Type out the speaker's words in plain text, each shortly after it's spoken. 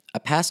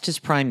past his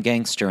prime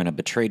gangster and a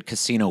betrayed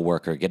casino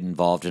worker get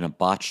involved in a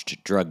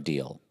botched drug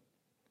deal.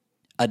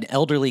 An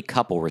elderly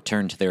couple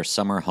return to their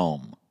summer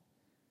home.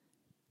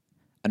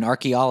 An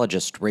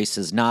archaeologist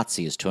races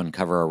Nazis to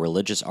uncover a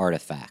religious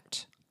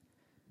artifact.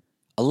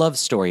 A love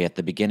story at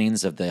the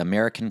beginnings of the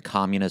American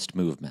Communist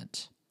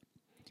movement.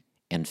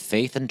 And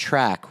faith and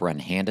track run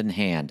hand in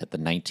hand at the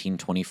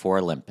 1924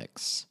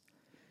 Olympics.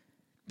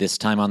 This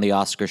time on the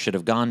Oscar should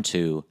have gone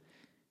to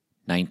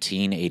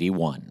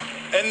 1981.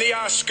 And the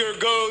Oscar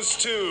goes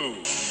to... And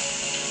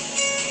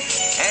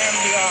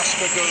the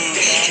Oscar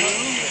goes to...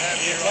 You have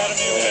the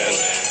Academy Award.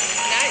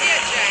 Not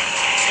yet, Jack.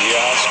 The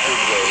Oscar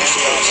goes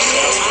to...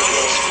 The Oscar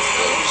goes to...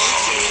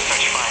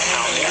 And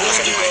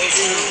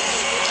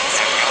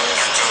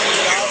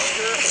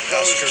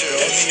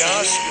the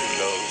Oscar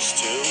goes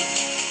to...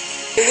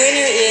 The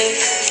winner is...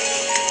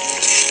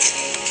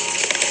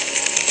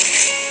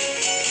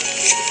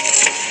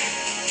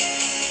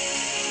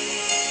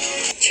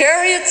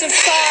 Chariots of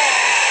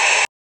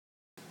Fire.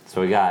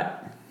 So we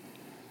got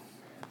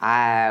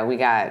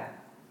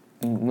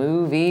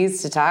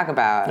movies to talk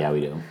about. Yeah,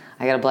 we do.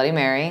 I got a Bloody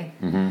Mary.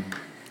 Mm-hmm.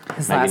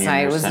 Because last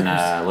night was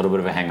a little bit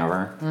of a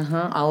hangover.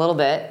 a little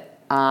bit,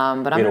 but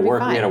I'm gonna be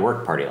fine. We had a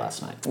work party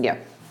last night. Yeah,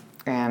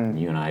 and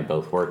You and I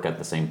both work at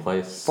the same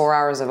place. 4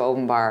 hours of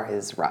open bar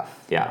is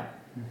rough. Yeah.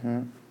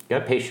 You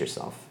gotta pace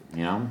yourself,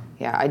 you know?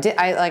 Yeah, I did.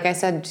 Like I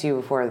said to you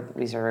before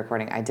we started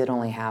recording, I did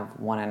only have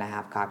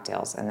 1.5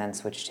 cocktails and then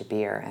switched to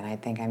beer, and I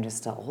think I'm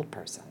just an old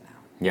person now.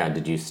 Yeah,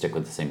 did you stick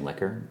with the same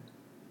liquor?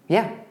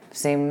 Yeah,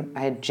 same.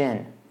 I had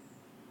gin.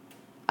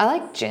 I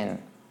like gin.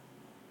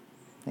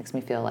 Makes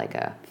me feel like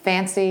a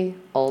fancy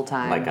old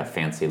time. Like a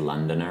fancy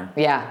Londoner?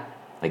 Yeah.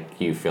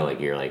 Like you feel like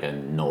you're like a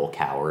Noel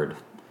Coward?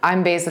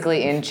 I'm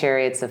basically in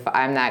Chariots of...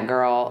 I'm that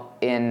girl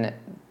in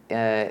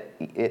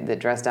that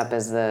dressed up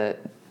as the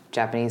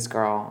Japanese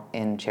girl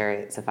in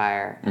Chariots of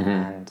Fire,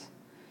 and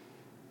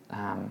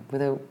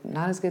with a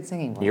not as good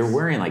singing voice. You're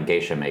wearing like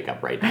geisha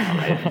makeup right now,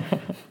 right?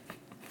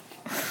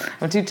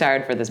 I'm too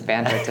tired for this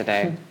banter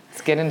today.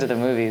 Let's get into the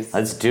movies.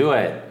 Let's do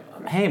it.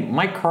 Hey,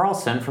 Mike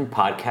Carlson from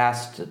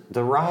podcast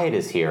The Ride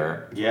is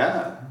here.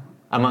 Yeah.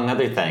 Among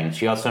other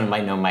things. You also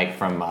might know Mike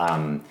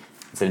from,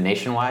 is it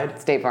Nationwide?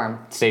 State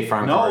Farm. State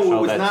Farm No, commercial.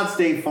 it was not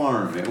State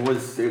Farm. It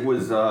was.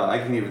 I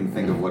can't even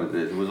think of what it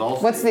is. It was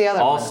Allstate. What's the other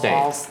one?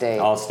 Allstate.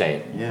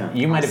 Allstate. Yeah.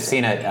 You might have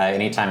seen it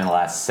anytime in the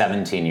last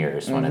 17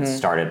 years when it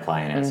started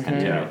playing and it's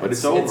continued. Yeah, but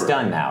it's over. It's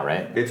done now,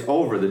 right? It's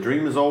over. The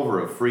dream is over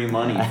of free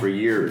money for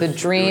years. The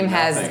dream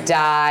has nothing.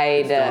 died.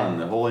 It's done.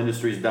 The whole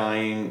industry's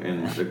dying,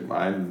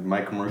 and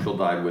my commercial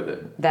died with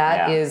it.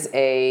 That is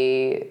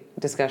a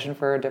discussion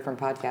for a different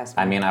podcast.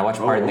 I mean, I watch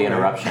Pardon the okay.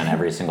 Interruption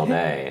every single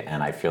day,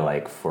 and I feel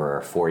like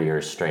for 4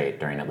 years straight,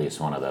 during at least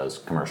one of those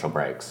commercial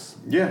breaks,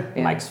 Yeah.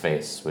 Mike's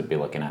face would be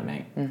looking at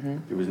me.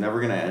 It was never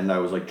going to end. I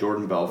was like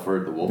Jordan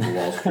Belfort, the Wolf of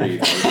Wall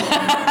Street. For years,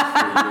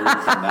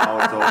 and now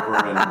it's over.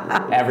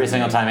 And Every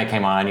single time it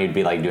came on, you'd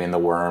be like doing the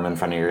worm in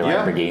front of your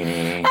Yeah.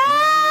 Lamborghini.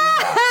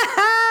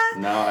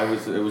 now it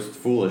was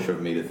foolish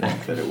of me to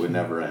think that it would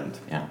never end.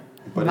 Yeah.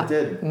 But it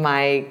did.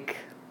 Mike,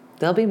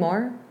 there'll be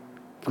more?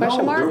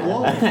 Question mark? There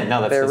won't. No,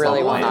 that's There just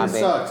really all will mine. not It be.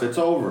 sucks. It's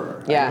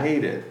over. Yeah. I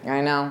hate it.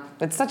 I know.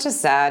 It's such a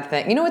sad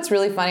thing. You know what's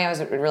really funny? I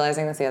was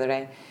realizing this the other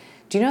day.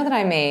 Do you know that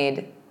I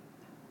made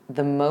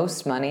the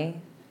most money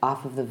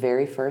off of the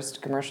very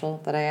first commercial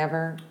that I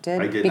ever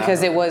did? I did not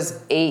because know it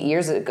was 8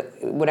 years ago,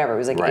 whatever. It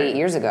was like Right. 8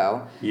 years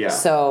ago. Yeah.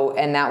 So,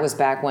 and that was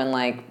back when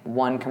like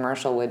one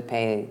commercial would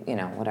pay,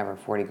 whatever,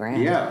 40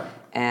 grand. Yeah.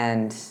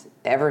 And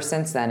ever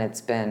since then, it's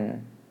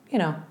been,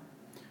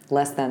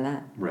 less than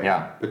that. Right.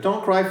 Yeah. But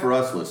don't cry for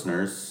us,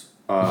 listeners.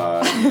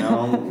 I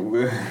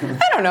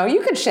don't know.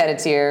 You could shed a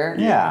tear.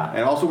 Yeah.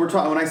 And also, we're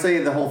talking. When I say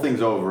the whole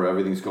thing's over,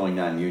 everything's going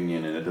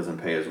non-union, and it doesn't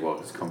pay as well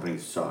because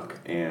companies suck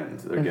and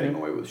they're getting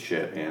away with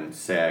shit. And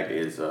SAG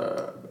is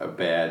a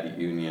bad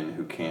union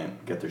who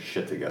can't get their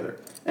shit together.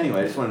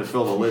 Anyway, I just wanted to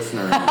fill the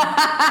listener.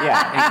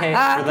 Yeah, in case,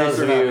 for those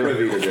of they're not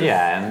privy to you, this.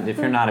 yeah, and if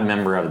you're not a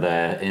member of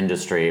the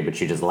industry,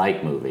 but you just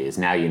like movies,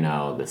 now you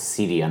know the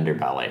seedy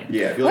underbelly.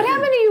 Yeah. I feel What like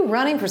happened to you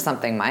running for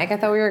something, Mike? I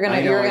thought you were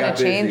gonna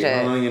change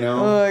it.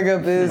 Oh, I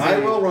got busy. I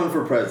will run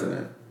for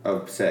president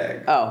of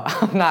SAG.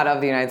 Oh, not of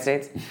the United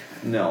States?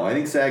 No, I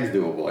think SAG's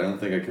doable. I don't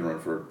think I can run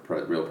for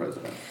real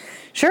president.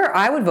 Sure,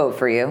 I would vote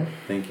for you.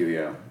 Thank you.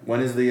 Yeah. When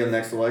is the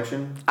next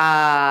election?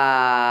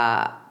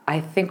 I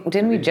think,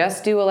 didn't we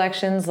just do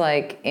elections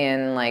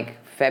in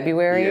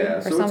February Yeah.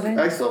 or So something?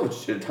 I still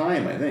have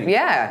time. I think.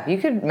 Yeah, you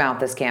could mount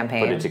this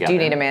campaign. Put it together. Do you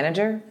need a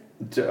manager?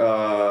 Do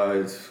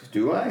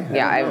I?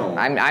 Yeah, don't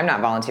know. I'm not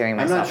volunteering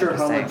I'm myself. not sure I'm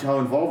just saying. how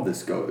involved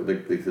this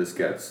this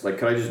gets. Like,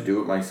 could I just do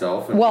it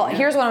myself? Well,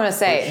 here's what I'm gonna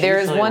say.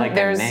 There's Usually one. like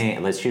There's.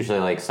 it's usually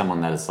like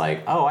someone that is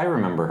like, oh, I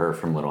remember her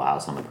from Little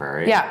House on the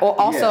Prairie. Yeah. Well,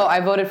 also, Yeah. I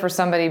voted for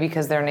somebody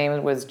because their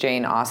name was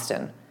Jane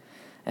Austen,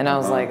 and I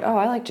was like, oh,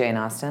 I like Jane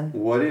Austen.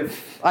 What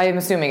if I am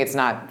assuming it's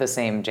not the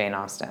same Jane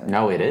Austen.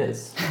 No, it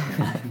is.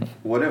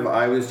 What if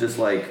I was just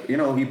like,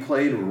 he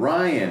played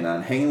Ryan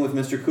on Hanging with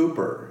Mr.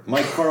 Cooper,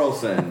 Mike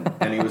Carlson.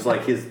 and he was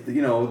like his, the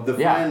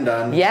Yeah. friend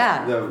on,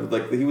 Yeah.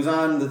 he was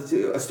on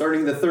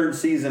starting the third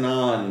season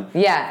on,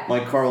 Yeah.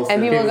 Mike Carlson.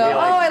 And people go, be like,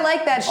 I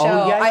like that show.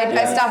 "Oh, yeah, I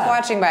yeah." stopped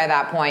watching by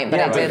that point, but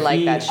I did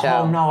like that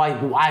show. Oh no,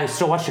 I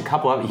still watched a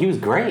couple of. He was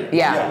great.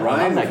 Yeah. Yeah, I Ryan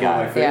love was that one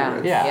guy. of my Yeah.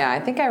 favorites. Yeah. I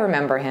think I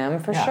remember him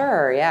for Yeah.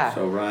 sure. Yeah.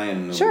 So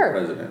Ryan will Sure. be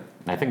president.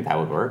 I think that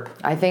would work.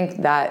 I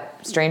think that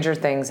stranger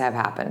things have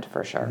happened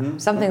for sure.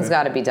 Something's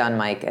got to be done,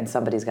 Mike, and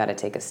somebody's got to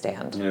take a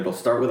stand. And it'll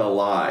start with a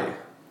lie.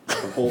 The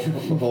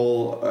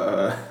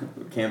whole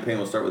campaign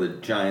will start with a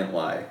giant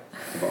lie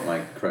about my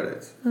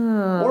credits.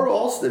 Or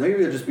Allstate. Maybe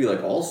it'll just be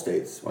like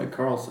Allstate's, Mike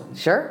Carlson.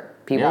 Sure.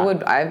 People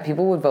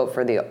would vote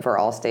for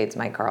Allstate's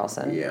Mike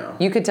Carlson. Yeah.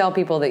 You could tell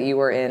people that you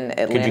were in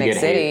Atlantic get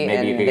City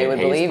maybe you and could they get would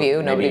believe you.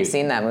 maybe Nobody's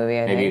seen that movie,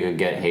 I Maybe think. you could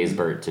get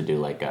Haysbert to do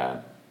like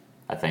a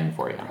thing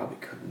for you. Probably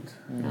couldn't.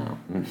 No.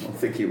 I don't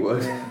think he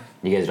would.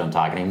 You guys don't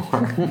talk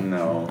anymore.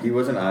 No. He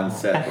wasn't on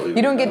set.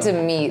 You don't get to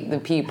meet the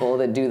people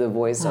that do the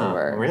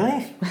voiceover. Oh,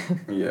 really?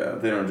 Yeah,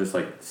 they don't just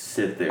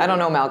sit there. I don't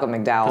know Malcolm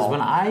Because when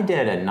McDowell. I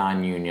did a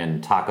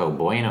non-union Taco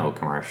Bueno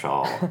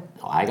commercial,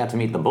 I got to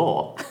meet the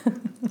bull.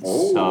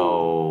 Oh.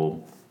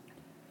 So.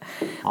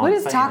 all What I'm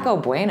is saying Taco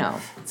Bueno?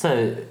 It's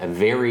a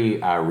very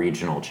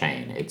regional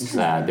chain. It's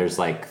there's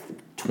like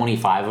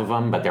 25 of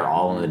them, but they're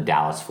all in the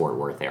Dallas-Fort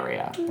Worth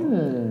area.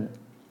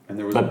 And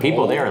there was But a people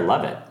bowl. there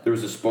love it. There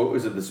was a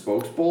is it the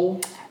Spokes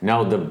Bowl?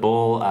 No, the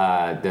bull.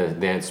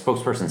 The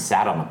spokesperson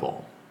sat on the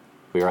bull.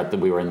 We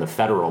were in the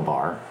Federal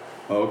Bar.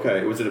 Oh,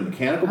 okay. Was it a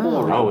mechanical bull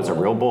or Oh, it was a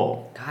real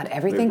bull, God,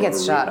 everything They brought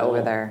gets a shot real over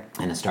ball. there.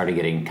 and it started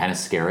getting kind of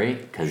scary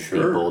because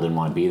Sure. the bull didn't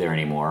want to be there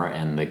anymore.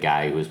 And the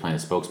guy who was playing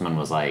the spokesman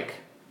was like,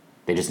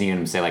 they just needed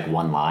him to say like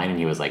one line, and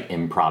he was like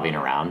improvising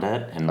around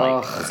it, and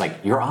like it's like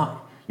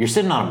you're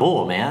sitting on a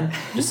bull, man.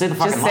 Just say the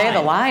fucking Just say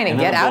the line and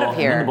then get the out bull- of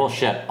here. And then the bull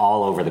shit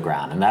all over the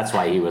ground, and that's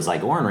why he was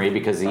like ornery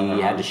because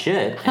he had to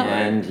shit,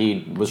 and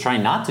he was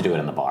trying not to do it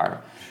in the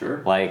bar.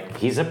 Sure. Like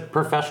he's a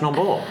professional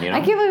bull, you know.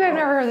 I can't believe I've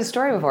never heard this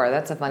story before.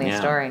 That's a funny Yeah.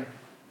 story.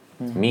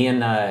 Me and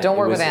Don't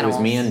work it was, with It was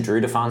me animals. and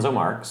Drew DeFonso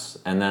Marks,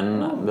 and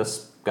then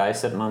this guy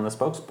sitting on the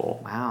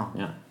spokesbull. Wow.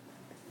 Yeah,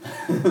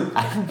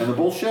 And the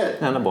bullshit.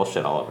 and the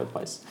bullshit all over the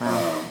place.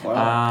 Wow. Good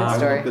I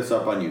story. looked this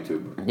up on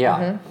YouTube.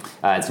 Yeah,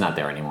 it's not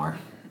there anymore.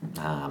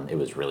 It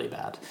was really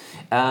bad.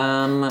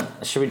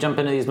 Should we jump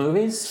into these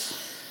movies?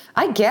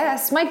 I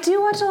guess. Mike, do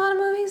you watch a lot of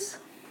movies?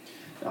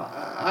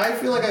 I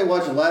feel like I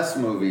watch less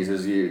movies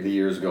as the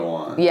years go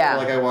on. Yeah. I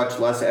feel like I watch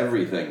less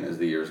everything as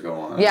the years go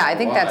on. Yeah, I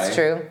think that's Why?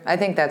 true. I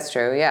think that's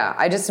true. Yeah.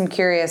 I just am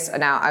curious.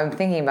 Now, I'm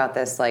thinking about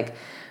this, like,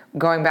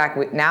 going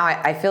back. Now,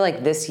 I feel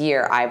like this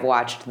year I've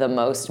watched the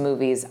most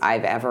movies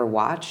I've ever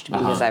watched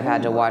because I've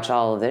had to watch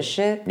all of this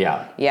shit.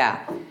 Yeah. Yeah.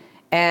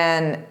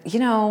 And,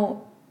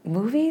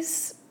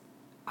 movies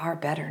are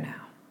better now.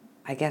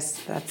 I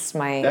guess that's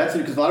my... That's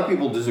because a lot of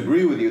people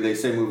disagree with you. They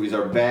say movies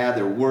are bad,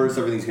 they're worse,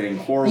 everything's getting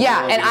horrible.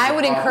 Yeah, and I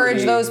would encourage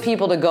property. those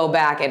people to go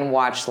back and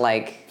watch,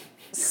 like,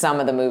 some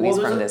of the movies Well,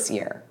 there's from a- this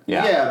year.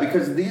 Yeah.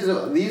 because these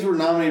were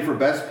nominated for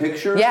Best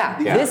Picture. Yeah,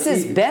 These this are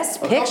is Best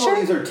A couple Picture? of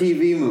these are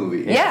TV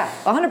movies. Yeah,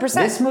 100%.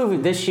 This movie,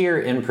 this year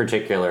in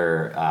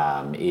particular,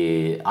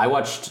 I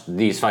watched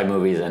these 5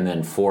 movies and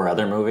then 4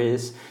 other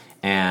movies,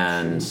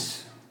 and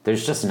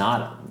there's just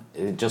not.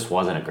 It just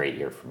wasn't a great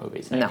year for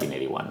movies.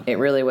 1981. It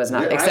really was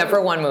not, Yeah, except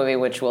for one movie,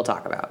 which we'll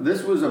talk about.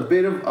 This was a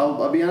bit of,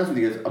 I'll be honest with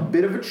you guys, a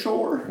bit of a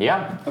chore.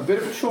 Yeah. A bit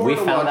of a chore We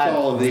to found watch that.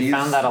 all of these. We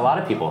found that a lot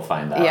of people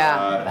find that.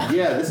 Yeah.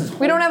 Yeah, this is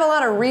We don't have a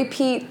lot of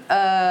repeat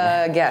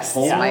guests,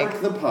 Homework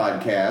Mike. the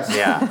podcast.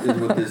 Yeah. Is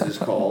what this is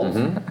called.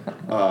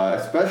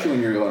 Especially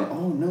when you're going,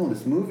 oh no,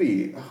 this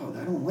movie. Oh,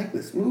 I don't like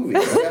this movie. I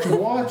have to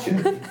watch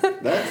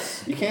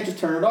it. You can't just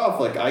turn it off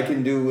like I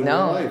can do in real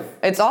No, life.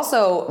 it's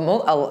also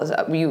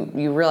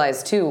you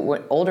realize too.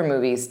 What older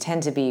movies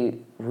tend to be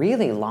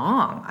really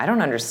long. I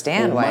don't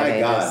understand Oh why my they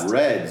God, just.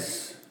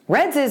 Reds.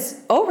 Reds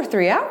is over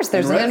 3 hours.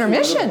 There's an And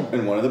Reds is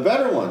intermission. one of the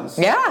better ones.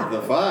 Yeah.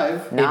 The 5.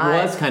 It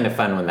Nice. was kind of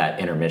fun when that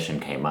intermission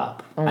came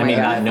up. Oh I my mean,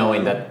 God. not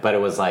knowing that, but it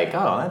was like,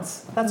 oh,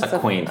 that's a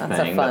quaint that's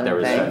a thing fun that there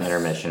was thing. an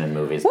intermission in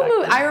movies. What back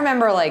movie? then. I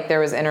remember like there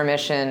was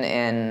intermission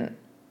in.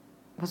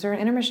 Was there an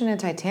intermission in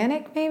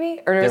Titanic?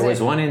 Maybe or There was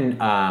it? one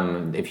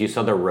in, if you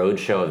saw the road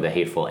show of the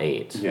Hateful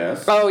Eight.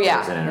 Yes. Oh There yeah.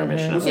 was an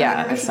intermission of Was there Yeah, an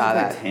I intermission saw in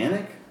that.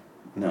 Titanic?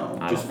 No,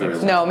 I just don't very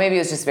think so. long. No, maybe it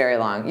was just very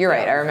long. You're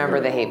right. I remember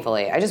very the long. Hateful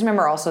Eight. I just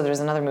remember also there's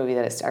another movie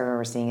that I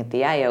remember seeing at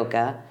the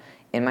Ioka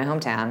in my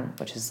hometown,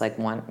 which is like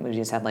we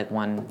just had like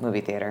one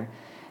movie theater,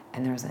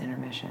 and there was an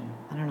intermission.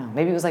 I don't know.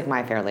 Maybe it was like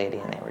My Fair Lady,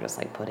 and they were just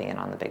like putting it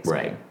on the big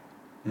screen.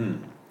 Right.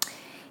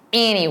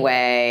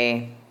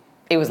 Anyway,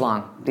 it was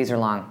long. These are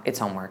long. It's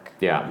homework.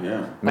 Yeah. Yeah.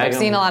 But I've Megan,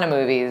 seen a lot of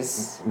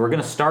movies. We're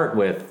going to start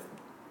with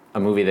a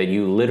movie that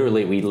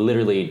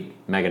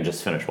Megan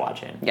just finished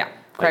watching. Yeah.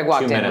 Craig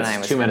walked in when I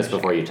was 2 minutes finishing.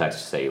 before you texted to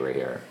say you were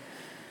here.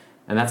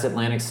 And that's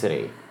Atlantic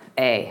City.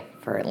 A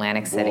for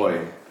Atlantic City.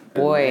 Boy.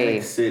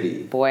 Atlantic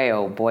City. Boy,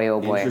 oh boy, oh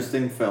boy.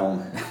 Interesting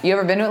film. You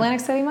ever been to Atlantic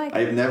City, Mike?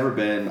 I've never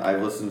been.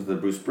 I've listened to the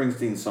Bruce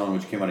Springsteen song,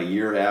 which came out a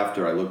year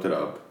after I looked it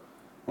up.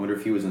 I wonder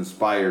if he was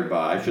inspired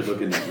by. I should look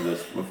into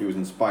this. If he was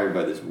inspired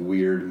by this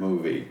weird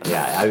movie.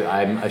 Yeah,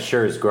 I'm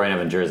sure as growing up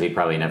in Jersey, he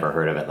probably never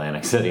heard of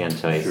Atlantic City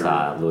until he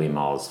saw Louis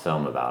Malle's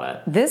film about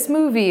it. This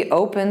movie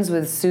opens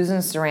with Susan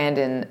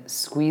Sarandon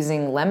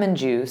squeezing lemon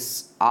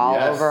juice all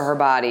over her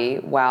body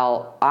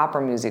while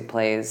opera music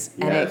plays,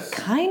 and it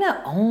kind of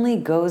only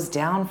goes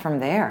down from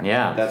there.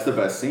 Yeah. That's the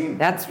best scene.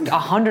 That's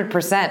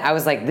 100%. I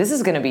was like, this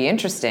is going to be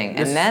interesting.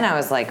 And then I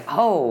was like,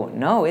 oh,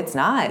 no, it's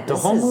not. The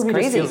whole movie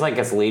just feels like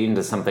it's leading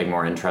to something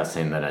more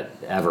interesting than it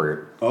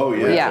ever. Oh,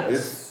 yeah. Yeah.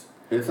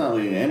 It's not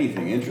leading to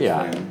anything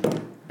interesting. Yeah.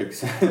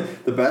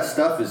 Except the best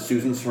stuff is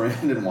Susan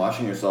Sarandon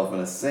washing herself in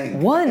a sink.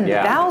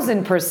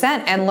 1,000%.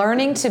 And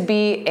learning to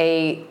be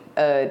a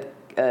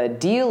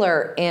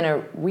dealer in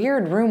a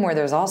weird room where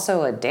there's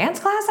also a dance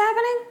class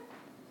happening.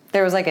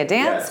 There was like a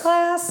dance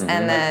class,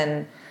 and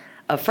then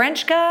a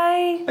French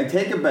guy. I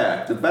take it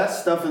back. The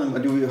best stuff in the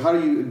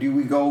do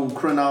we go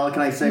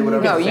chronological? Can I say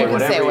whatever? No, you can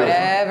whatever say you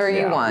whatever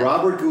you want.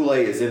 Robert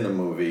Goulet is in the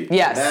movie.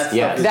 Yes,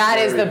 that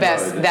is the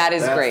best. Good. That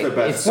is That's great. The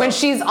best When stuff.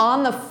 she's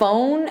on the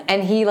phone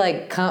and he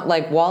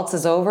like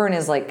waltzes over and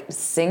is like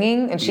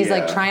singing, and she's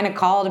like trying to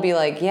call to be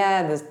like, he's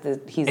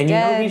And dead. you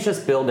know he's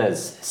just billed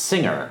as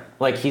singer.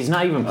 Like he's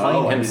not even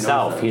playing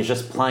himself. He's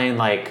just playing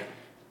like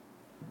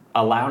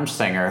a lounge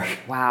singer.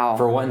 Wow.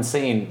 For one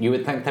scene, you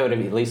would think that would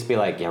at least be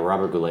like, yeah,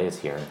 Robert Goulet is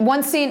here.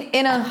 One scene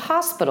in a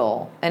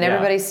hospital, and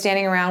everybody's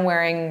standing around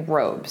wearing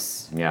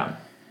robes. Yeah.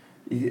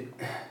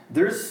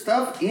 There's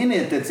stuff in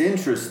it that's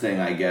interesting,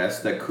 I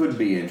guess, that could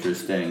be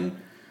interesting,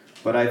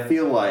 but I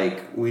feel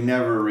like we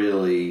never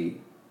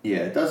really.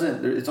 It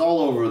doesn't. It's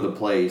all over the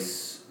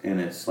place in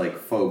its like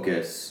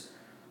focus.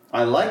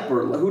 I like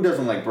Burt. Who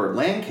doesn't like Burt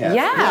Lancaster?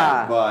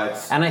 Yeah.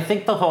 But And I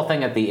think the whole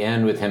thing at the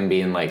end with him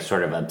being like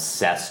sort of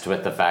obsessed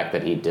with the fact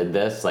that he did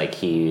this, like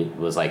he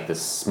was like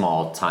this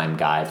small time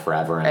guy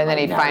forever, And then like,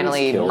 he now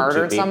finally he's killed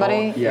murdered 2 people,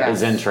 somebody? Yeah.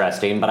 is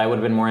interesting. But I would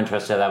have been more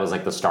interested. That was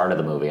like the start of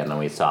the movie, and then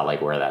we saw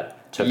like where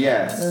that took.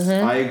 yes,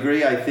 Mm-hmm. I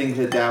agree. I think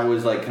that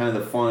was like kind of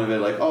the fun of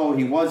it. Like, oh,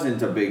 he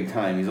wasn't a big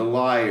time. He's a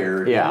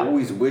liar. Yeah. He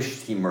always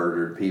wished he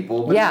murdered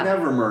people, but he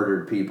never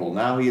murdered people.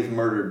 Now he has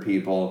murdered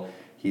people.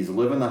 He's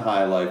living the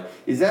high life.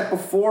 Is that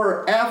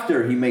before or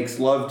after he makes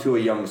love to a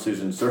young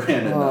Susan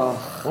Sarandon?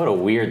 What a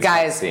weird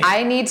Guys, scene.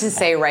 I need to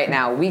say right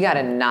now, we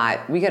gotta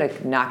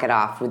knock it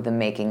off with the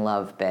making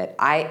love bit.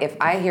 If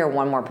I hear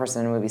one more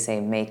person in a movie say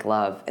 "make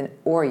love"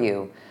 or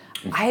you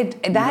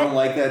don't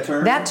like that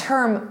term? That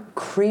term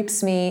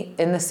creeps me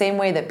in the same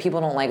way that people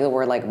don't like the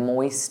word like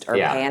moist or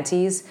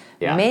panties.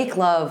 Yeah. Make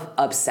love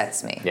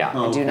upsets me. Yeah.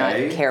 I do not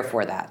Okay. care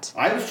for that.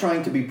 I was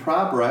trying to be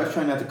proper. I was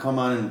trying not to come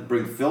on and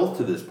bring filth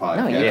to this podcast.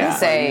 No, you can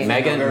say-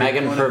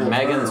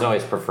 Megan's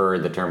always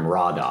preferred the term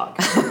raw dog.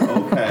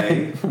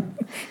 Okay.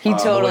 He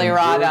totally when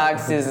raw Burt- dogged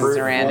Susan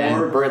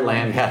Sarandon. Burt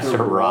Lancaster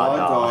the raw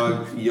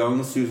dog,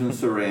 young Susan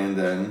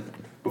Sarandon,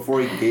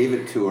 before he gave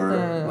it to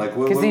her. Like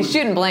what? Because he's was-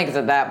 shooting blankets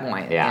at that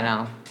point, Yeah. you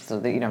know, so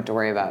that you don't have to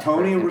worry about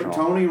Tony birth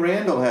control. Tony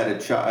Randall had a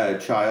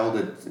child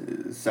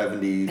at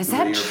 70. Is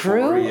that or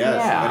true? 4, yes,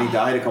 Yeah. and he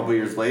died a couple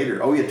years later.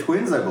 Oh, he had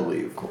twins, I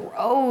believe.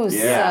 Gross.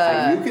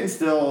 Yeah, so you can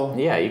still.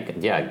 Yeah, you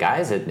can. Yeah,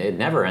 guys, it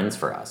never ends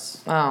for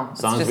us. Oh,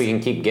 As long as we can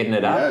keep getting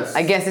it up. Yes.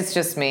 I guess it's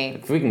just me.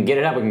 If we can get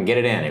it up, we can get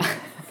it in.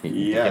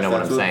 Yes, you know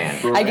what I'm that's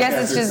saying. Burt I guess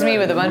it's Lancaster just me said.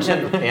 with a bunch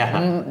of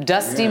Yeah.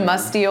 dusty,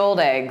 musty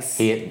old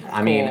eggs.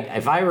 I mean,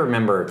 if I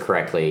remember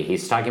correctly,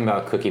 he's talking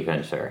about Cookie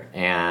Pincher,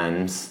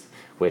 and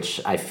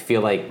which I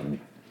feel like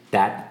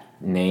that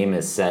name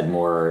is said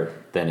more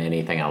than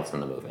anything else in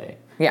the movie.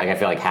 Yeah. Like I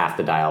feel like half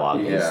the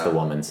dialogue is Yeah. the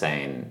woman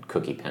saying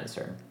Cookie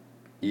Pincher.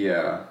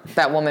 Yeah.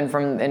 That woman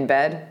from in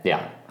bed.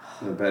 Yeah.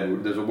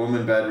 There's a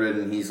woman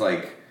bedridden. He's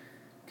like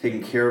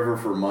taking care of her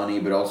for money,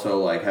 but also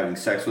like having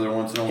sex with her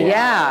once in a while.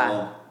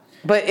 Yeah.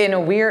 But in a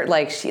weird,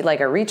 like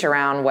a reach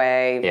around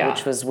way, Yeah.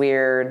 which was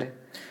weird.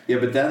 Yeah,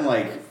 but then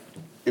like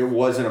it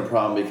wasn't a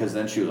problem because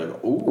then she was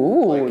like, "Ooh,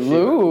 Ooh, like,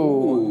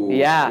 Lou."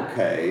 Yeah.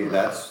 okay."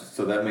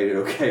 So that made it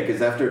okay because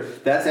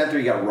that's after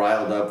he got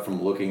riled up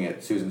from looking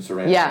at Susan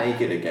Sarandon Yeah.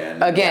 naked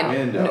again. Again,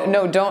 in the window.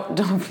 no,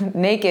 don't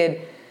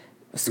naked,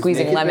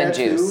 squeezing naked lemon bad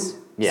juice. too?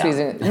 Yeah.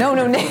 Squeezing, no,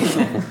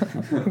 naked.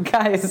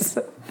 Guys,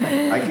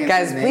 I can't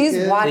guys, say please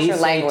naked. watch Please your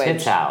say language.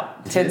 tits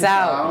out. Tits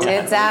out.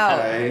 Tits out.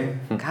 Okay.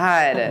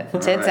 God,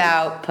 tits right.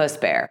 out, puss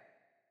bear.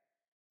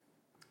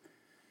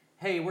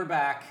 Hey, we're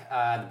back.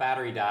 The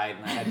battery died,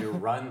 and I had to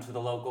run to the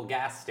local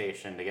gas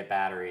station to get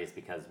batteries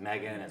because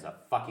Megan is a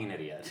fucking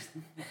idiot.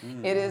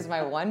 It is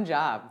my one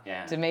job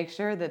Yeah. to make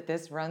sure that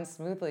this runs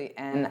smoothly,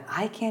 and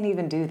I can't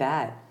even do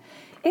that.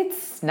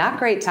 It's not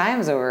great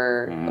times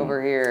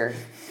over here,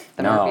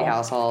 the Murphy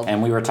household.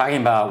 And we were all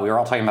talking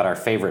about our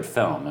favorite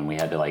film, and we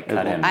had to like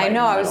cut in. I right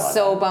know. in the I was middle of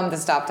so it. bummed to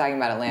stop talking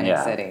about Atlantic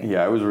Yeah. City.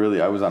 Yeah, I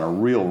was on a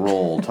real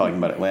roll talking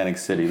about Atlantic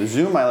City. The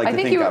Zoom, I think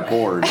think you got were-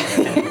 bored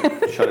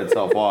and shut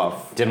itself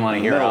off. Didn't want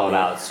to hear all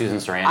about Susan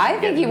Sarandon. I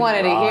think getting you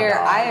wanted to raw hear.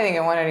 dog. I think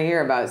I wanted to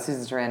hear about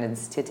Susan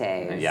Sarandon's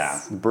titties. Yeah.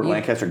 Burt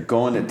Lancaster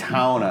going to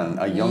town on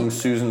a young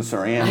Susan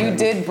Sarandon. You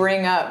did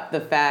bring up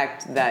the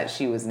fact that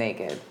she was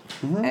naked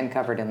and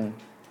covered in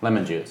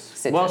Lemon juice.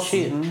 Citrus.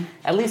 Well,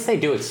 at least they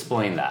do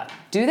explain that.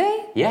 Do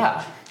they?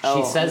 Yeah.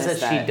 Oh, She says I that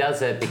missed she that.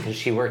 does it because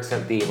she works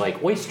at the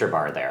oyster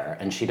bar there,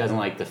 and she doesn't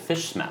like the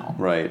fish smell.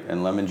 Right,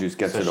 and lemon juice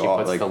gets So it she all.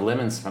 puts Like, the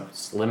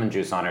lemon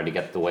juice on her to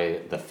get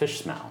the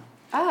fish smell.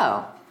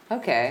 Oh,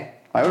 okay.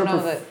 I would don't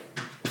know pref-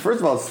 First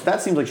of all,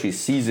 that seems like she's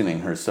seasoning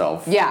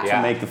herself. Yeah. To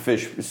Yeah. make the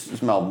fish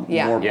smell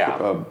Yeah. more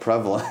Yeah.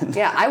 prevalent.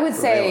 Yeah, I would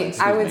say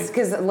Prevalent,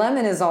 excuse me. because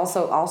lemon is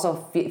also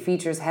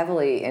features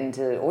heavily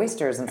into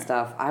oysters and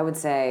stuff. I would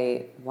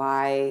say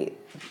why,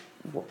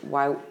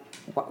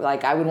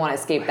 like I would want to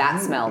escape that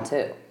smell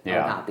too. I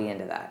Yeah. would not be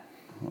into that.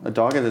 A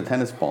dog has a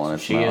tennis ball in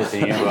its She mouth. is,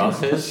 and you know who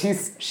else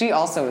is? She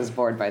also is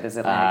bored by this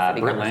Atlantic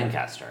City Burt conversation.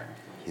 Lancaster.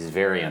 He's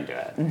very into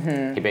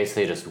it. He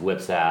basically just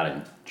whips out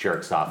and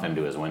jerks off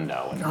into his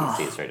window when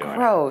he sees her doing it.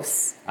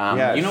 Gross.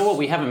 Yes. You know what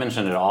we haven't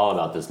mentioned at all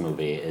about this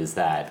movie is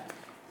that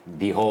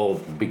the whole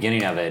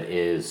beginning of it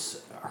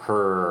is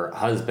her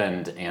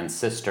husband and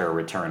sister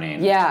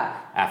returning. Yeah.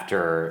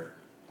 After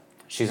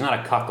she's not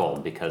a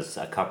cuckold because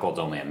a cuckold's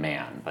only a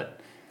man, but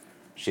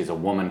she's a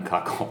woman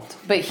cuckold.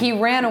 But he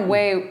ran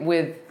away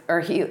with,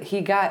 or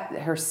he got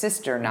her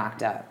sister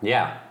knocked up.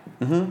 Yeah.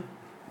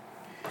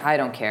 I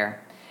don't care.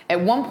 At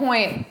one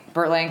point,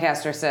 Burt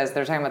Lancaster says,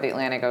 they're talking about the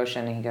Atlantic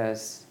Ocean, and he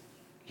goes,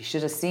 you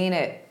should have seen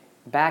it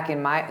back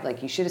in my,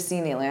 like, you should have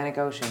seen the Atlantic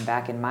Ocean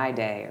back in my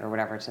day, or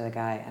whatever, to the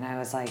guy. And I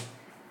was like,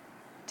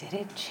 did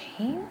it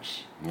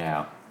change?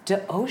 Yeah. Do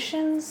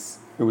oceans?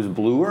 It was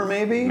bluer,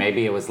 maybe?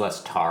 Maybe it was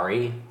less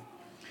tarry,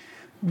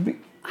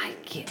 I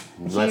can't.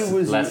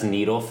 less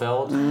needle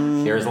filled.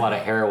 There's a lot of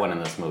heroin in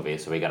this movie,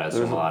 so we got to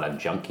assume a lot of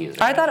junkies.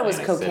 are I in thought it was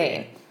Atlantic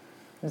City.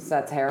 cocaine.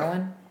 That's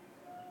heroin?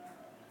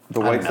 The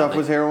I white don't know, stuff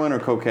was heroin or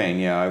cocaine?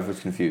 Yeah, I was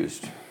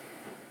confused.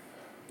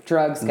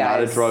 Drugs, guys.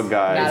 Not a drug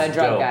guy. Not a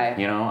drug Still, guy.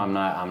 You know, I'm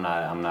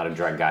not a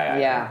drug guy either.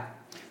 Yeah.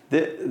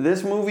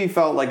 This movie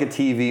felt like a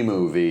TV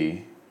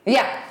movie.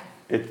 Yeah.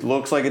 It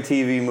looks like a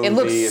TV movie. It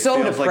looks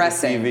so feels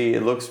depressing. Like a TV.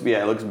 It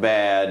looks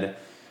bad.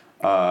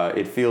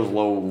 It feels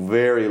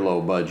very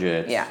low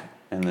budget. Yeah.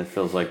 And it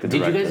feels like the Did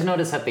director. you guys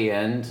notice at the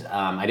end?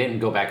 I didn't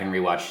go back and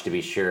rewatch to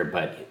be sure,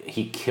 but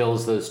he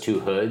kills those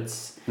two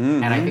hoods,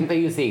 and I think they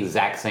use the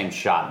exact same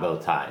shot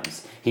both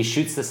times. He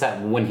shoots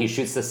when he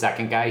shoots the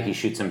second guy, he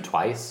shoots him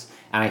twice,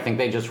 and I think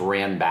they just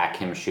ran back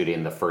him shooting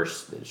him the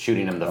first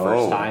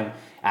time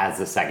as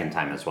the second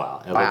time as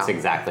well. It looks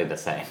exactly the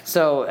same.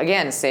 So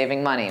again,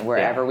 saving money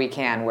wherever we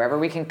can. Wherever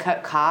we can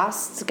cut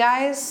costs,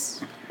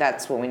 guys,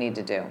 that's what we need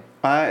to do.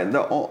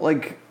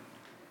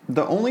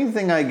 The only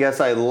thing I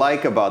guess I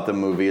like about the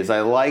movie is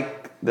I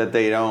like that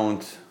they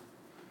don't.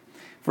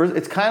 First,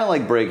 it's kind of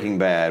like Breaking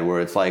Bad,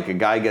 where it's like a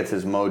guy gets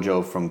his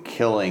mojo from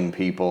killing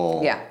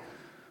people. Yeah.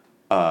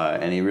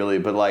 And he really,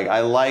 but like,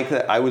 I like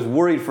that. I was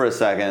worried for a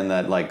second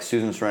that like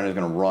Susan Sarandon's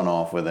going to run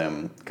off with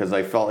him because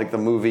I felt like the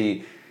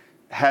movie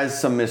has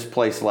some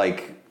misplaced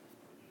like,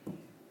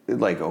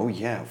 oh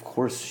yeah, of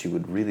course she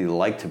would really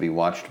like to be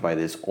watched by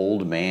this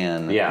old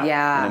man. Yeah.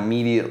 Yeah. And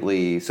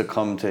immediately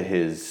succumb to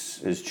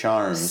his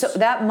charms. So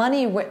that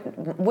money,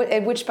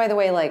 which by the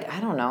way, like, I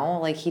don't know,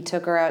 like he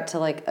took her out to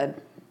like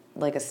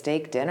a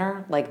steak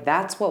dinner. Like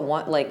that's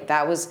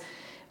that was,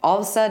 all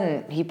of a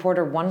sudden he poured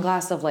her one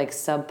glass of like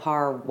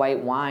subpar white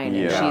wine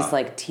and Yeah. she's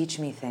like, teach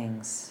me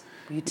things.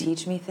 Will you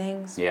teach me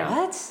things? Yeah.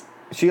 What?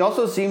 She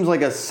also seems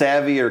like a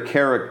savvier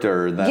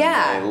character than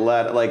Yeah. they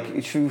let.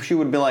 Like she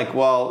would be like,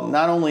 well,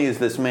 not only is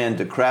this man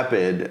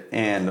decrepit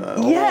and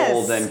Yes.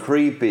 old and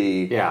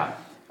creepy, Yeah.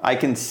 I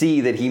can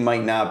see that he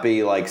might not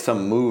be like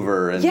some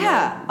mover. In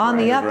Yeah, on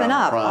the up and underground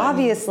up. crime.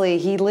 Obviously,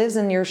 he lives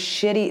in your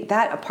shitty.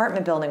 That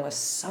apartment building was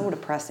so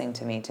depressing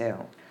to me too.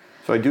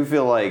 So I do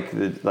feel like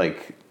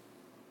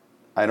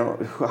I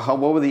don't.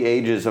 What were the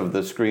ages of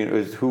the screen?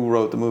 Who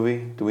wrote the movie?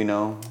 Do we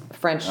know?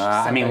 French.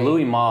 I mean, somebody.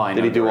 Louis Malle. I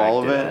Did know, he do all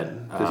of directed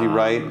it? Does he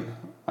write?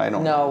 I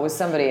don't. No, it was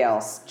somebody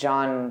else.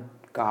 John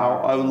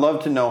I would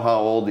love to know how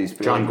old these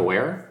people. John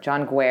Guare.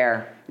 John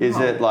Guare. Is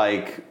it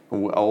like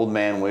old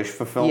man wish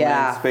fulfillment?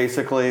 Yeah. It's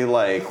basically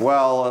like,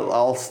 well,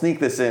 I'll sneak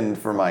this in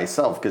for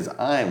myself because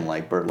I'm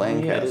like Burt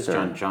Lancaster.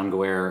 Yeah, it is John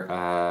Guare,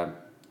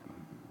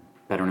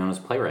 better known as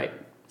playwright.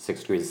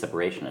 6 Degrees of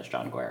Separation as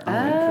John Guare.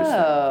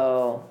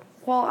 Oh.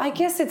 Well, I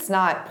guess it's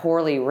not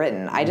poorly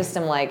written. I just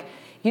am like,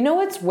 you know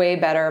what's way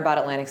better about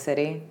Atlantic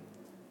City?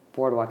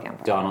 Boardwalk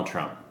Empire. Donald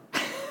Trump.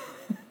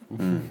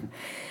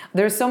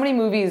 There's so many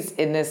movies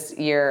in this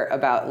year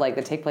about like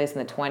that take place in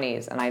the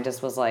 20s, and I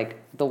just was like,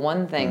 the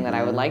one thing that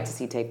I would like to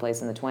see take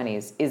place in the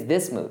 20s is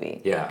this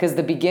movie. Yeah. Because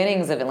the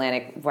beginnings of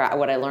Atlantic,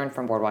 what I learned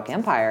from Boardwalk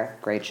Empire,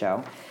 great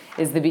show,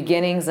 is the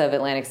beginnings of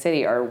Atlantic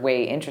City are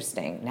way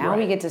interesting. Now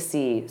we Right. get to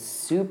see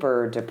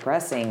super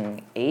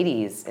depressing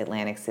 80s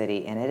Atlantic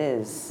City, and it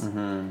is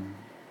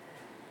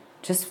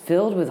just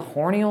filled with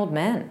horny old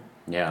men.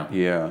 Yeah.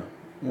 Yeah.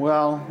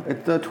 Well,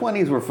 the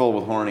 20s were filled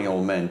with horny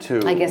old men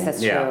too. I guess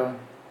that's Yeah. true.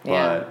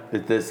 Yeah.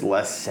 But is this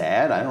less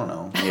sad? I don't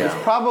know. Yeah.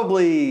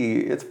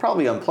 It's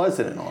probably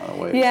unpleasant in a lot of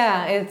ways.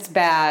 Yeah, it's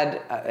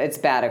bad. It's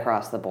bad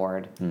across the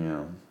board. Yeah.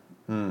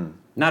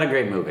 Not a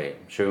great movie.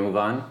 Should we move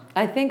on?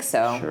 I think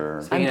so. Sure.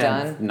 I'm Speaking of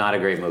done. Not a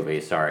great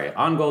movie. Sorry.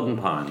 On Golden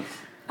Pond.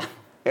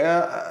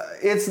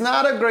 It's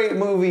not a great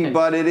movie,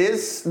 but it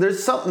is.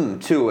 There's something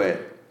to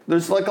it.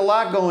 There's like a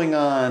lot going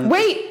on.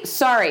 Wait,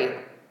 sorry.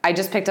 I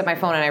just picked up my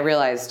phone and I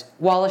realized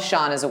Wallace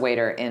Shawn is a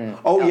waiter in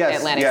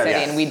Atlantic City,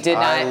 and we did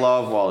not. I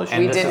love Wallace Shawn.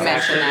 We And this did is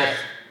mention actually that.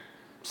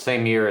 the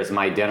same year as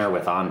My Dinner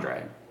with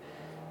Andre,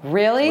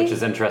 Really? which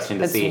is interesting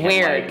to That's see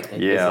weird. him like.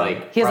 Yeah.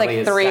 Like He has, like, probably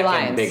his 3 second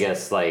lines.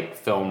 biggest like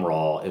film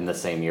role in the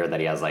same year that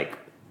he has like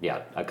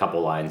a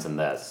couple lines in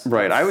this.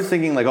 Right, I was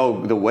thinking like,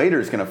 oh, the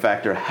waiter's going to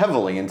factor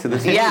heavily into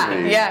this Yeah,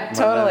 movie. yeah, But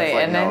totally. Then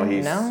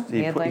it's like,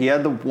 And then, he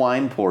had the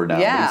wine poured down,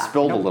 but Yeah. he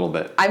spilled a little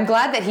bit. I'm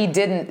glad that he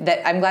didn't.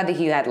 I'm glad that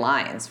he had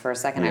lines. For a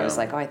second, I was Yeah.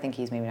 like, oh, I think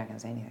he's maybe not going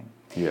to say anything.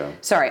 Yeah.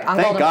 Sorry, on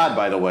Thank Golden God,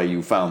 by the way,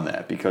 you found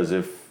that, because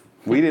if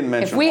we didn't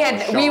mention If we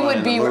Wallace had, we Shawn would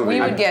in the be, movie,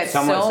 we would get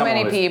so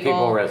many people.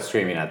 People were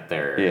streaming at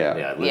their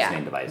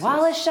listening devices.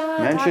 Wallace Shawn. talk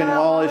Mention about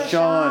Wallace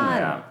Shawn.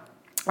 Yeah.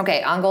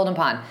 Okay, on Golden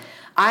Pond.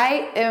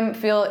 I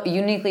feel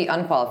uniquely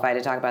unqualified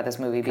to talk about this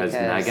movie because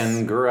Because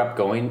Megan grew up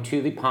going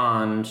to the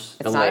pond, the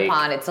it's not lake. a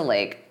pond, it's a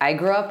lake. I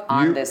grew up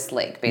on this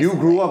lake, basically. You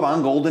grew up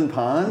on Golden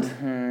Pond?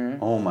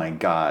 Mm-hmm. Oh my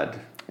God.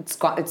 It's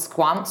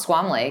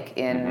Squam Lake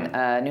in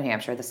New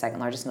Hampshire, the second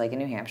largest lake in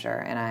New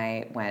Hampshire, and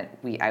I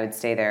would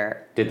stay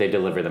there Did they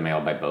deliver the mail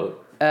by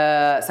boat?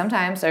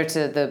 sometimes, or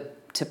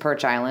to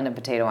Perch Island and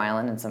Potato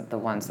Island, and the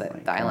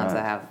islands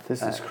that have.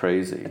 This is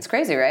crazy. It's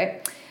crazy,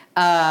 right?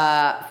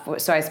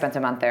 So I spent a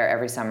month there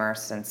every summer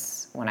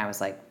since when I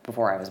was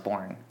before I was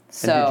born.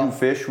 So And did you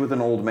fish with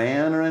an old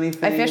man or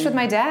anything? I fished with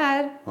my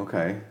dad.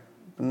 Okay.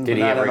 Did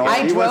he ever?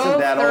 He wasn't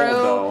that old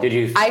though. Did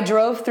you? I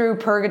drove through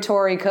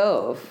Purgatory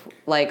Cove.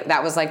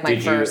 That was my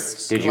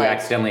first. Did you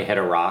accidentally hit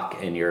a rock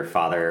and your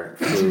father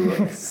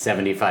flew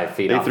 75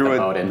 feet They off the threw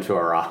boat into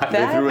a rock?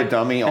 They threw a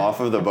dummy off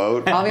of the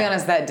boat. I'll be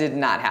honest, that did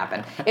not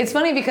happen. It's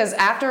funny because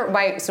after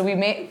my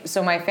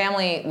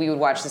family, we would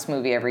watch this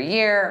movie every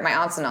year. My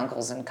aunts and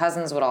uncles and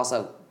cousins would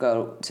also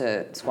go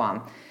to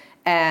Squam.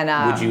 And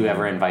Would you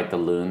ever invite the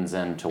loons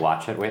in to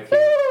watch it with you?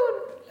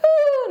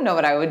 Loon. No,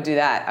 but I would do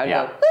that. I would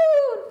go,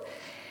 Loon.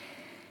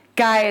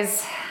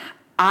 Guys,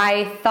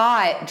 I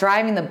thought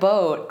driving the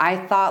boat,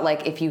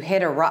 if you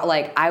hit a rock,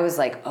 I was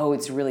like, oh,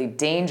 it's really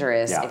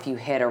dangerous if you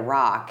hit a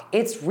rock.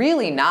 It's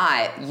really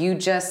not. You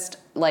just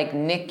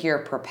nick your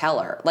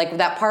propeller.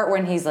 That part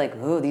when he's like,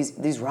 oh,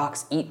 these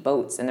rocks eat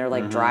boats, and they're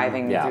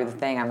driving through the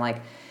thing. I'm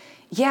like,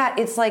 yeah,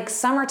 it's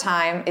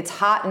summertime. It's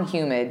hot and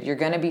humid. You're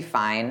gonna be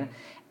fine.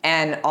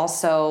 And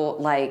also,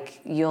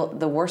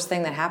 the worst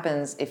thing that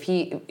happens if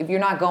you're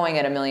not going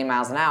at 1,000,000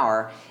 miles an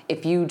hour,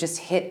 if you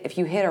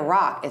hit a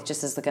rock, it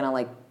just is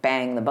gonna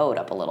bang the boat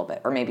up a little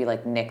bit, or maybe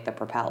nick the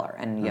propeller,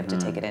 and you have to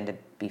take it in to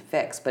be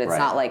fixed. But it's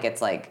not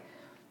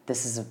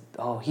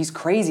he's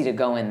crazy to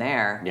go in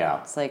there. Yeah.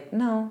 It's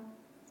no.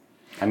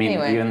 I mean,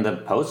 Anyway. even the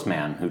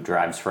postman who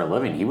drives for a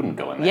living, he wouldn't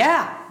go in there.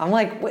 Yeah, I'm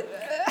like, what?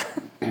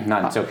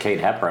 Not until Kate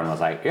Hepburn was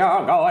like,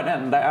 "You're going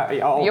in there,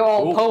 you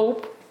old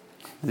Pope.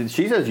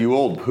 She says "you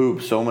old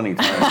poop" so many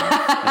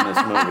times in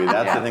this movie.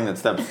 That's the thing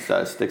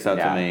that sticks out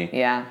to me.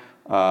 Yeah.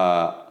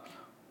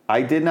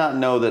 I did not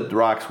know that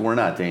rocks were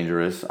not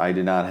dangerous. I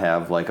did not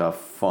have a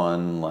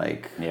fun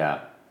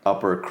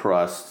upper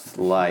crust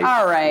life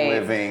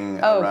living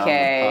around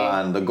the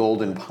pond, the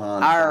Golden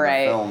Pond from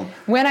the film.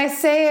 When you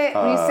say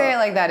it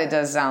like that, it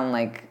does sound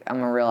like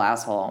I'm a real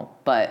asshole,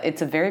 but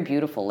it's a very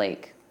beautiful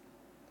lake.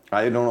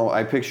 I don't know.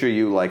 I picture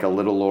you like a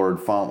little Lord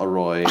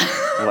Fauntleroy,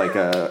 like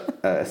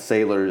a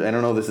sailor. I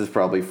don't know. This is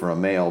probably for a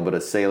male, but a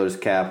sailor's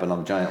cap and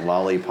a giant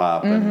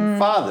lollipop. And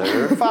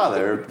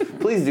Father,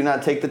 please do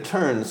not take the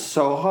turns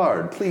so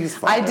hard, please.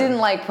 Father. I didn't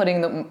like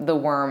putting the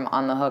worm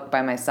on the hook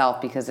by myself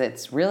because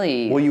it's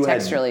really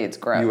texturally it's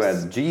gross. You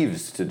had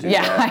Jeeves to do that.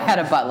 Yeah, I had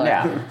a butler.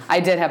 Yeah.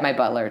 I did have my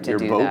butler to Your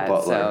do boat that.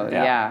 butler. So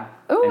Yeah.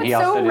 Ooh, And it's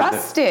so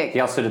rustic. He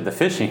also did the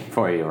fishing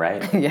for you,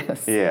 right?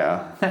 Yes.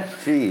 Yeah.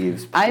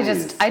 Jeeves. I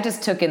please.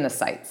 just took in the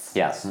sights.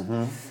 Yes.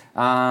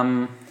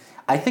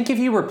 I think if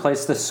you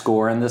replace the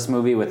score in this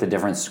movie with a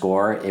different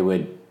score, it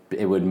would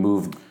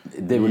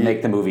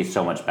make the movie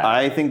so much better.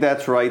 I think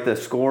that's right. The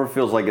score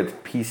feels like it's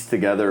pieced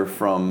together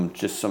from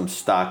just some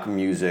stock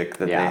music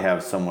that they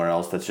have somewhere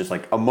else that's just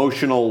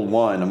emotional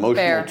 1, emotional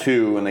Fair.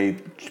 2, and they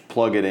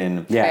plug it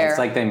in. Yeah, Fair. it's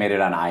like they made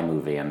it on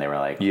iMovie and they were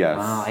like, Yes.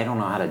 "Oh, I don't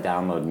know how to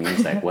download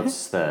music.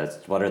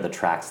 What are the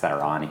tracks that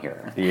are on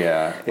here?"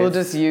 Yeah. We'll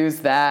it's- just use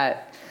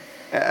that.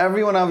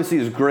 Everyone obviously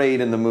is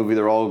great in the movie.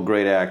 They're all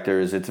great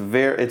actors. It's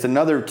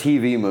another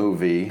TV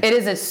movie. It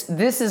is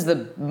this is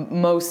the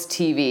most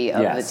TV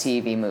of Yes.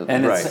 the TV movie.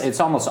 And Right. it's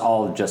almost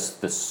all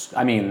just this.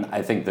 I mean,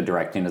 I think the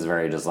directing is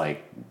very just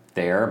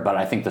there, but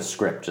I think the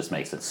script just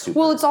makes it super.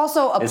 Well, it's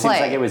also a it play. seems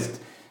like it was.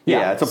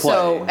 Yeah, it's a play.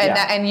 So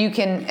Yeah. and you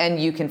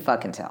can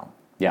fucking tell.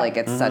 Yeah.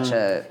 It's such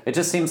a It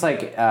just seems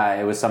like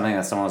it was something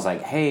that someone was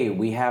like, "Hey,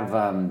 we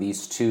have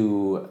these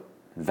 2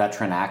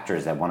 veteran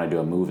actors that want to do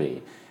a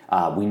movie.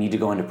 We need to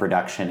go into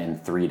production in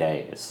 3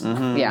 days."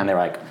 Yeah. And they're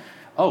like,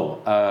 "Oh,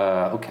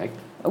 okay.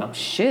 oh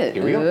shit.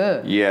 Here we go.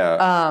 Ugh.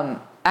 Yeah.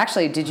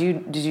 Actually, did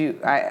you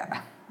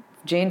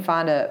Jane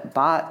Fonda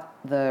bought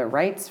the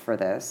rights for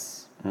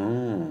this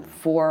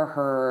for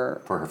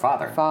her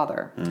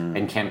father.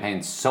 And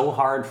campaigned so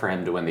hard for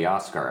him to win the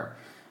Oscar.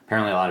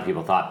 Apparently, a lot of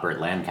people thought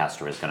Burt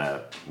Lancaster was going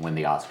to win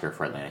the Oscar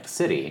for Atlantic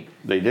City.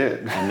 They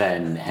did. And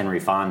then Henry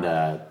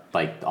Fonda,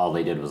 like, all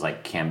they did was,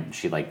 like,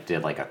 she, like,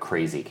 did, like, a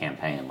crazy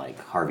campaign, like,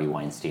 Harvey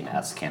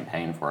Weinstein-esque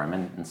campaign for him,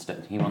 and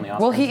instead he won the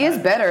Oscar. Well, he is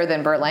better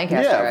than Burt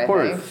Lancaster, Yeah, of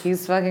course. I think.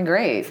 He's fucking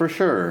great. For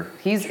sure.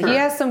 He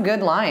has some good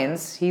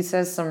lines. He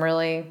says some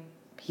really...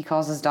 He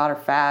calls his daughter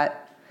fat.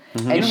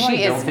 And You know who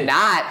she I don't is think-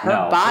 not. Her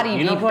No. body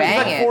You know be who I- She's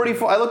like banging.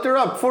 44. I looked her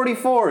up.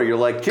 44. You're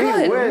like, gee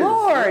Good whiz.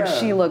 Lord, Yeah.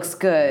 she looks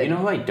good. You know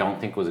who I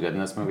don't think was good in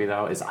this movie,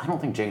 though, is I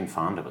don't think Jane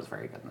Fonda was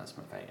very good in this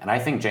movie. And I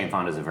think Jane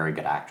Fonda is a very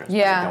good actress,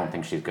 Yeah. but I don't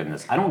think she's good in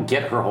this. I don't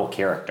get her whole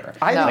character.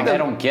 I think Like, that- I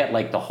don't get,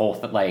 like, the whole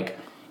thing. Like,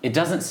 it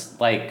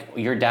doesn't, like,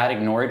 your dad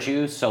ignored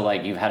you, so,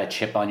 like, you've had a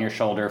chip on your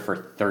shoulder for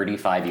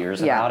 35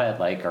 years Yeah. about it,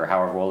 like, or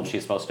however old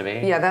she's supposed to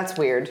be. Yeah, that's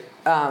weird.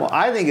 Well,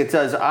 I think it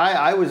says,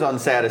 I was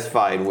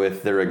unsatisfied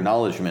with their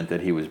acknowledgement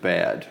that he was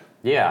bad.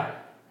 Yeah.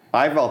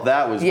 I felt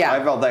that was. Yeah.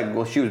 I felt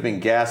like she was being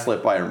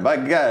gaslit by her.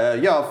 But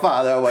your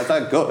father was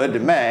a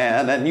good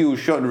man, and you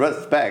should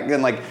respect.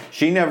 And like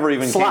she never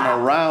even Slap.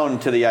 came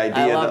around to the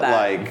idea love that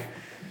that. like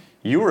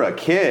you were a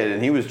kid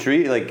and he was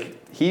treated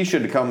like he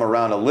should come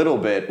around a little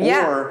bit,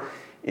 Yeah. or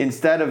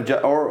instead of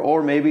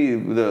or maybe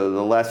the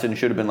lesson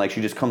should have been like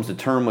she just comes to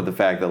term with the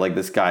fact that like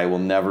this guy will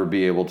never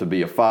be able to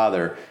be a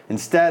father.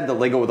 Instead,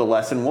 they go with the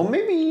lesson. Well,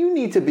 maybe you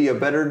need to be a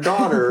better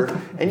daughter,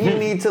 and you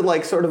need to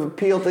like sort of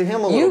appeal to him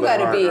a little You bit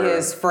gotta be harder.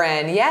 his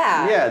friend,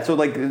 yeah. Yeah, so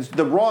like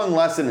the wrong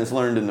lesson is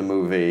learned in the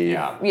movie.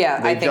 Yeah.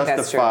 Yeah, They I think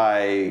that's true.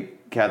 justify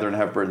Katharine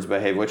Hepburn's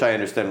behavior, which I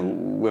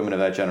understand women of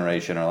that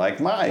generation are like,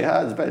 my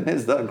husband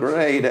is the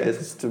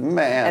greatest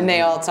man. And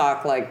they all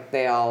talk like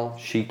they all...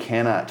 She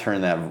cannot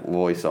turn that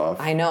voice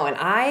off. I know, and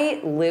I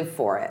live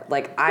for it.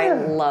 Like, I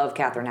love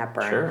Katharine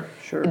Hepburn. Sure.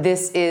 Sure.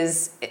 This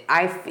is...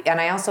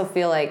 I also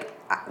feel like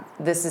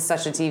this is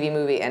such a TV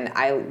movie,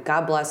 and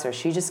God bless her,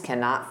 she just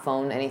cannot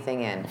phone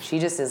anything in. She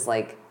just is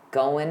like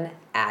going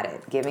at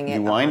it, giving it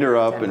You wind her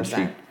up and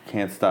 110%. she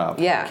can't stop.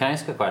 Yeah. Can I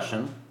ask a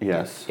question?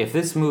 Yes. If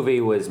this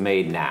movie was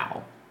made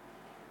now,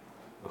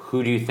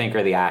 who do you think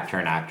are the actor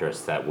and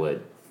actress that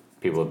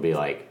people would be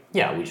like,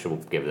 yeah, we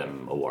should give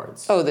them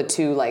awards? Oh, the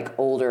two like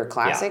older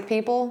classic Yeah.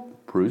 people?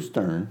 Bruce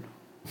Dern.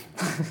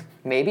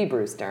 Maybe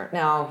Bruce Dern.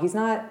 No, he's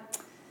not.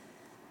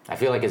 I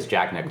feel like it's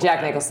Jack Nicholson.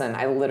 Jack Nicholson.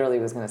 I literally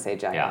was going to say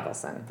Jack Yeah.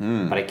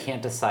 Nicholson. But I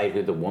can't decide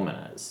who the woman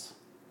is.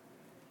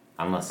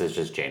 Unless it's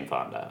just Jane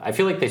Fonda. I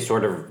feel like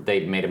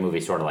they made a movie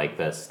sort of like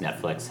this.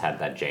 Netflix had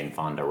that Jane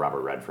Fonda,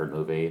 Robert Redford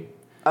movie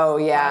Oh,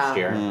 yeah. last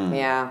year.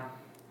 Yeah.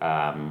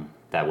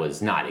 That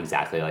was not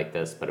exactly like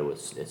this, but it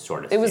was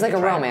sort of. It was seemed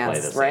like to a try and play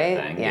romance, the same right?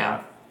 thing.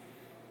 Yeah.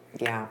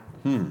 Yeah.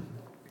 I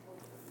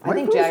Like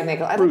think Bruce- Jack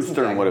Nicholson. Bruce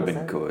Dern would have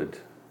been good.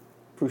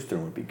 Bruce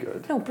Dern would be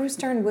good. No, Bruce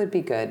Dern would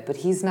be good, but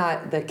he's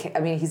not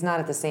he's not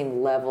at the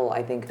same level,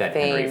 I think, That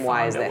Henry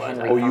fame-wise Fonda that was.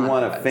 Henry Oh, you Fonda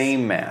want a was.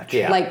 fame match?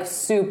 Yeah. Like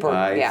super,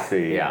 I yeah.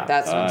 see. Yeah.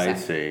 That's what I'm I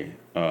saying.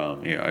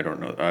 see. Yeah, I don't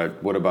know.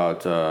 What about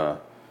the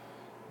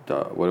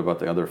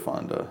other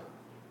Fonda?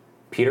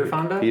 Peter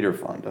Fonda? Peter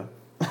Fonda.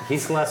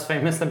 He's less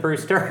famous than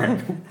Bruce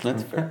Dern.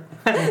 That's fair.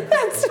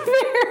 That's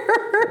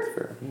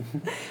fair.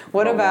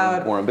 What Well,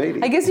 about Warren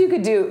Beatty? I guess you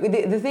could do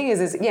the thing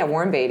is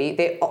Warren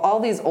Beatty. All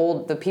these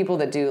the people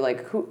that do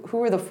like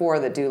who are the four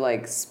that do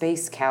like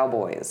space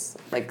cowboys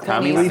like Clint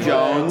Tommy Lee Eastwood,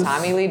 Jones.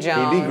 Tommy Lee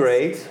Jones. He'd be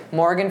great.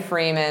 Morgan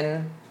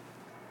Freeman.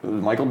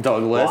 Michael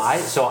Douglas.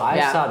 Well, I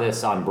Yeah. saw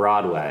this on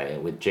Broadway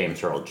with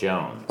James Earl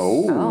Jones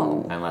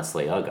Oh. and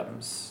Leslie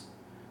Uggams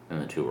in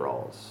the two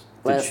roles.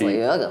 Leslie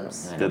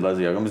Uggams. Did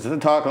Leslie Uggams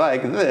talk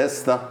like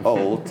this the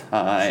whole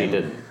time? She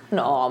didn't.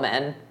 No,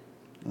 man.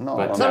 No,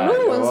 But, I'm The not-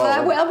 ruins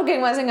that well, were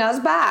getting us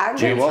back.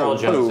 James Whoa, Earl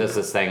Jones poop. does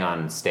this thing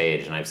on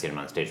stage, and I've seen him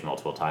on stage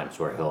multiple times,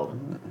 where he'll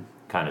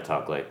kind of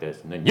talk like this,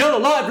 and then yell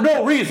alive for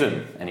no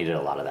reason, and he did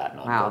a lot of that.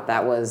 Wow,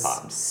 that was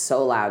Pops.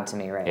 so loud to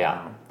me right Yeah,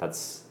 now.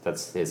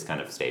 that's his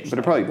kind of stage. But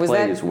it thing. probably Was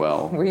plays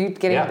well. Were you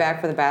getting Yeah. back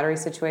for the battery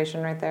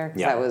situation right there?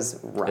 'Cause Yeah. that was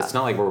rough. It's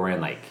not like we're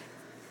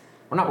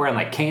not wearing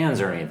like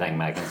cans or anything,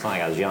 Mike. It's not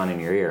like I was yelling in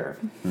your ear.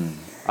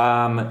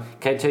 Can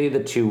I tell you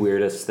the two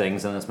weirdest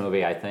things in this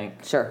movie? I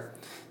think. Sure.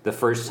 The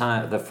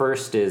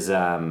first is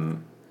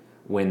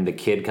when the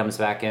kid comes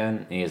back in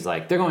and he's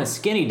like, they're going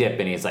skinny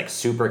dipping. He's like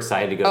super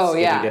excited to go Oh,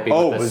 skinny yeah. dipping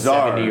Oh, with a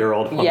bizarre.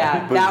 70-year-old woman.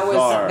 Yeah,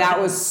 Bizarre. that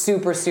was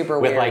super super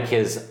With weird. like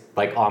his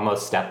like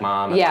almost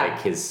stepmom and Yeah.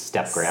 like his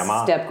step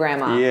grandma. Step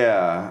grandma.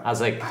 Yeah. I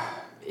was like,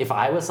 if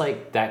I was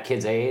like that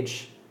kid's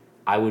age,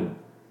 I would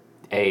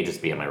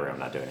just be in my room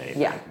not doing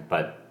anything. Yeah.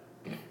 But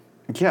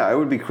Yeah, it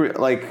would be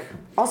like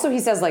Also, he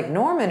says like,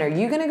 Norman, are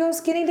you gonna go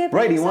skinny dipping?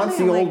 right. He or wants the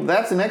something? I'm old. like,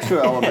 That's an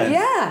extra element.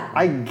 Yeah.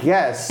 I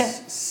guess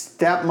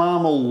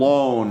stepmom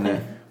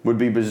alone would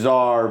be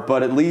bizarre,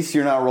 but at least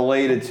you're not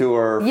related to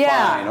her.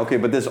 Yeah. Fine. Okay,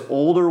 but this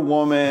older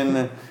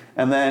woman,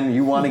 and then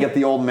you want to get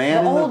the old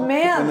man. The in old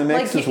man, in the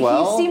mix like as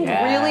well. he seemed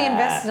Yeah. really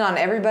invested on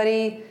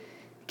everybody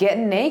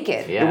getting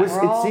naked. Yeah. It was.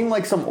 We're all- It seemed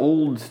like some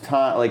old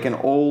time, like an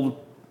old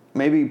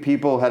maybe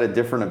people had a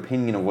different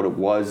opinion of what it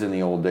was in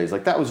the old days.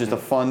 Like that was just a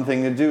fun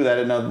thing to do. That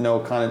had no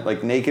kind of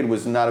like naked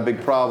was not a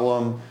big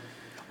problem.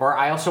 Or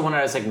I also wondered,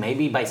 I was like,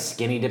 maybe by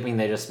skinny dipping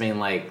they just mean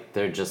like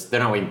they're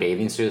not wearing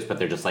bathing suits, but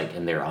they're just like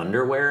in their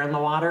underwear in the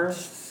water.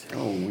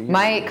 So weird.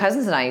 My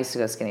cousins and I used to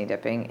go skinny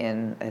dipping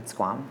at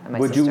Squam. And my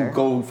Would sister. you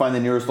go find the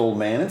nearest old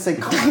man and say,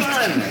 "Come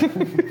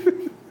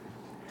on"?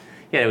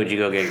 Yeah, would you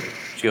go get?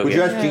 Would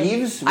you ask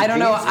Jeeves? I don't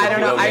know. Jeeves? I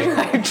don't know.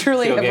 Go I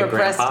truly go have get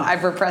repressed. Grandpa?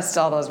 I've repressed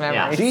all those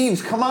memories.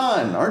 Jeeves, come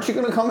on! Aren't you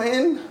gonna come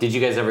in? Did you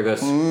guys ever go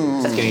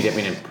skinny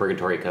dipping in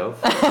Purgatory Cove?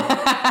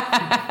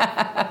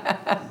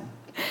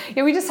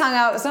 Yeah, we just hung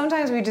out.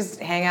 Sometimes we just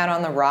hang out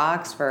on the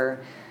rocks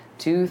for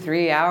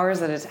 2-3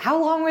 hours at a time. How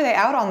long were they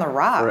out on the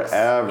rocks?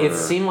 Forever. It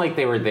seemed like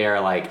they were there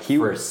like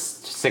for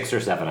 6 or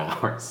 7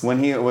 hours. When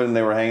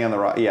they were hanging on the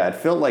rock, yeah, it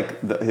felt like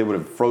it would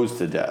have froze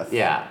to death.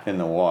 Yeah. In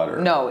the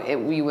water. No,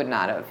 we would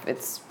not have.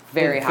 It's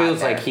very it hot feels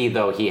there. like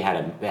he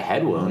had a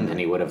head wound and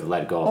he would have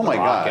let go of Oh the my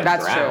rock God. and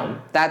That's drowned.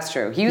 true. That's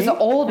true. He was an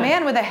old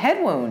man with a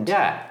head wound.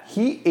 Yeah.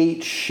 He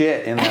ate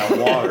shit in that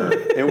water.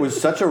 It was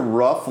such a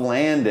rough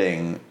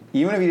landing.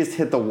 Even if he just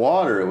hit the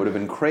water, it would have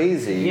been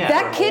crazy. Yeah. for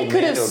That an kid old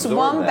could man have to absorb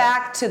swum that.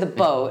 back to the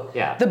boat.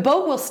 Yeah. The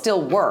boat will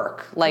still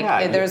work. Like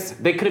Yeah, there's.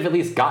 they could have at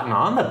least gotten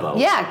on the boat.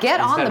 Yeah, get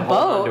on instead the of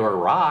holding boat. onto a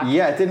rock.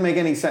 Yeah, it didn't make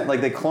any sense. Like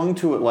they clung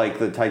to it like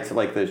the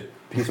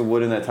piece of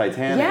wood in the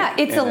Titanic. Yeah,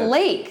 it's a and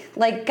lake.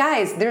 Like,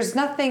 guys, there's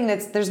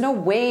no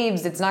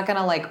waves. It's not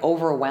gonna like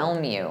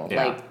overwhelm you.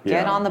 Yeah. Like,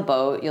 get Yeah. on the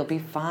boat. You'll be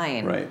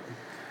fine. Right.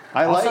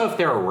 Also, if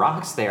there are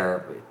rocks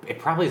there, it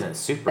probably isn't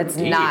super It's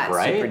deep, not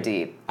right? super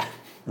deep.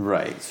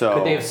 Right. So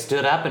Could they have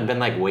stood up and been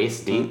like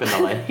waist deep in the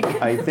lake?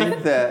 I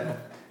think that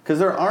because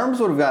their arms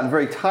would have gotten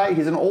very tight.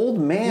 He's an old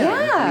man.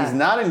 Yeah. And he's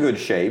not in good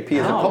shape. He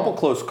has No. a couple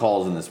close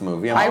calls in this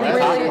movie. I That's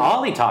really-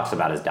 All he talks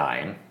about is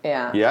dying.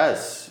 Yeah.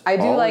 Yes. I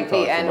do all he like the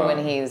talks end about.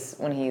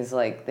 when he's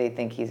like they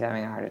think he's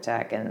having a heart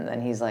attack and then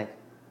he's like,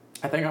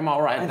 I think I'm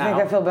all right I now.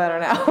 think I feel better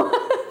now.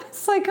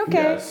 It's like,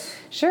 okay, Yes.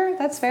 sure,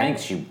 that's fair.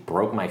 Thanks, you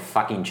broke my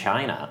fucking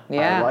china.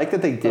 Yeah. I like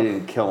that they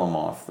didn't kill him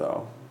off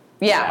though.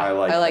 Yeah, I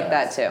like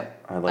that too.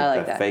 I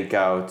like that fake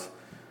out.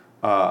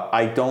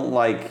 I don't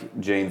like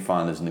Jane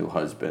Fonda's new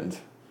husband.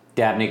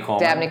 Dabney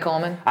Coleman. Dabney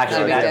Coleman. Actually,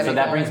 Not a big so Dabney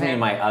that Coleman brings me to fan.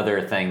 my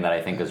other thing that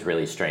I think is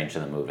really strange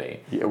in the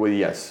movie. Yeah, well,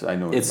 yes, I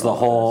know. It's the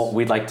whole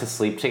 "we'd like to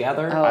sleep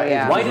together." Oh,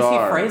 yeah. Why does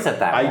bizarre. he phrase it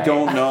that way? I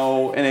don't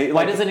know. And it,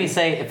 Why like, doesn't he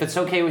say, "If it's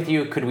okay with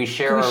you, could we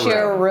share We a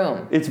share a room?"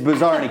 room. It's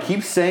bizarre, and he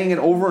keeps saying it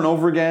over and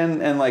over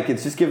again, and like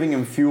it's just giving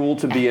him fuel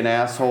to be an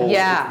asshole.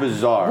 Yeah, It's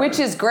bizarre. Which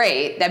is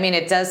great. I mean,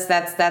 it does.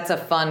 That's a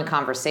fun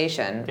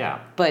conversation. Yeah.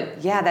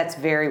 But yeah, that's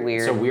very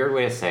weird. It's a weird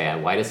way to say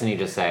it. Why doesn't he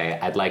just say,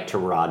 "I'd like to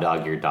raw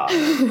dog your dog"?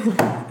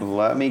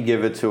 Let me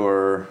give it to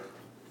her.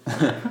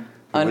 Under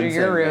Wouldn't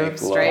your say roof, make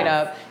straight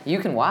love. up. You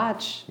can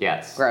watch.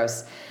 Yes.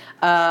 Gross.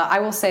 I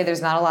will say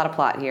there's not a lot of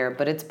plot here,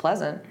 but it's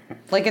pleasant.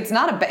 Like it's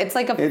not a. It's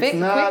like a It's quick.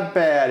 not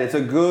bad. It's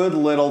a good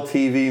little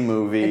TV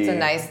movie. It's a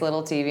nice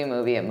little TV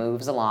movie. It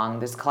moves along.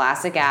 There's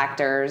classic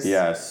actors.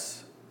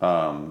 Yes.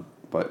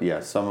 But yeah,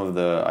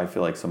 I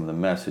feel like some of the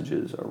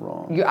messages are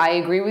wrong. I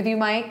agree with you,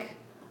 Mike.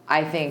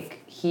 I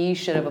think he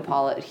should have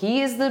apologized.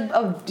 He's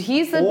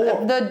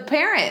the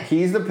parent.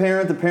 He's the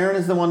parent. The parent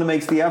is the one that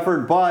makes the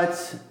effort,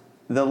 but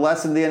the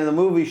lesson at the end of the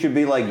movie should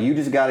be like, you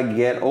just got to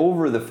get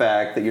over the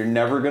fact that you're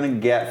never going to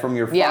get from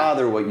your Yeah.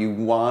 father what you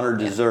want or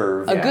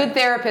deserve. A good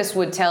therapist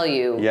would tell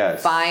you,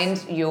 Yes. find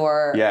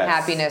your Yes.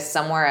 happiness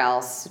somewhere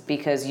else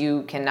because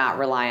you cannot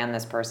rely on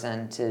this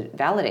person to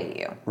validate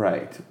you.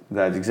 Right.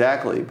 That's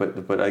exactly.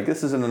 But like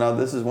this isn't another.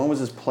 This is when was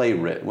this play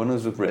written? When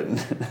was it written?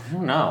 I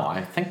don't know.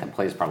 I think the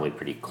play's probably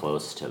pretty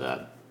close to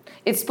the.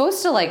 It's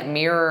supposed to like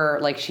mirror,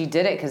 like she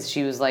did it because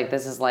she was like,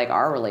 this is like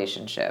our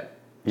relationship.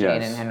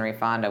 Jane Yes. and Henry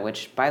Fonda,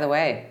 which, by the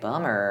way,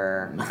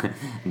 bummer.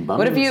 Bum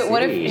What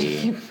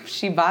City. if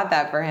she bought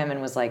that for him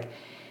and was like,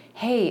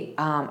 hey,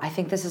 I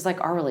think this is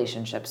like our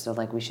relationship, so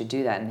like we should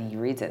do that. And he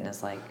reads it and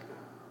is like,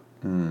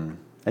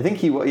 I think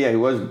he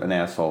was an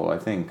asshole. I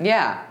think.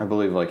 yeah, I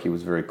believe like he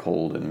was very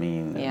cold and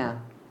mean. And yeah.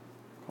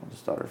 called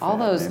his daughter All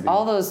fat, those maybe.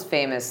 all those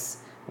famous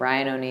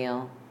Ryan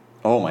O'Neal.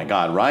 Oh my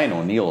God, Ryan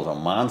O'Neal is a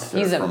monster.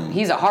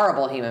 He's a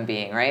horrible human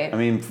being, right? I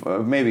mean,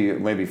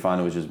 maybe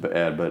Fonda was just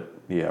bad, but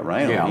yeah,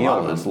 Ryan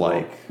O'Neal is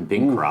like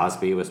Bing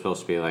Crosby was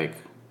supposed to be like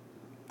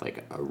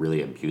a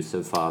really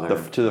abusive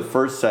father. to the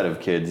first set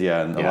of kids,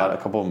 yeah, and Yeah. a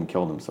couple of them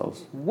killed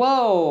themselves.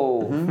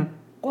 Whoa, Mm-hmm.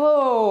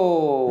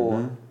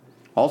 whoa.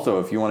 Also,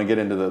 if you want to get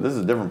into this is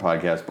a different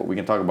podcast, but we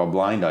can talk about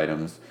blind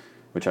items,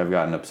 which I've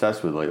gotten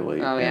obsessed with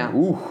lately. Oh yeah, And,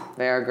 ooh,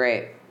 they are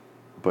great.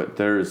 but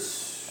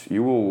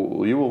you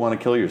will want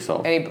to kill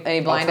yourself. Any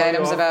blind tell you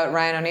items off. about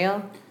Ryan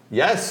O'Neal?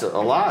 Yes, a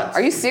lot.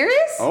 Are you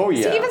serious? Oh, Is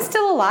yeah. he even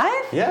still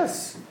alive?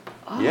 Yes.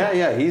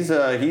 Yeah.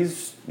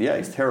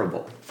 He's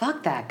terrible.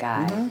 Fuck that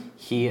guy.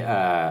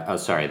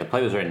 Mm-hmm. The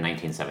play was written in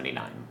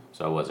 1979,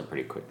 so it was a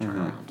pretty quick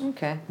turnaround.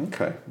 Okay,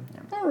 Okay.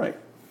 All right.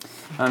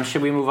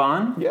 Should we move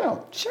on? Yeah.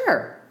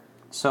 sure.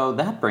 So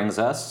that brings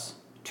us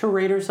to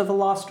Raiders of the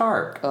Lost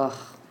Ark. Ugh.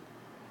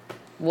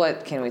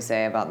 What can we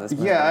say about this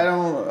movie? Yeah, I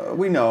don't.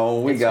 We know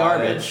we It's got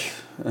garbage.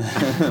 it.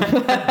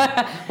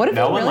 What if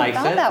No you one really likes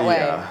thought it? that way?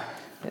 Yeah.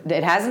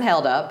 It hasn't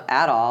held up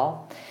at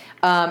all.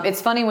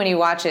 It's funny when you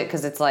watch it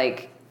because it's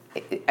like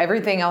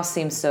everything else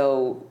seems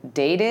so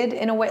dated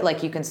in a way.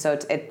 Like you can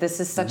this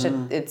is such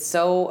a. It's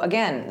so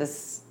again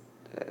this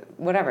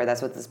whatever.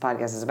 That's what this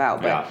podcast is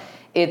about. But Yeah.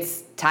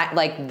 it's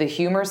like the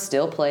humor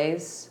still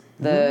plays.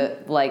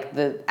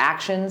 The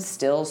action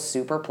still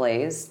super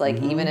plays.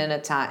 Like even in a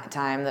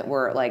time that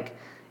we're like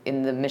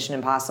in the Mission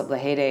Impossible, the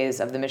heydays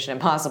of the Mission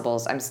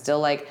Impossibles, I'm still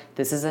like,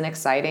 this is an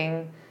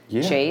exciting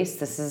chase.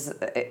 This is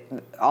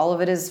all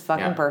of it is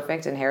fucking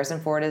perfect, and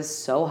Harrison Ford is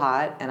so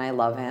hot, and I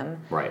love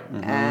him. Right.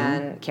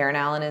 And Karen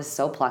Allen is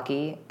so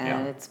plucky,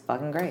 and it's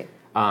fucking great.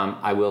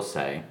 I will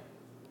say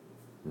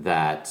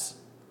that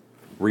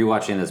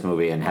rewatching this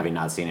movie and having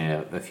not seen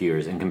it a few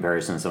years in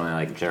comparison to something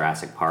like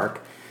Jurassic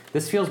Park,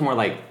 this feels more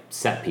like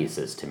set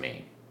pieces to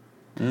me.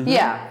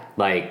 Yeah.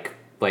 Like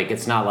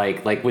it's not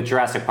like with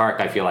Jurassic Park,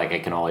 I feel like I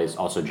can always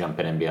also jump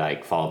in and be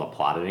like follow the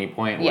plot at any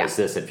point. Whereas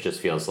this, it just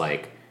feels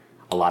like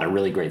a lot of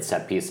really great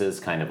set pieces,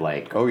 kind of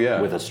like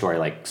with a story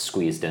like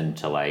squeezed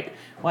into like,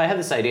 well, I had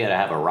this idea to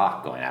have a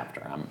rock going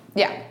after him.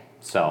 Yeah.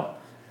 So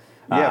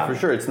Yeah, for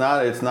sure. It's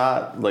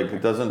not like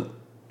it doesn't.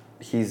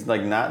 He's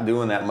like not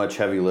doing that much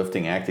heavy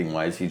lifting acting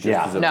wise. He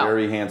just is a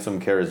very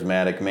handsome,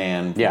 charismatic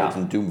man. Who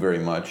doesn't do very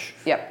much.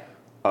 Yep.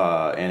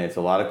 And it's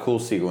a lot of cool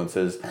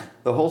sequences.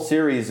 The whole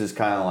series is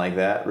kind of like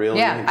that, really.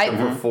 Yeah, except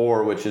for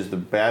 4, which is the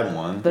bad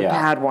one. The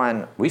bad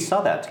one. we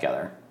saw that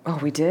together. Oh,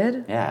 we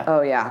did? Yeah.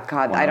 Oh, yeah.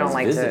 God, When I don't was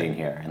like visiting to.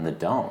 here in the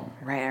Dome.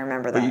 Right, I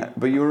remember that.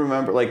 But you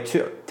remember, like,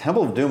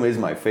 Temple of Doom is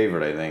my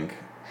favorite, I think.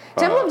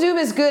 Temple of Doom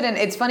is good, and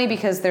it's funny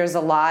because there's a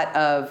lot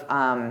of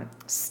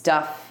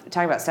stuff,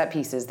 talking about set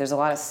pieces, there's a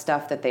lot of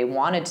stuff that they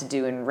wanted to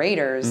do in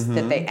Raiders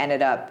that they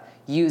ended up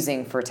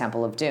using for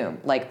Temple of Doom.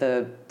 Like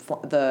the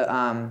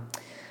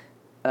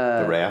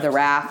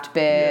raft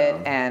bit,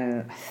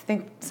 and I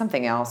think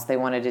something else they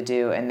wanted to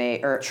do,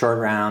 and Short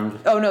round.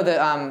 Oh no,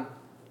 the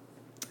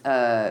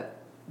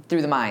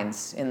through the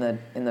mines in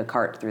the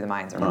cart through the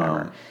mines or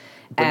whatever,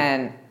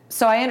 and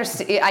so I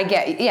understand. I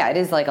get, it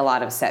is like a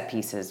lot of set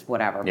pieces,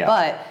 whatever. Yeah.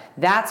 But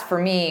that's for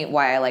me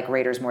why I like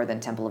Raiders more than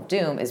Temple of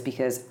Doom is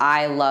because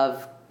I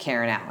love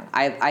Karen Allen.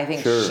 I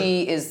think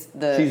she is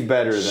she's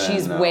better than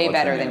she's way what's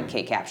better her than name?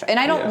 Kate Capshaw, and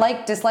I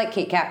don't dislike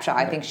Kate Capshaw.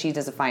 I think she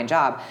does a fine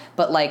job,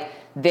 but like.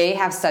 They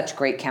have such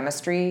great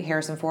chemistry,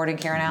 Harrison Ford and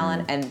Karen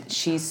Allen, and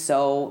she's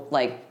so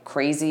like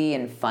crazy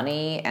and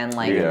funny and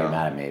like. You're gonna be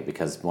mad at me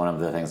because one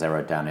of the things I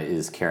wrote down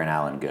is Karen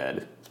Allen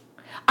good.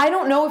 I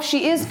don't know if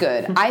she is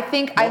good. I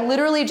think I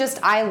literally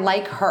I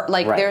like her.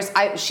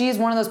 Like she is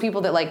one of those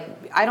people that like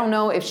I don't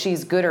know if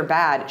she's good or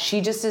bad.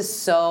 She just is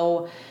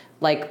so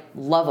like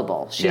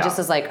lovable. She just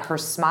is like her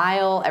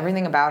smile,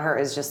 everything about her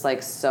is just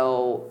like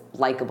so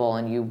likable,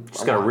 and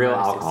she's got a real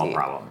alcohol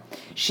problem.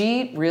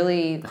 She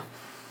really.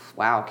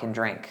 Wow, can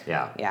drink.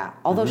 Yeah.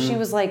 Although she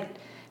was like,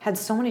 had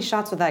so many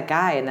shots with that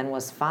guy and then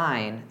was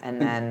fine,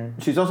 and then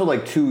she's also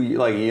like too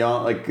like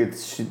young. Like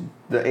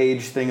the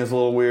age thing is a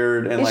little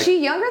weird. And is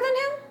she younger than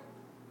him?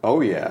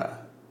 Oh yeah.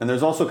 And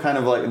there's also kind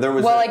of like there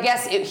was. Well, I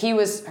guess he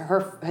was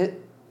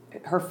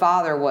her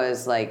father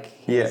was like.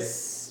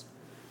 His,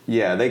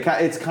 Yeah,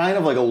 it's kind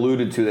of like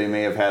alluded to. They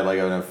may have had like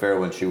an affair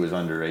when she was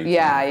under 18.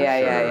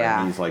 Yeah.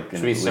 And he's like.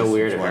 It'd be so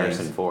weird if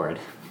Harrison Ford.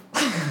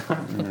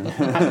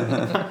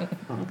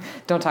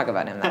 Don't talk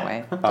about him that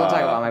way. Don't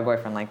talk about my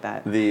boyfriend like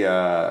that.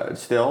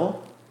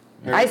 Still?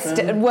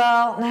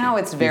 Well, now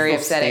it's very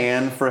upsetting.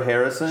 Stand for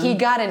Harrison? He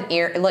got an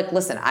ear. Look,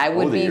 listen, I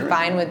would be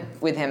fine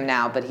with him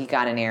now, but he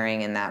got an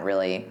earring, and that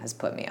really has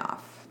put me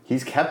off.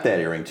 He's kept that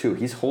earring too.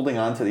 He's holding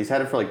on to. He's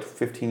had it for like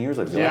 15 years,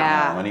 I feel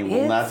now, and he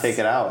will not take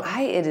it out.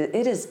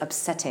 It is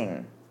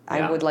upsetting.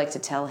 I would like to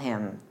tell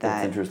him that.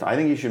 That's interesting. I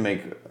think he should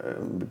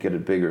get a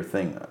bigger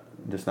thing.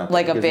 Just not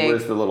like a big.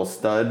 Where's the little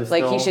stud?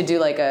 Like he should do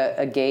like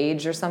a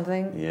gauge or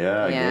something.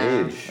 Yeah,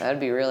 a gauge.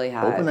 That'd be really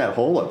hot. Open that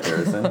hole up,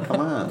 Harrison.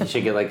 Come on. You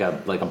should get like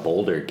a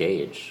boulder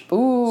gauge.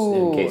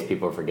 Ooh. In case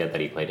people forget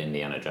that he played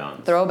Indiana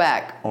Jones.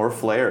 Throwback. Or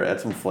flair.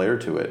 Add some flair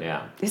to it.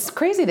 Yeah. It's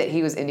crazy that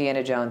he was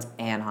Indiana Jones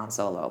and Han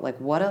Solo.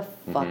 Like what a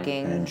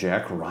fucking. And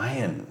Jack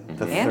Ryan,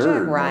 the And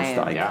third Jack Ryan.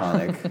 most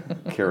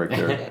iconic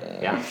character.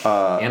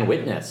 Yeah. And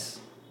Witness.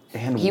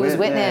 And he was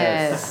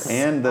Witness.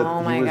 And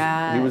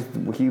God.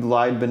 He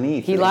lied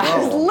beneath. He lied.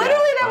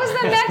 Literally, that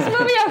was the next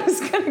movie I was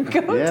going to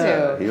go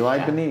to. He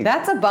lied beneath.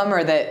 That's a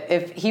bummer that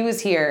if he was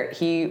here,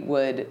 he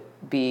would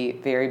be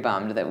very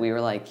bummed that we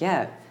were like,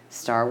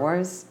 Star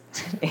Wars,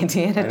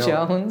 Indiana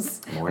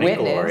Jones, Morning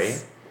Witness, Glory.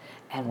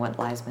 and What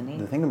Lies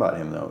Beneath. The thing about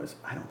him, though, is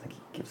I don't think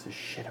he gives a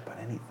shit about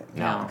anything.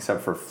 No.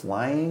 Except for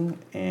flying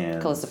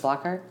and... Callista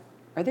Flockhart.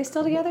 Are they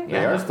still together?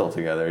 They are still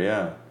together,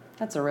 yeah.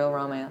 That's a real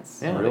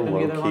romance. Yeah, Real they've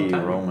been together a long low-key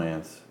time.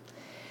 romance.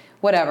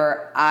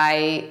 Whatever.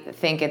 I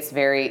think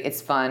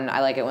it's fun. I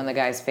like it when the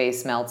guy's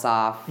face melts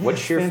off.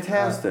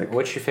 Fantastic.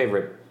 What's your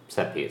favorite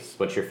set piece?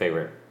 What's your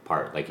favorite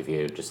part? Like if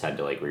you just had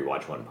to like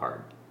rewatch one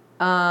part.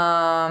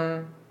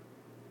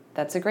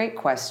 That's a great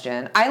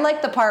question. I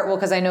like the part,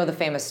 because I know the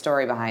famous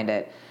story behind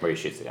it. Where he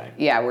shoots the guy.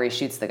 Yeah, where he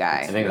shoots the guy.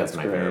 I think that's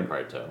my great. favorite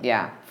part too.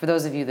 Yeah. For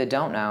those of you that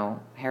don't know,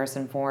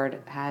 Harrison Ford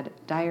had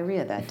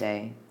diarrhea that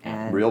day.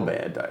 And Real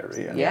bad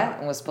diarrhea. yeah,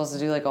 and was supposed to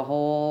do like a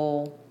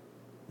whole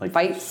Like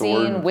fight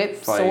scene,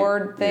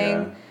 sword thing.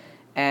 Yeah.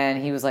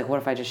 And he was like,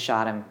 what if I just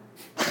shot him?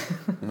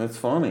 And it's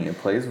funny. It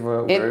plays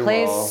very It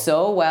plays well.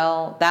 so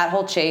well. That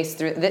whole chase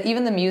through,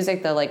 even the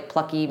music, the like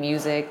plucky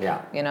music.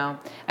 Yeah. You know,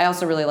 I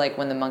also really like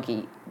when the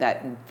monkey,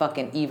 that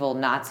fucking evil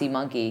Nazi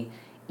monkey,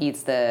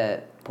 eats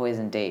the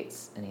poisoned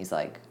dates, and he's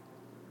like,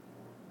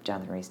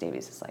 Jonathan Rhys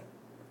Davies is like,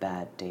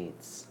 bad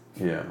dates.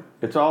 Yeah,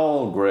 it's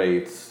all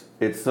great.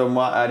 It's so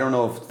I don't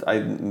know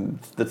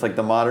if it's like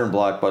the modern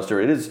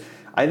blockbuster. It is.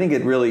 I think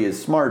it really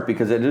is smart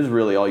because it is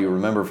really all you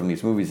remember from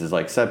these movies is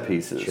like set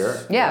pieces. Sure.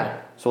 Yeah.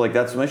 So like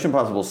that's Mission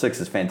Impossible 6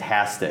 is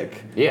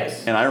fantastic.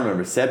 Yes. And I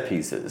remember set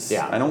pieces.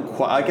 Yeah.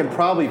 I can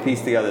probably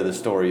piece together the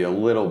story a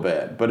little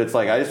bit, but it's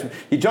like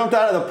he jumped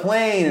out of the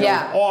plane and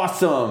Yeah. it was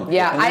awesome.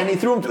 Yeah, And then he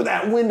threw him through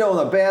that window in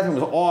the bathroom.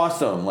 It was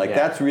awesome. Like Yeah.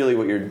 that's really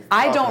what you're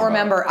I talking don't about.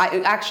 remember.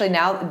 Actually,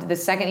 now the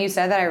second you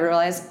said that, I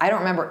realized I don't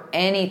remember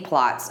any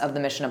plots of the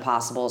Mission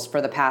Impossibles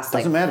for the past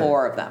Doesn't like matter.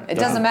 4 of them. It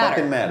Doesn't doesn't matter.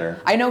 fucking matter.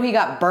 I know he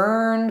got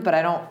burned, but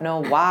I don't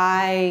know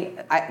why.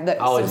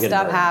 Always Some get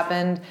stuff burned.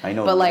 happened. I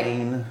know but like,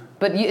 Lane.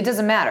 but it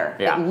doesn't matter.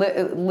 Yeah.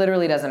 It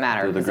literally doesn't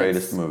matter. They're the 'cause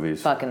greatest it's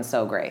movies. Fucking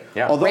so great.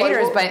 Yeah. Although I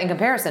Raiders, will- but in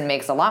comparison,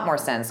 makes a lot more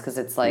sense because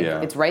it's like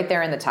Yeah. it's right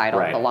there in the title,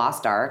 Right. The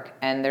Lost Ark,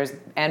 and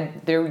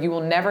there you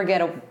will never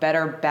get a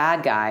better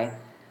bad guy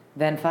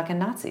than fucking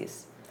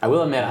Nazis. I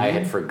will admit I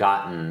had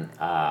forgotten.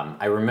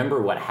 I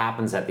remember what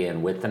happens at the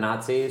end with the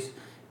Nazis,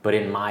 but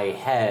in my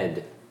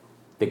head,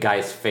 the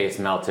guy's face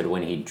melted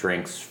when he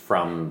drinks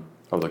from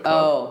Oh, the cup.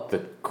 Oh,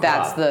 the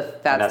that's cup.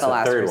 the And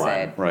Last third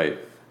Crusade. one. Right.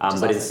 But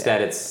also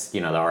instead, it's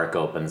the arc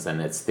opens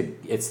and it's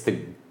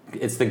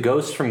the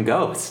ghost from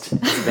Ghost.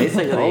 It's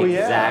basically Oh, the yeah.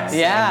 exact same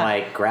Yeah.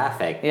 like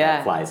graphic Yeah.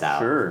 that flies out.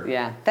 Sure.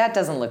 Yeah, that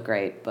doesn't look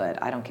great,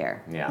 but I don't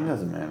care. Yeah. It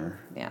doesn't matter.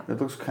 Yeah.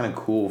 It looks kind of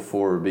cool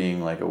for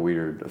being like a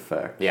weird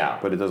effect. Yeah.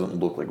 But it doesn't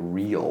look like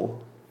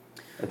real.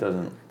 It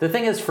doesn't. The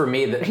thing is, for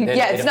me, that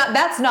Yeah, it's not.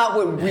 That's not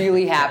what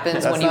really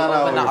happens That's when you not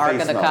how open the your Ark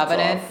face of the melts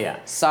Covenant. off. Yeah.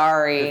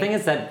 Sorry. The thing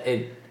is that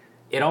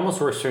it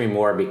almost works for me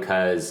more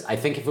because I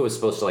think if it was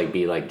supposed to like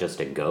be like just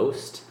a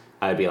ghost,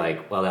 I'd be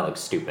like, well, that looks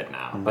stupid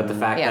now. But the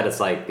fact Yeah. that it's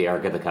like the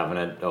Ark of the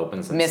Covenant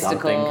opens and Mystical.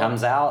 something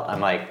comes out,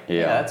 I'm like, yeah,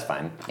 Yeah. that's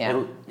fine.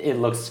 Yeah. It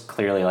looks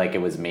clearly like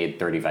it was made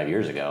 35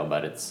 years ago,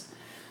 but it's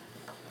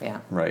Yeah,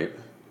 Right.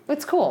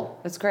 it's cool.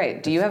 It's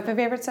great. Do you have a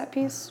favorite set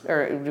piece,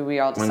 or do we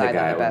all when the decide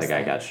on guy the best? when the guy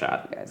thing? got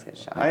shot. You guys get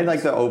shot. I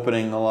like the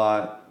opening a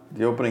lot.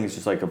 The opening is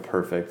just like a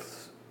perfect.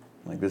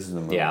 Like this is the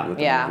movie. Yeah. What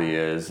the Yeah. movie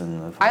is,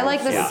 and the I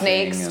like the whole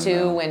snakes thing and too.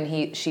 the-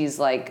 When she's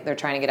like, they're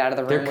trying to get out of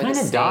the room. They're with kind the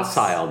of snakes.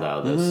 docile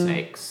though, those Mm-hmm.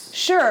 snakes.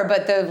 Sure,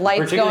 but the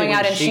light's Particularly going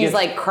out when and she she's gets-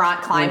 like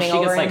climbing when she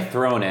over gets him. like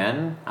thrown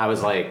in, I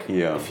was like,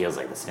 Yeah. it feels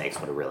like the snakes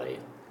would have really,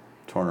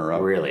 torn her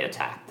up. really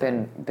attacked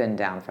them. been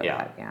down for Yeah.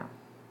 that. Yeah.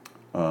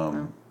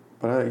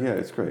 But yeah,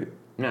 it's great.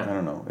 Yeah. I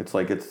don't know. It's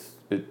like it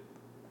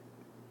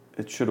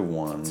should have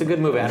won. It's a good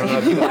movie. I don't know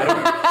if you.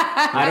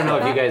 I don't know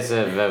if you guys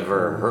have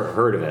ever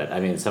heard of it. I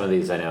mean, some of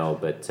these I know,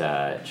 but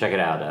check it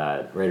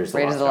out. Raiders of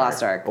Raiders of the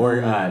Lost Ark. Or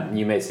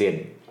you may see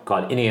it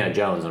called Indiana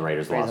Jones and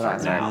Raiders of the Raiders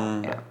Lost of Ark the now.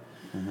 Lost Ark.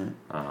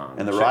 Yeah.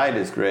 And the ride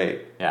is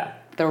great. Yeah.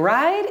 The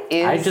ride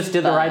is. I just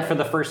did the fun. ride for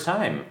the first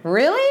time.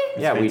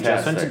 Really? Yeah, we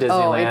just went to fantastic.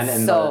 Oh, Disneyland, it's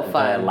and so the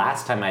fun.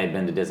 last time I had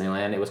been to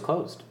Disneyland, it was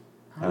closed.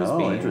 It was Oh,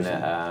 being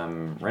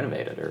interesting.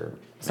 renovated, or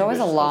It's always a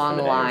maybe it was closed long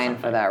the day or line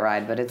for something. that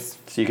ride, but it's.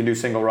 So you can do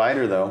single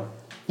rider though.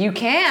 You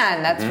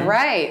can. That's Mm-hmm.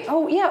 right.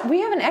 Oh yeah, we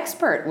have an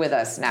expert with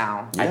us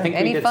now. I think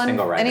we Any did fun?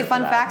 single rider Any for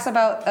fun that. facts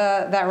about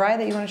that ride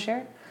that you want to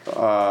share?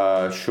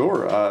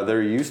 Sure.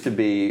 There used to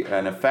be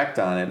an effect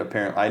on it.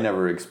 Apparently, I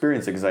never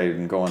experienced it because I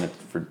didn't go on it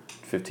for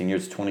 15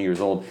 years, 20 years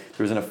old.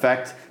 There was an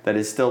effect that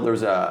is still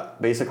there's a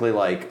basically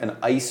like an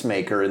ice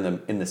maker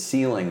in the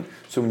ceiling.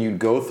 So when you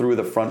go through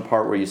the front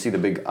part where you see the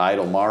big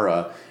idol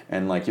Mara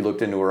and like you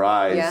looked into her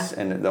eyes Yeah.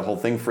 and the whole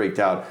thing freaked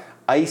out.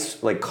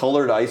 Ice, like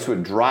colored ice,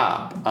 would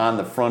drop on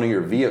the front of your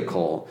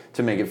vehicle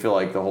to make it feel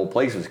like the whole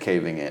place was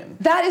caving in.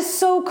 That is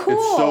so cool.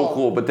 It's so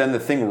cool, but then the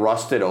thing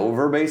rusted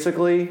over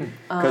basically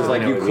because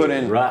like And it you would be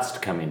couldn't.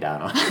 rust coming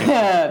down on you.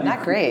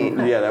 Not great.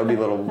 Yeah, that would be a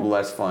little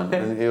less fun.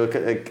 And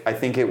I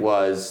think it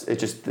was. It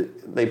just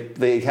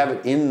they have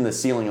it in the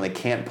ceiling and they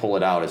can't pull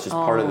it out. It's just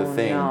part of the Oh,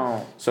 thing.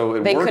 no. So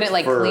it They worked couldn't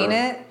like for- clean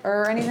it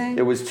or anything.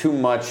 It was too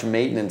much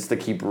maintenance to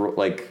keep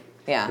like.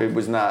 Yeah. It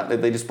was not.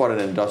 They just bought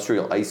an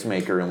industrial ice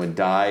maker and would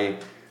dye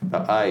the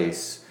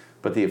ice,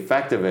 but the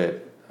effect of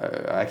it.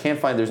 I can't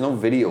find. There's no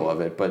video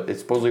of it, but it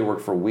supposedly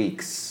worked for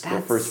weeks. The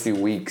That's- first few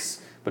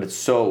weeks, but it's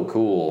so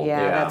cool. yeah,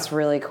 Yeah. that's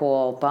really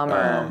cool.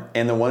 Bummer.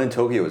 And the one in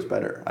Tokyo is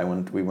better.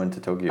 We went to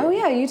Tokyo. Oh,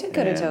 yeah, you did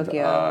go to And,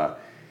 Tokyo.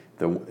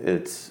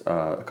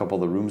 A couple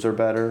of the rooms are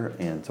better,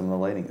 and some of the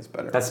lighting is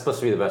better. That's supposed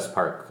to be the best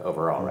park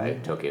overall,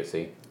 right? Tokyo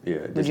Sea,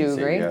 yeah. Would Disney you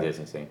Sea, agree? yeah.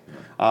 Disney Sea.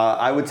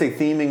 I would say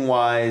theming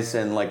wise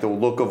and like the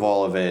look of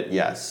all of it,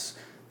 yes.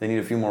 They need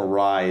a few more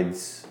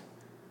rides.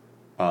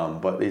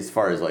 But as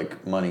far as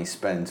like money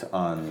spent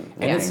on,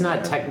 And it's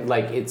not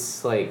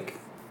things,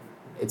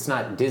 it's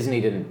not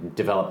Disney didn't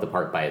develop the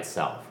park by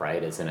itself,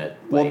 right? Isn't it?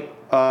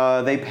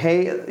 they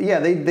pay. Yeah,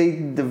 they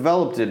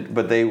developed it,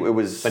 but it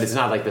was. But it's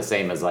not like the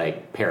same as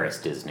like Paris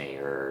Disney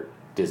or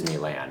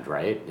Disneyland,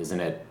 right? Isn't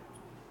it?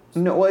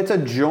 No, well, it's a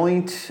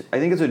joint. I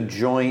think it's a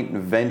joint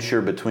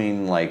venture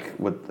between like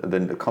what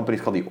the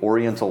company's called the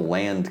Oriental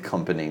Land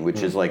Company,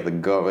 which is like the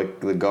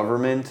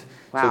government.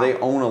 Wow. So they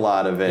own a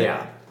lot of it.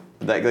 Yeah.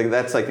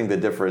 That's I think the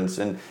difference,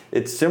 and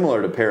it's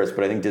similar to Paris,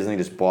 but I think Disney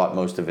just bought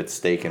most of its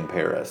stake in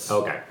Paris.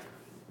 Okay.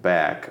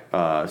 Back.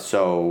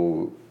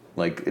 So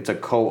like it's a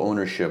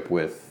co-ownership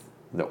with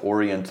the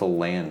Oriental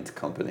Land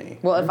Company.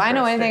 Well, if I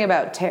know anything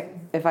about,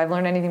 if I've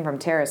learned anything from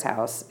Terrace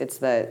House, it's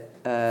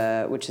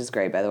that, which is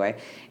great, by the way,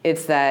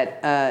 it's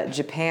that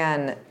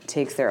Japan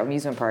takes their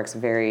amusement parks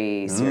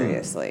very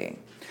seriously.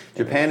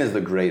 Japan is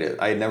the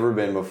greatest. I had never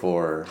been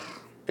before.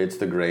 It's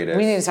the greatest.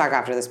 We need to talk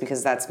after this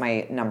because that's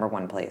my number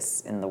one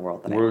place in the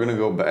world. That We're gonna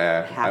go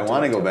back. have I to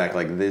want to go go back to.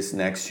 like this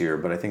next year,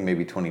 but I think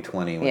maybe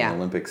 2020 when the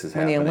Olympics is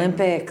happening. When the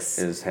Olympics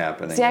is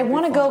happening. See, I It'll be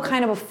want to go fun.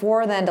 kind of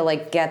before then to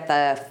like get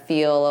the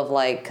feel of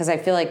like, because I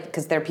feel like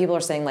there people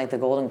are saying like the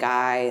Golden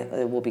Guy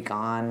will be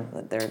gone.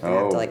 They're gonna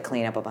have to like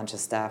clean up a bunch of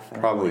stuff. And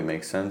Probably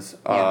makes sense.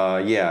 Yeah.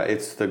 Yeah,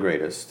 it's the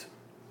greatest.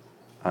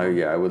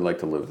 I would like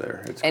to live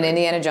there. It's And great.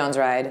 Indiana Jones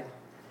ride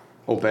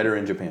Oh, better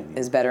in Japan.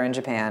 is better in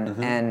Japan,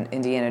 Mm-hmm. and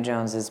Indiana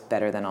Jones is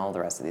better than all the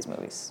rest of these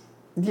movies.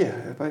 Yeah,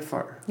 by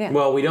far. Yeah.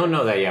 Well, we don't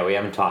know that yet. We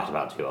haven't talked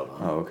about two of them.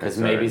 Oh, okay, Because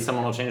sorry. maybe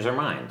someone will change their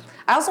mind.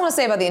 I also want to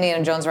say about the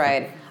Indiana Jones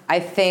ride, I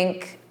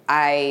think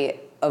at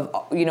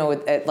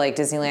like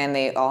Disneyland,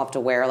 they all have to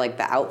wear like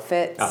the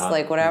outfits,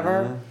 like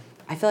whatever. Mm-hmm.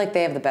 I feel like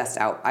they have the best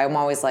I'm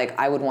always like,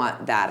 I would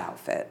want that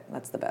outfit.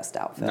 That's the best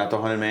outfit. Not the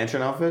Haunted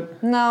Mansion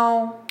outfit?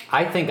 No,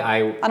 I think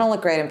I don't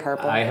look great in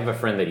purple. I have a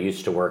friend that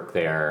used to work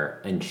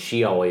there, and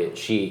she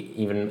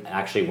even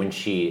actually when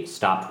she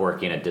stopped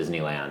working at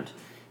Disneyland,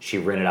 she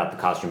rented out the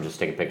costume just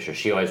to take a picture.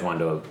 She always wanted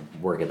to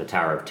work at the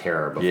Tower of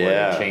Terror before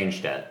Yeah. they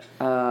changed it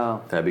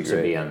That'd be to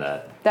great. be in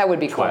the That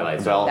would be cool.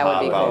 Twilight Zone. That would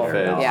be Bellhop cool.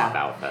 outfit. Bellhop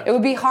Yeah. outfit. It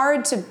would be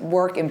hard to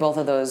work in both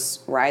of those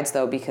rides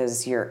though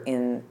because you're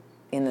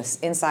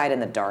inside in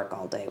the dark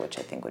all day, which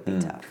I think would be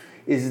tough.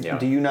 Yeah.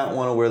 Do you not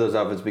want to wear those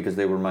outfits because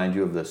they remind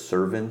you of the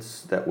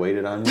servants that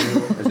waited on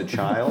you as a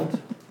child?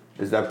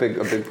 Is that a big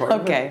part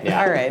of it? Okay.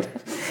 Yeah. All right.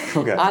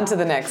 Okay. On to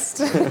the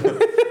next.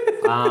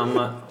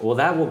 Well,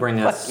 that will bring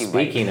us, Fuck you, Mike.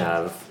 speaking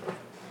of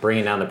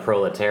bringing down the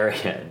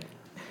proletariat.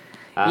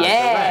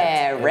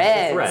 Yeah, the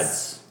Reds. It's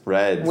Reds.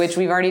 Reds. Which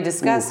we've already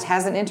discussed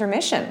has an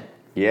intermission.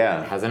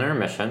 Yeah. Has an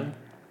intermission.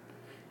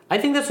 I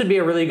think this would be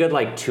a really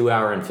good 2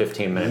 hour and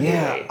 15-minute movie.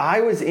 Yeah,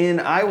 I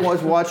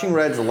was watching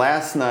Reds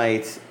last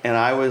night, and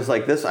I was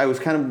like this. I was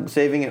kind of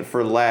saving it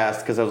for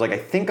last because I was like, I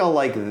think I'll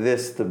like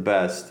this the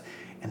best.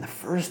 And the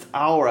first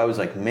hour, I was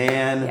like,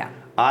 man, Yeah.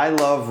 I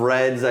love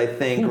Reds. I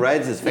think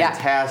Reds is Yeah.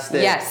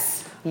 fantastic. Yes.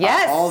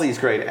 Yes. All these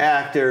great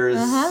actors.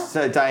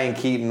 Diane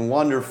Keaton,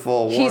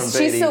 wonderful. Warren She's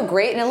Beatty. so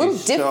great and a little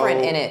She's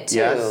different so- in it too.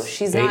 Yes.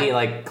 She's Beatty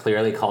not.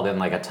 clearly called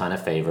in a ton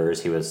of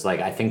favors. He was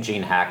I think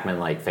Gene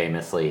Hackman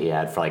famously he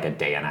had for a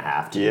day and a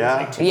half to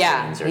Yeah. do 2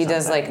 Yeah, scenes or he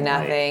does something.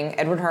 nothing.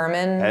 Edward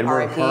Herrmann. Edward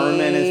R.I.P.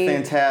 Herrmann is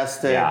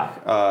fantastic. Yeah.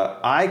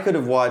 I could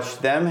have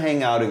watched them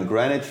hang out in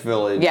Greenwich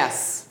Village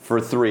Yes.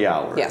 for 3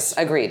 hours. Yes,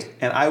 agreed.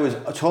 And I was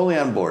totally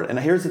on board. And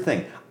here's the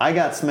thing. I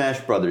got Smash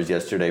Brothers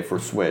yesterday for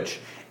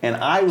Switch. And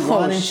I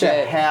wanted to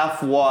shit.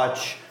 half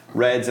watch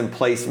Reds and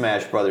play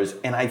Smash Brothers.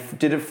 And I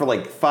did it for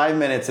 5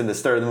 minutes in the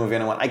start of the movie.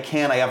 And I went, I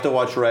can't. I have to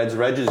watch Reds.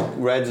 Reds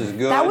is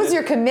good. That was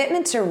your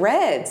commitment to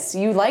Reds.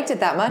 You liked it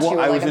that much. Well, you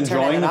were I like, was I'm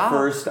turning enjoying it the off.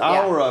 first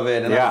hour of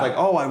it. And I Yeah. was like,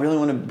 oh, I really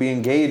want to be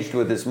engaged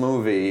with this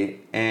movie.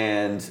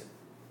 And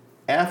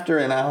after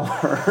an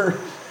hour...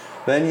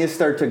 Then you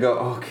start to go,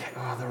 okay,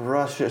 the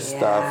Russia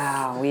stuff.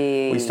 Yeah,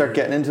 we start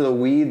getting into the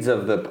weeds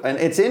of and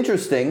it's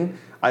interesting.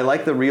 I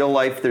like the real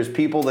life. There's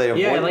people that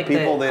Yeah, I avoid like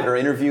people that- that are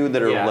interviewed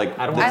that are Yeah, like.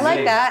 I don't I wanna like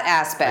say- that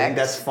aspect. I think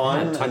that's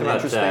fun Talk and about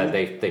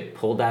interesting. they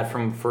pulled that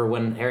for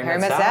when Harry Harry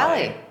Met Met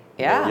Sally. Sally.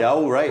 Yeah. Yeah,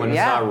 oh, right. When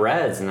Yeah. I saw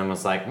Reds and then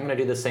was like, I'm gonna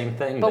do the same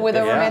thing, But with a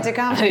different. romantic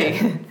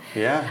comedy.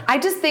 Yeah. I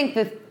just think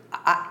that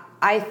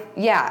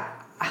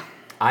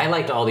I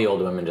liked all the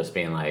old women just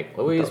being like,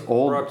 Louise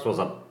old- Brooks was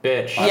a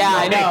bitch. Yeah,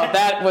 I know.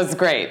 That was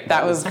great.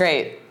 That was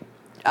great.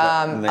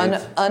 And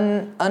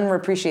they-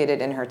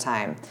 Unappreciated in her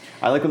time.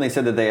 I like when they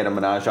said that they had a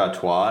menage a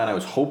trois, and I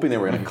was hoping they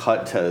were going to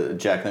cut to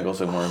Jack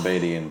Nicholson, Warren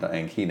Beatty, and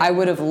Diane Keaton. I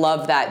would have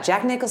loved that.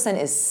 Jack Nicholson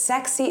is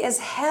sexy as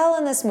hell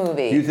in this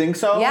movie. You think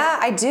so? Yeah,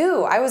 I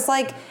do. I was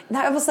like,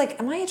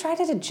 am I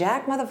attracted to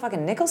Jack motherfucking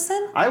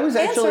Nicholson? I was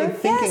actually Answer,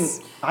 thinking. yes.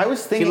 I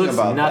was He thinking looks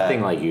about nothing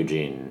that. like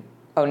Eugene.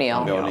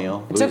 O'Neill.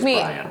 O'Neill. It took Louis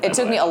me. Bryant, It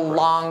took me a whatever.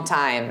 long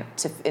time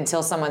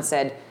until someone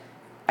said,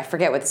 I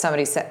forget what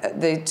somebody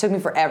said. It took me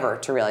forever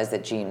to realize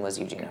that Gene was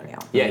Eugene O'Neill.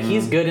 Yeah,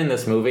 he's good in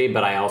this movie,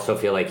 but I also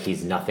feel like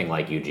he's nothing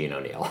like Eugene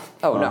O'Neill.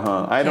 Oh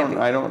no, I can't don't.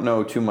 be. I don't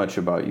know too much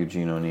about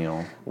Eugene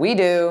O'Neill. We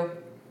do.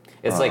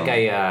 It's like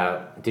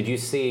did you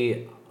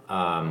see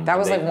That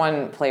was like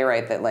one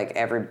playwright that like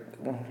every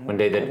when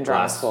they did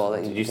drama Glass. school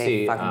that Did you they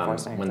see fucking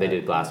forced her when to. they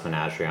did Glass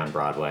Menagerie on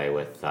Broadway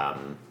with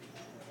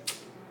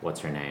what's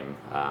her name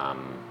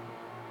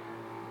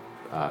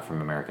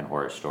from American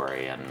Horror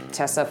Story and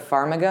Tessa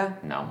Farmiga?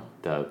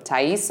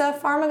 Thaisa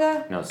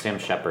Farmiga? No, Sam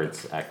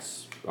Shepard's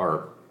ex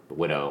or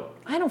widow.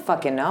 I don't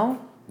fucking know.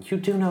 You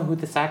do know who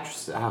this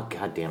actress is? Oh,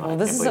 god damn it. Well,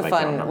 this is a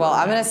fun... Well,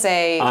 I'm going to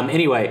say...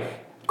 Anyway,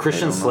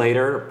 Christian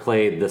Slater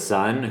played the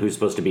son who's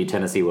supposed to be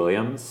Tennessee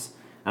Williams.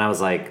 And I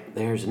was like,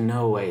 there's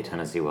no way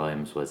Tennessee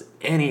Williams was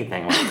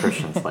anything like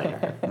Christian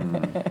Slater.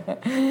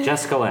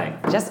 Jessica Lange.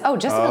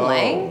 Jessica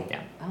Lange?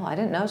 Yeah. Oh, I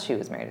didn't know she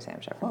was married to Sam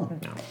Shepard. Oh.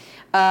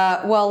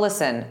 No. Well,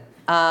 listen.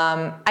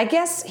 I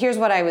guess here's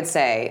what I would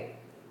say.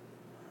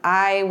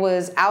 I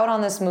was out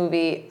on this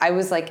movie. I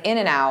was like in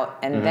and out.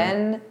 And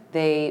then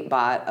they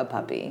bought a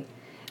puppy.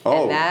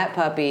 Oh. And that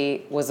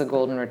puppy was a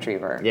golden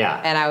retriever.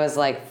 Yeah. And I was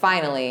like,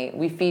 finally,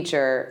 we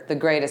feature the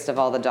greatest of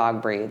all the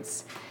dog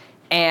breeds.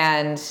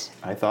 And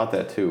I thought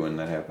that too when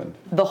that happened.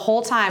 the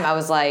whole time I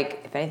was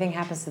like, if anything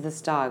happens to this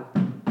dog,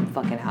 I'm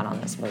fucking out on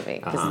this movie.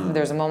 Because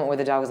there's a moment where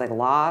the dog was like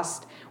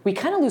lost. We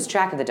kind of lose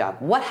track of the dog.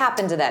 What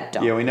happened to that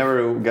dog? Yeah, we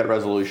never got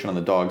resolution on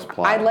the dog's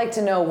plot. I'd like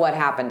to know what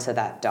happened to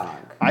that dog.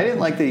 I didn't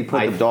like that he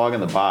put the dog in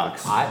the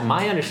box.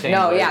 My understanding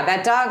No, was, yeah,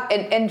 that dog,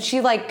 and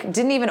she like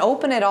didn't even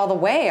open it all the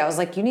way. I was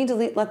like, you need to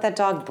let that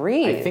dog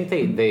breathe. I think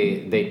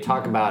they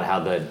talk about how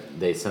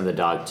they send the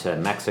dog to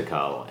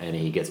Mexico and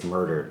he gets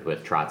murdered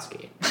with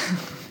Trotsky.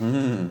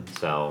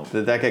 So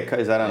Did that get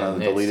cut? Is that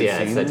on a deleted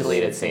scene? It's a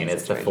deleted scene.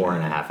 scenes, It's the that's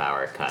 4.5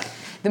 hour cut.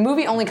 The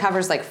movie only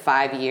covers like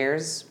 5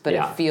 years, but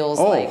Yeah. it feels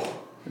Oh, like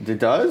it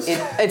does?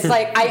 it's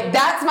like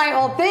that's my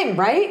whole thing,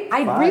 right?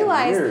 I 5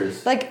 realized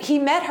years. like he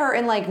met her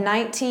in like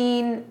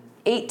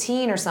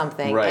 1918 or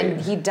something, Right.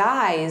 and he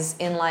dies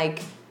in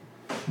like,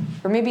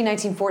 or maybe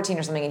 1914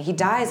 or something, and he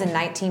dies in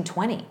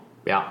 1920.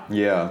 Yeah.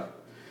 Yeah.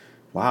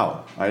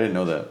 Wow, I didn't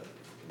know that.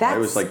 I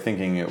was That's- like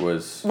thinking it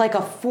was... Like a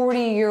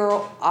 40-year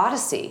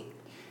odyssey.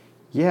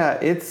 Yeah,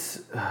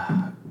 it's...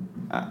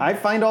 I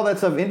find all that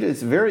stuff,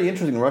 it's very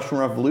interesting. Russian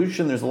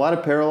Revolution, there's a lot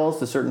of parallels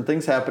to certain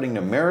things happening in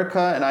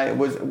America, and I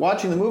was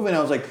watching the movie and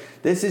I was like,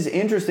 this is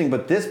interesting,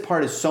 but this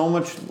part is so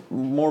much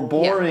more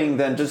boring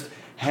than just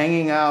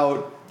hanging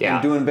out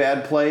and doing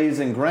bad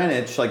plays in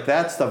Greenwich. Like,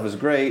 that stuff is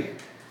great.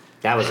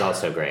 That was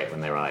also great when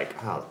they were like,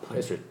 oh, the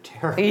plays are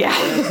terrible. Yeah.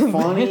 It's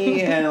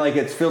funny, and like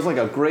it feels like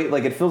a great,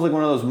 like it feels like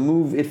one of those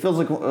movies. It feels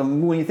like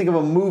when you think of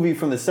a movie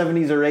from the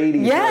 70s or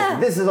 80s. Yeah. Like,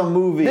 this is a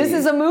movie. This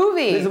is a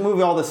movie. This is a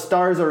movie. All the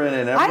stars are in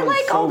it. And I everyone's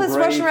like so all this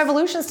great. Russian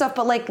Revolution stuff,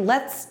 but like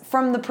let's,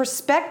 from the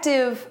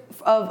perspective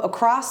of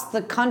across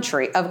the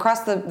country,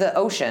 across the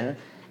ocean,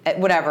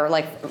 whatever,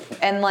 like,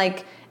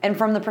 and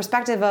from the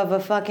perspective of a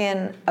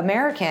fucking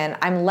American,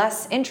 I'm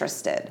less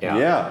interested.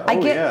 Yeah. I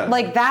get,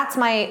 like, that's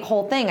my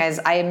whole thing,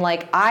 is I'm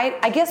like,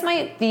 I guess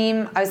my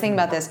theme, I was thinking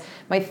about this,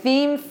 my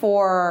theme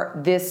for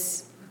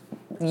this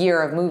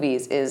year of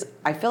movies is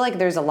I feel like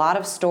there's a lot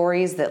of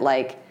stories that,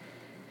 like,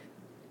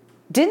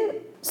 didn't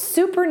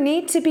super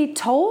need to be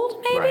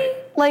told, maybe? Right.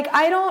 Like,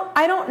 I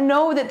don't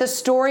know that the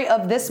story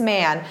of this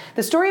man,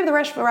 the story of the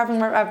Russian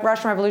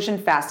Revolution,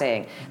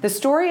 fascinating. The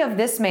story of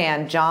this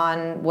man,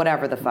 John,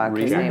 whatever the fuck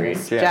his name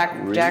is,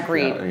 Jack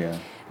Reed.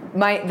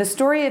 Yeah. The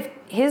story of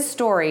his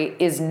story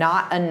is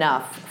not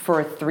enough for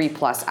a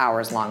 3+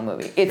 hours long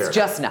movie. It's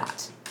just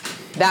not.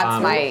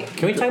 That's my.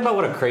 Can we talk about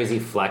what a crazy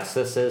flex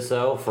this is,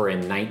 though? For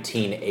in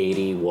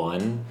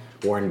 1981,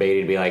 Warren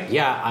Beatty to be like,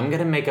 "Yeah, I'm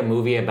gonna make a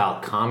movie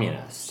about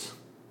communists."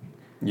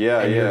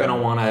 Yeah, and you're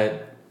gonna want to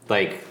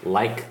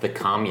like the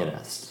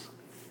communists.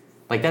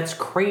 Like, that's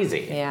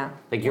crazy. Yeah.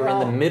 Like, you're in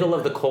the middle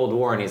of the Cold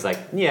War, and he's like,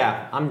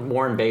 "Yeah, I'm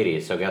Warren Beatty,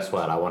 so guess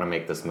what? I want to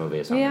make this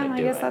movie, so I'm Yeah, gonna I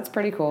do guess it." that's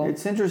pretty cool.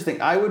 It's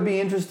interesting. I would be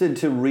interested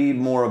to read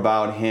more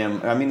about him.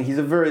 I mean, he's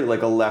a very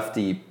like a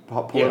lefty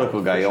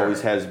political guy. He sure.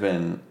 always has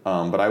been.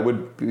 But I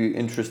would be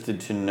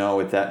interested to know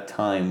at that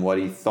time what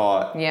he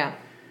thought. Yeah.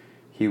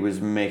 He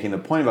was making the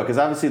point about, because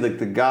obviously, like,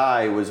 the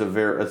guy was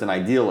as an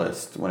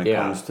idealist when it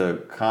comes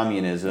to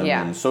communism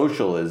and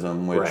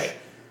socialism, which,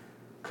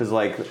 because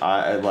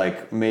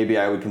maybe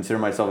I would consider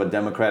myself a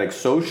democratic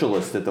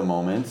socialist at the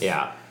moment.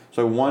 Yeah.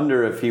 So I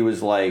wonder if he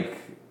was like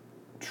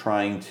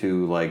trying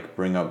to like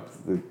bring up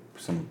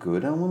some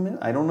good element.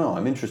 I don't know.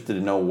 I'm interested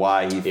to know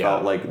why he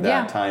felt like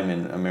that time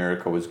in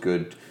America was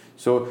good.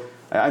 So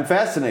I'm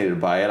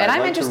fascinated by it. And I'd I'm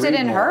like interested to read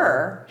in more.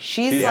 her.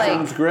 She's like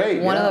sounds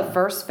great. one of the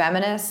first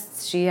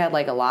feminists. She had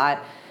like a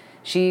lot.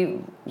 She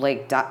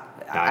like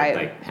died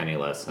like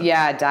penniless.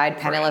 died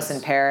penniless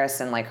in Paris,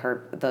 and like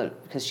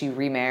because she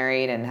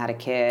remarried and had a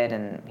kid,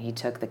 and he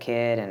took the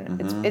kid,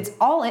 and it's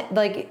all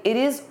like it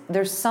is.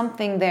 There's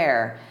something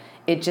there.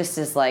 It just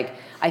is like,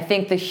 I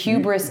think the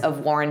hubris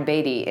of Warren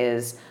Beatty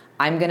is,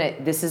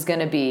 this is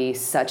gonna be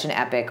such an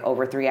epic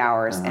over 3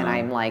 hours, and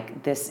I'm like,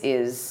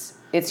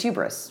 it's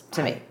hubris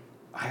to me.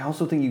 I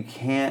also think you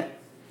can't,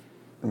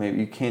 maybe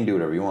you can do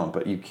whatever you want,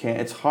 but you can't,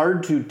 it's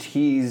hard to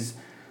tease,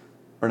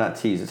 or not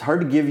tease, it's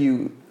hard to give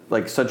you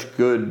like such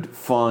good,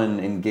 fun,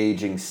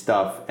 engaging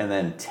stuff, and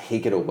then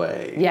take it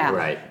away. Yeah.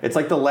 Right. It's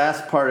like the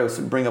last part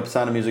of bring up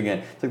Sound of Music again.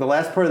 It's like the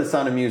last part of the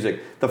Sound of Music.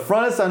 The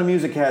front of Sound of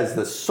Music has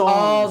the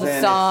songs, the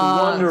and songs.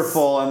 it's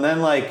wonderful. And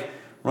then like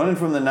Running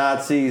from the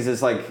Nazis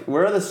is like,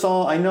 where are the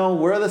songs? I know,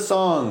 where are the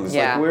songs?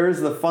 Yeah. Like,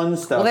 where's the fun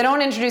stuff? Well, they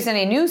don't introduce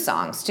any new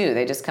songs, too.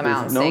 They just come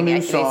out and no sing. new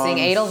They sing songs.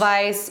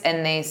 Edelweiss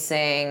and they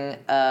sing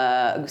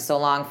So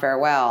Long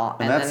Farewell,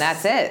 and then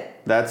that's it.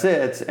 That's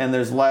it, and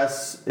there's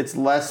less. It's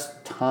less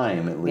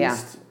time at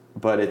least,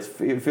 but it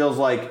feels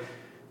like,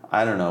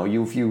 I don't know.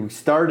 If you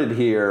started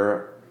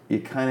here, you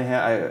kind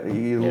of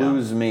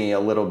lose me a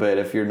little bit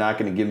if you're not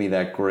going to give me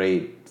that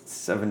great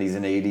 70s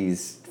and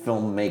 80s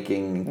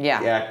filmmaking,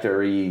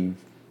 actor-y,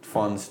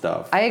 fun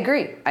stuff. I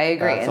agree.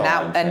 That's all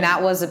I'm saying.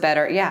 That was a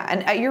better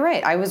and you're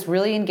right. I was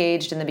really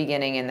engaged in the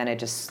beginning, and then it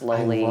just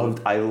slowly.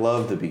 I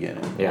loved the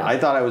beginning. Yeah. I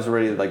thought I was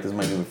ready. Like, this is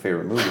my new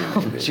favorite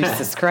movie.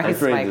 Jesus I Christ,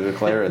 was ready Mike. to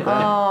declare it. Then.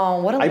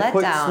 Oh, what a I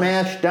put letdown!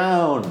 Smash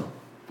down.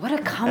 What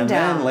a come And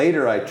down! then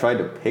later I tried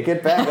to pick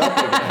it back up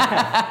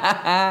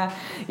again.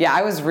 Yeah,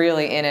 I was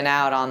really in and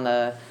out on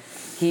the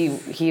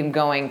him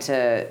going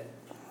to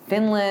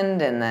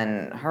Finland and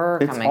then her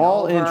It's coming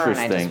all over.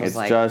 interesting. And I just was It's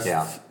like,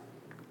 just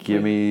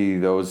give me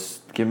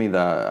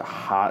the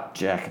hot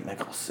Jack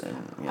Nicholson.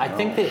 You know? I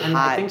think the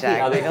hot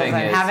Jack other Nicholson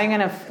thing is having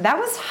that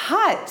was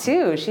hot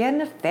too. She had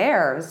an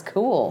affair. It was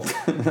cool.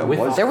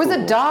 with, There was a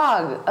cool.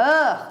 dog.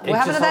 Ugh. It What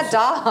happened to just that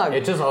also- dog?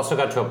 It just also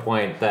got to a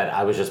point that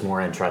I was just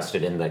more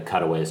interested in the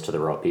cutaways to the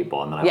real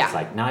people, and then I was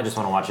like, no, I just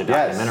want to watch a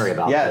documentary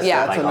about Yes, this,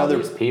 that's like another-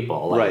 all these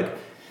people, like, right.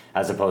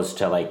 as opposed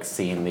to like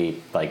seeing the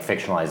like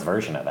fictionalized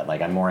version of it.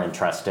 Like, I'm more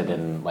interested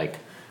in like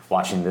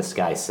watching this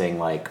guy sing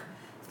like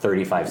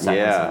 35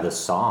 seconds of this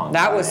song.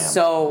 That than was I am.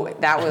 so.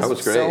 That was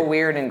was so great.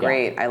 weird and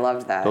great. I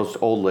loved that. Those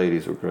old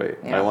ladies were great.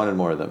 Yeah. I wanted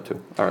more of them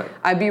too. All right.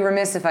 I'd be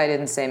remiss if I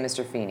didn't say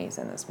Mr. Feeney's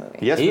in this movie.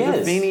 Yes, He Mr.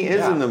 is. Feeney is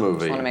Yeah. in the I movie.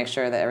 just want to make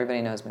sure that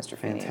everybody knows Mr.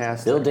 Feeney.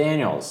 Fantastic. Bill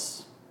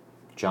Daniels,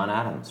 John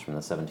Adams from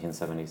the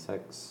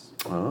 1776.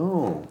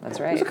 Oh,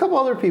 That's right. There's a couple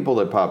other people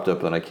that popped up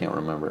that I can't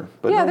remember.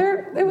 But Yeah,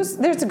 no,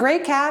 there's a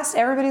great cast.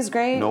 Everybody's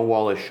great. no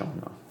Wallace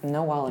Shawn.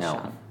 No Wallace No.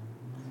 Shawn.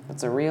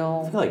 That's a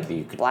real I feel like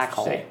you could black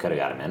hole. could have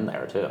got him in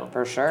there too.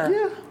 For sure.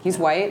 Yeah. He's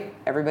white.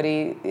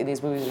 Everybody in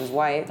these movies is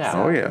white. Yeah.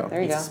 so Oh, yeah.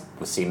 There you go.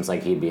 It seems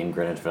like he'd be in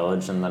Greenwich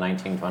Village in the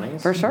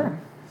 1920s. For sure.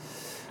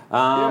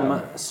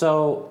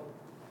 So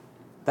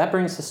that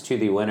brings us to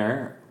the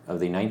winner of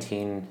the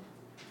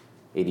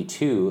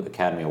 1982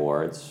 Academy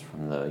Awards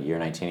from the year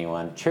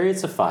 1981,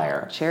 Chariots of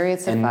Fire.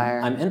 Chariots of And Fire.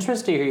 I'm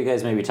interested to hear you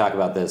guys maybe talk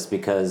about this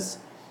because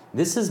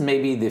this is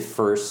maybe the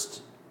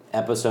first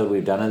episode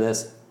we've done of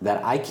this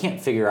that I can't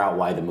figure out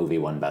why the movie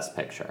won Best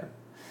Picture.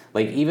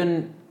 Like,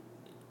 even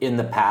in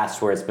the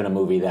past where it's been a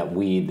movie that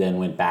we then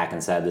went back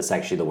and said this is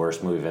actually the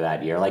worst movie of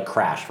that year, like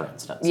Crash, for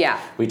instance. Yeah.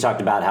 We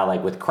talked about how,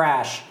 like, with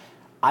Crash,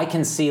 I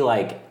can see,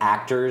 like,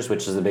 actors,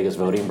 which is the biggest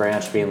voting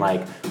branch, being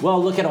like,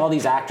 well, look at all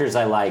these actors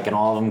I like, and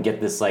all of them get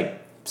this, like,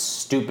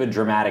 stupid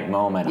dramatic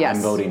moment. Yes.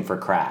 I'm voting for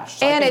Crash.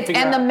 So I And can it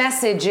figure and the out,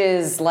 message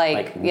is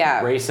like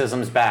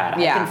racism's bad.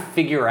 I Yeah. can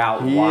figure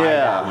out why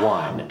Yeah. that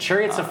won.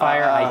 Chariots of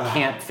Fire, I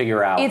can't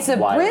figure out it's a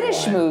why it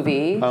British won.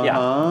 movie,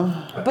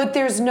 Yeah. but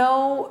that's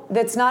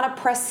not a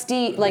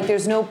prestige. Like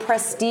there's no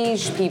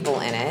prestige people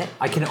in it.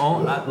 I can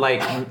own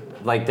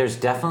like there's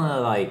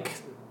definitely like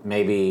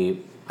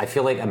maybe I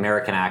feel like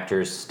American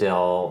actors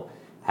still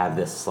have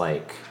this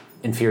like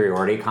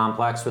inferiority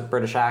complex with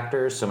British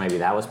actors, so maybe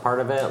that was part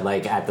of it.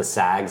 Like at the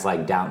SAGs,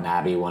 like Downton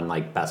Abbey won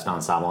like Best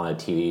Ensemble on a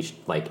TV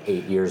like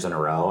 8 years in a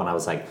row, and I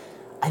was like,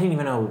 I didn't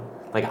even know.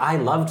 Like I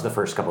loved the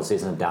first couple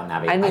seasons of Downton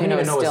Abbey. I didn't even know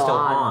it was still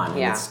on. and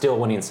Yeah. it's still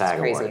winning SAG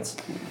Crazy. awards.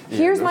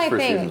 Here's those my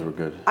first thing. seasons were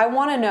good. I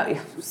want to know.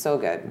 So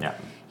good. Yeah.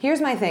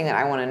 Here's my thing that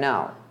I want to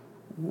know.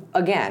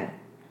 Again,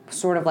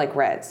 sort of like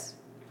Reds.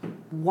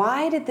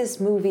 Why did this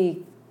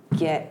movie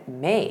get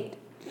made?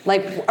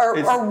 Like, or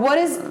what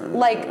is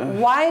like?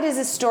 Why does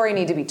this story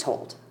need to be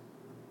told?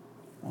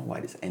 Well, why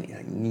does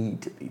anything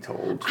need to be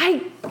told?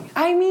 I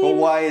mean, Well,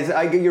 why is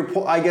I get your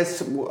point? I guess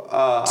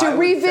to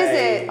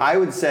revisit. I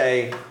would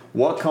say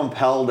what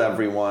compelled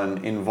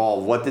everyone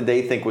involved. What did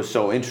they think was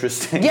so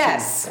interesting?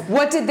 yes.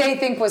 What did they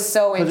think was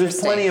so Because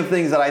interesting? there's plenty of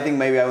things that I think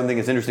maybe I wouldn't think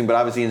is interesting, but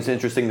obviously it's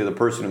interesting to the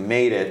person who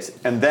made it,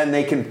 and then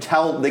they can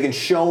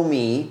show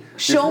me.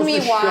 Show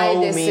me why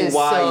this is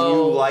so-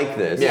 you like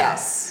this.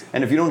 Yes.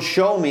 And if you don't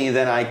show me,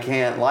 then I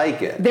can't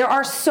like it. There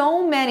are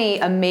so many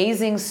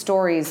amazing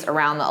stories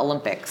around the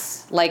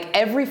Olympics. Like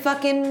every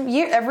fucking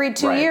year, every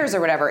 2 Right. years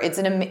or whatever. There's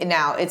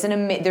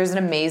an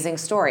amazing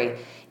story.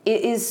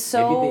 It is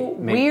so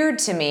Maybe weird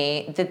to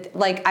me that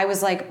like I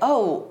was like,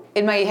 oh,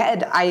 in my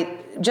head,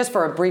 just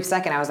for a brief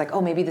second I was like,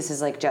 oh, maybe this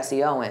is like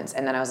Jesse Owens,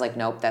 and then I was like,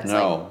 nope, that's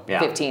No. like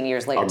 15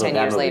 years later, Although 10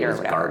 that years movie later, or was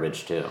whatever.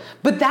 garbage too.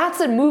 But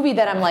that's a movie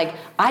that I'm like,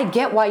 I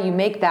get why you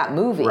make that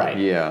movie. Right.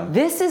 Yeah.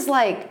 This is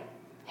like,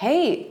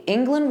 hey,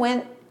 England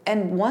went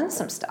and won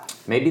some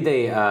stuff. Maybe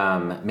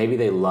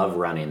they love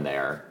running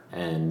there,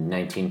 and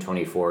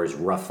 1924 is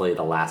roughly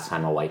the last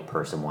time a white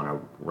person won a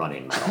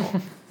running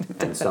medal.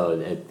 And so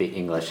the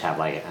English have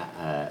like,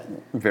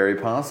 Very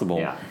possible.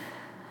 yeah.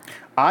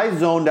 I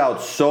zoned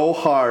out so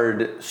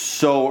hard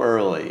so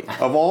early.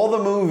 Of all the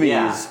movies,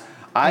 Yeah.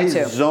 I Me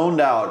too. zoned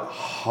out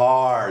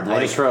hard. I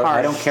just wrote,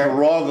 I don't care.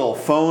 Struggle,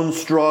 phone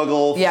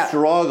struggle, Yeah.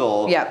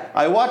 struggle. Yeah.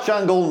 I watched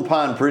on Golden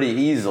Pond pretty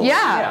easily.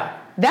 Yeah.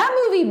 That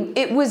movie,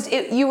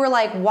 you were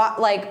like, what,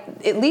 like,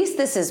 at least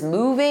this is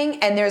moving,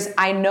 and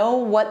I know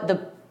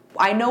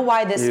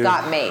why this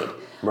got made.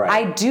 Right.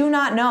 I do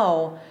not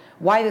know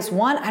why this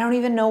won. I don't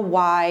even know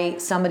why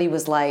somebody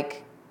was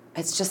like,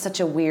 it's just such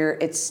a weird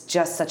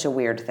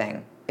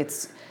thing.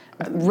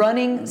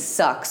 Running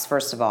sucks,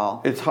 first of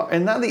all. It's hard.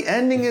 And now the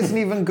ending isn't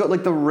even good.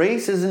 Like, the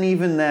race isn't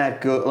even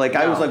that good. Like,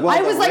 I was like, well,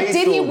 I was the like, race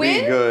did he will be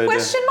win? good.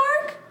 Question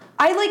mark.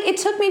 It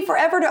took me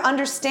forever to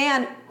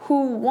understand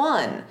who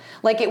won.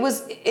 Like, it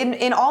was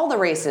in all the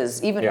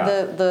races, even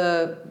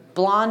the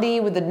blondie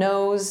with the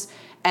nose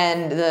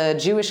and the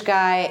Jewish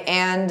guy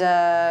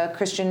and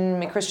Christian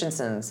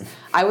McChristiansons.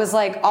 I was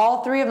like,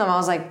 all three of them. I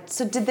was like,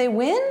 so did they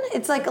win?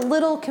 It's like a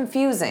little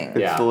confusing.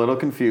 It's a little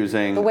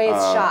confusing. The way it's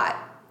shot.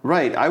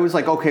 Right. I was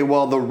like, okay,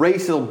 well, the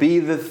race will be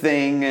the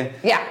thing.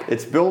 Yeah.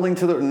 It's building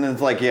to and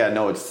it's like, yeah,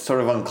 no, it's sort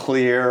of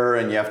unclear,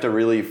 and you have to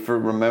really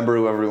remember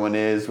who everyone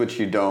is, which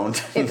you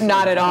don't.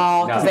 Not at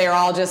all, because No. they're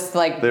all just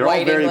like They're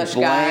white all very English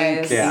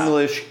blank guys. Yeah.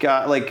 English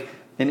guy. Like,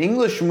 an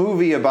English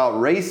movie about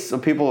race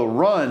of people who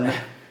run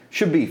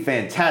should be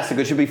fantastic.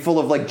 It should be full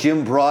of like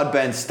Jim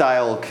Broadbent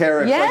style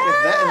characters. Yeah.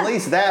 Like at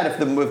least that,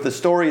 if the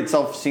story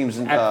itself seems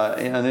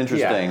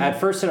uninteresting. Yeah. At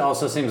first, it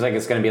also seems like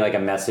it's going to be like a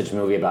message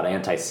movie about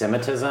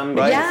anti-Semitism.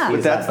 Right. Yeah.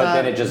 But that's but not.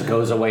 then it just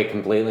goes away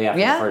completely after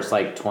Yeah. the first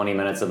like 20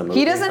 minutes of the movie.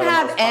 He doesn't for the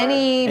have most part.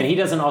 any- And he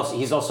doesn't also.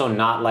 He's also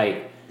not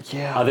like.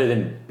 Yeah. Other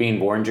than being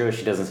born Jewish,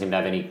 he doesn't seem to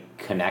have any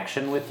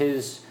connection with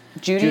his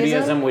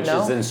Judaism? which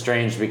No. is then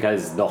strange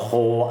because the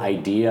whole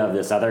idea of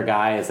this other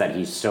guy is that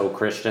he's so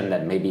Christian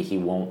that maybe he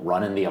won't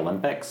run in the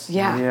Olympics.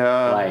 Yeah.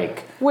 Yeah.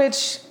 Like,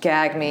 Which,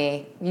 gag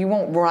me, you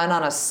won't run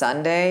on a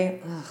Sunday?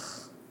 Ugh.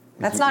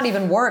 That's not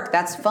even work.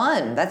 That's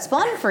fun. That's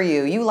fun for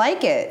you. You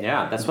like it.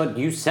 yeah, that's what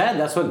you said.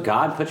 That's what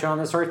God put you on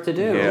this earth to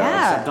do.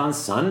 Yeah. Except on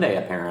Sunday,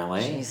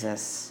 apparently.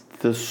 Jesus.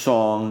 The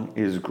song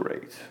is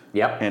great.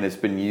 Yep. And it's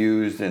been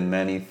used in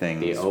many things.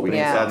 The opening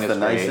Yeah. That's song the is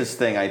great. nicest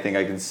thing I think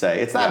I can say.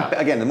 It's not,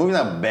 Yeah. again, the movie's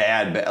not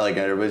bad, like,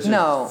 it was just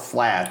No.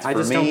 flat. I For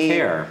just me, don't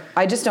care.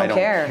 I just don't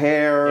care.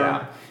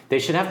 care. They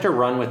should have to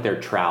run with their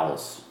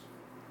trowels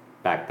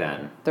back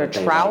then. Their That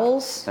they,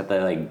 trowels? That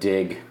they like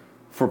dig.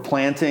 For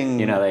planting.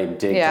 You know, they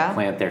dig Yeah. to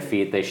plant their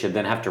feet. They should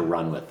then have to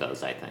run with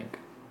those, I think.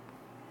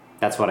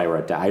 That's what I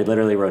wrote down. I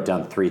literally wrote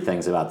down 3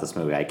 things about this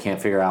movie. I can't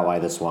figure out why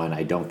this won.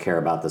 I don't care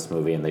about this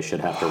movie, and they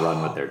should have to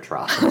run with their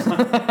trowels.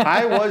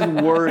 I was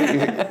worried.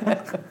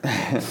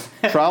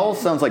 Trowels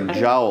sounds like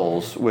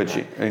jowls, which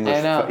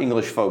know.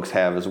 English folks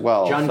have as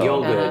well. John so-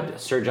 Gielgud,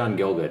 Sir John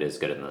Gielgud is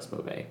good in this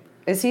movie.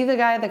 Is he the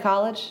guy at the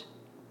college?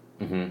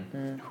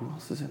 Who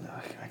else is in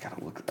that? I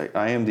gotta look.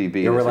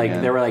 IMDb. There were is like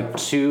again.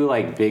 2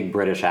 like big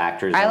British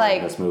actors I in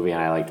like this movie,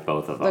 and I liked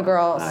both of them. The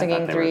girl And I singing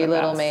thought they were 3 the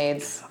Little best.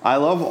 Maids. I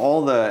love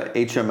all the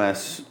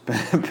HMS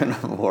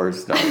Pinafore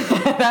stuff.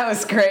 That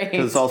was great.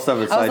 It's all stuff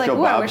that I was like, Sideshow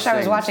ooh, I Bob wish I was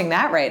sings. watching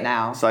that right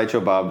now.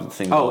 Sideshow Bob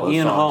sings Oh, all those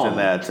Ian songs Holm.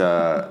 in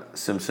that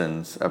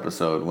Simpsons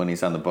episode when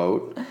he's on the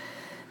boat.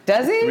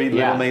 Does he? 3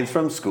 Yeah. little maids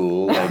from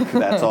school. Like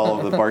that's all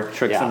of the Bart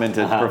tricks Yeah, him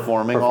into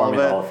performing performing all of it.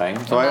 the whole thing.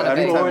 So I'm not a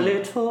every big- Poor time,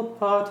 little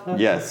Potter.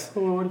 yes,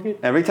 Poor little-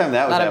 every time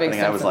that was Not a big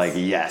happening, I was like,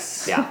 Simpsons.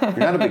 yes. Yeah. You're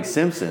not a big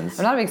Simpsons.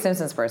 I'm not a big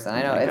Simpsons person.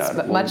 I know. my It's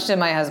God. much to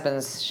my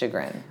husband's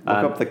chagrin. Look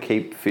up the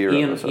Cape Fear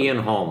Ian episode.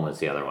 Holm was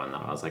the other one, though.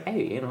 I was like,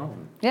 hey, Ian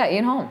Holm. Yeah,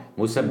 Ian Holm.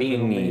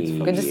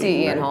 Musabini. Good to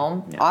see Ian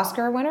Holm. Yeah.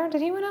 Oscar winner?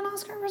 Did he win an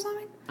Oscar for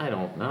something? I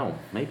don't know.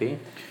 Maybe.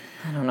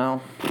 I don't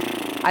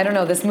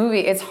know. This movie,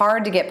 it's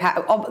hard to get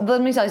past. Oh,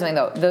 let me tell you something,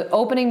 though. The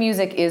opening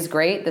music is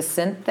great, the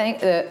synth thing,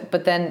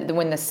 but then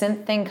when the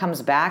synth thing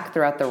comes back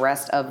throughout the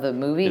rest of the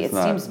movie, It's it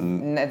not-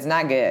 seems it's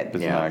not good. It's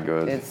Yeah. not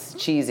good. It's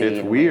cheesy. It's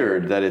and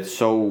weird that it's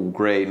so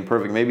great and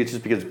perfect. Maybe it's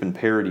just because it's been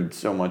parodied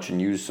so much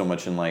and used so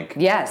much in like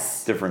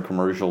Yes. different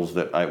commercials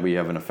that we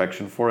have an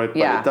affection for it. But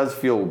Yeah. it does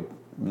feel,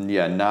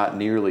 not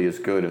nearly as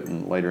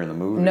good later in the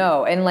movie.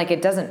 No, and like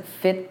it doesn't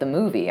fit the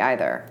movie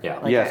either. Yeah.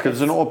 Like, Yes, because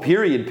it's an old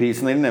period piece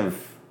and they didn't have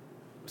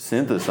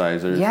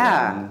synthesizers.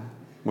 Yeah.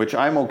 Which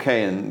I'm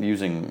okay in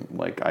using.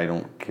 Like I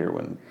don't care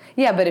when.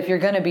 Yeah, but if you're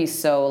gonna be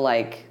so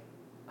like,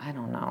 I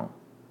don't know,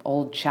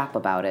 old chap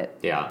about it.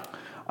 Yeah.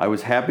 I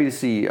was happy to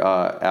see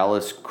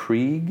Alice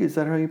Krieg. Is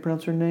that how you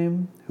pronounce her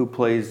name? Who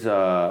plays?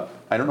 I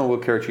don't know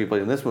what character she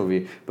plays in this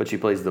movie, but she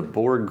plays the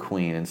Borg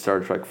Queen in Star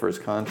Trek: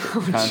 First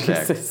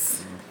Contact.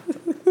 Jesus.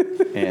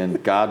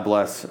 And God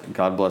bless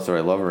her.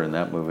 I love her in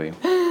that movie.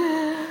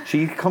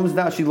 She comes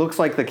down. She looks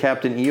like the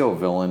Captain EO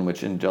villain,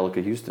 which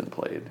Angelica Houston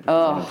played. Is what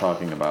I'm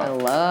talking I about.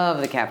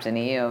 love the Captain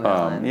EO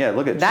villain. Yeah,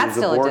 look at That's she's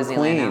the still Borg at Disneyland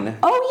Queen. now.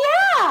 Oh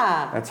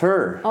yeah. That's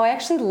her. Oh, I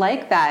actually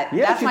like that.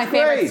 Yeah, That's she's my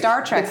favorite great.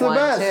 Star Trek it's the one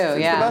best. too. It's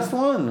Yeah. the best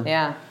one.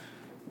 Yeah.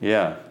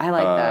 Yeah. I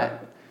like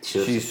that. She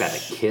was She's- just about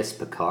to kiss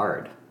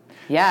Picard.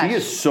 Yeah. She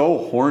is so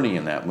horny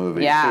in that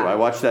movie Yeah. too. I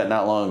watched that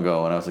not long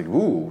ago and I was like,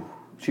 ooh,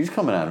 She's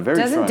coming on very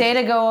Doesn't strong.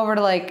 Data go over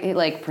to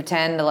like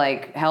pretend to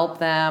like help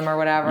them or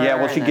whatever? Yeah,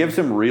 well, she and gives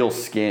him real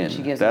skin.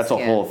 She gives him That's a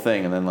skin. whole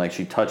thing, and then like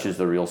she touches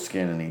the real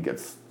skin, and he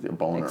gets a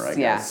boner. I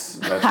Yeah. guess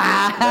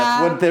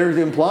that's what they're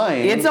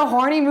implying. It's a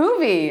horny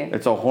movie.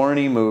 It's a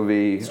horny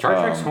movie. Star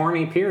Trek's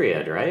horny,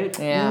 period, right?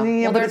 Yeah.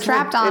 Yeah, Well, but they're it's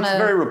trapped like, on It's a.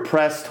 very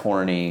repressed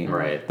horny.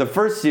 Right. The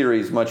first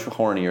series much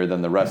hornier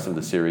than the rest of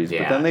the series,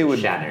 Yeah. but then they would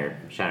Shatner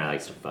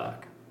likes to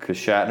fuck. because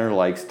Shatner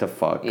likes to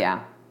fuck. Yeah.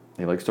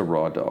 He likes to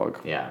raw dog.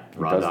 Yeah.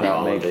 does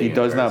not make- he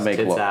does not make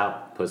Tits love.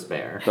 out, puss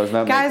bear. Does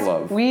not Guys, make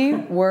love. we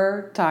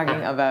were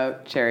talking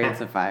about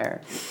Chariots of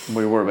Fire.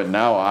 We were, but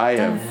now I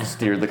have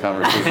steered the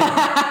conversation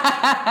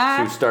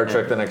to Star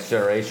Trek: The Next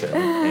Generation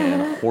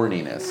and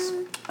horniness.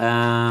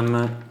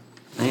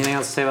 Anything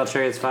else to say about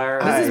Chariots of Fire?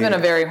 This has been a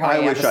very horny I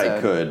wish I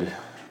episode. could.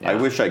 I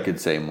Yeah. wish I could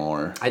say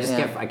more. I just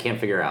Yeah. can't. I can't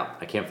figure out.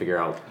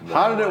 what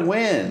How did it won.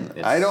 win?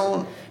 It's- I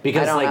don't.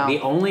 Because I don't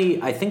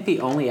know. I think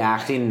the only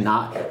acting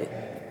not.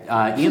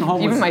 Ian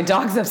Holm Even was, my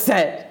dog's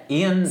upset.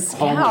 Ian Holm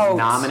Scout. was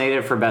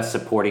nominated for Best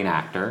Supporting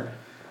Actor.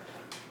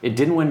 It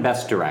didn't win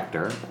Best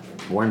Director.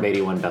 Warren Beatty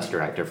won Best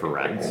Director for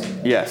Reds.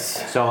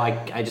 Yes. So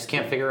I just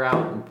can't figure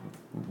out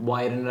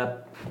why it ended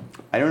up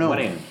I don't know.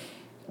 winning.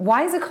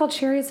 Why is it called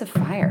Chariots of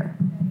Fire?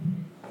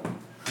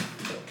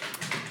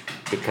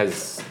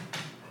 Because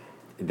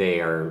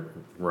they are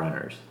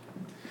runners.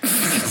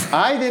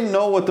 I didn't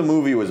know what the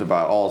movie was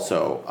about.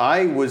 Also,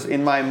 I was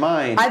in my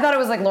mind. I thought it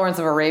was like Lawrence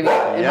of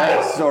Arabia.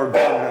 Yes, or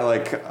Ben.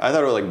 Like I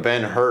thought it was like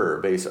Ben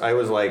Hur. I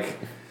was like,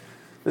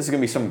 this is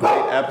gonna be some great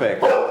epic.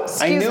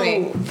 I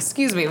knew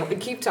Excuse me.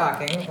 Keep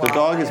talking. the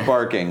dog is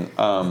barking.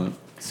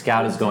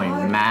 Scout is going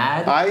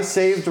mad. I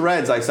saved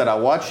Reds. I said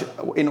I'll watch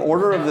in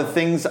order of the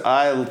things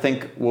I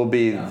think will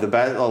be the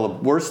best,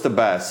 worst to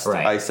best.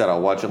 Right. I said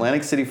I'll watch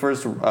Atlantic City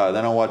first,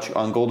 then I'll watch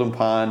On Golden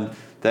Pond,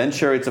 then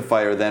Chariots of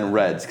Fire, then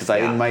Reds. Because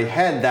Yeah. in my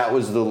head that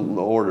was the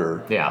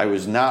order. Yeah. I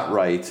was not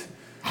right.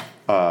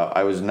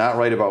 I was not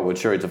right about what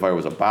Chariots of Fire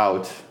was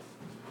about.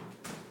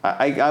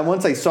 I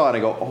once I saw it,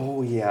 I go,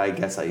 oh yeah, I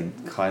guess I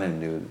kind of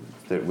knew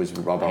that it was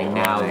about I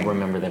now running.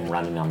 remember them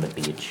running on the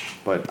beach.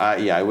 But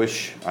I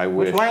wish. Why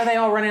are they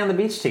all running on the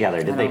beach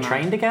together? Did they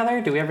train together?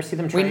 Do we ever see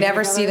them We train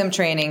never together? see them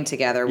training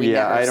together. We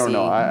Yeah, never I don't see.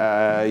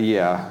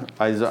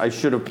 know. I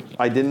should have.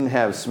 I didn't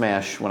have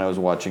Smash when I was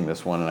watching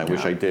this one, and I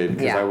wish I did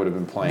because I would have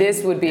been playing.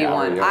 This would be Yeah,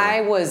 one. yeah.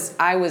 I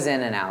was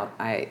in and out.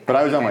 But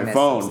I was on think my missed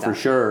phone some for stuff.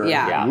 sure.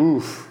 Yeah. Yeah.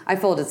 Oof. I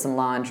folded some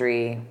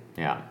laundry.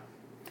 Yeah.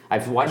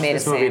 I've watched made a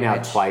this movie now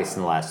sandwich. twice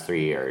in the last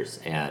 3 years,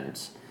 and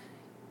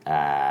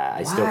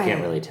I still Why?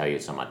 can't really tell you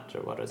so much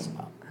of what it's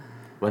about.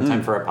 One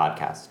time for a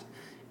podcast,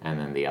 and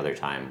then the other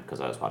time because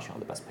I was watching all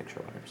the Best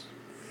Picture winners.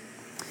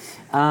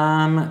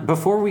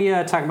 Before we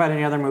talk about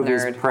any other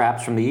movies, Nerd.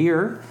 perhaps from the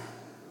year,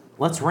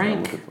 let's Look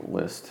rank at the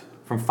list.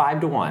 from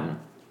 5 to 1.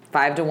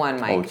 5-1,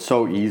 Mike. Oh, it's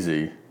so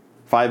easy.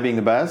 5 being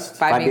the best.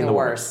 Five five being being the the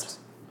worst.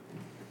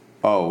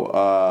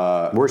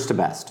 Oh, Worst to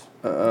best.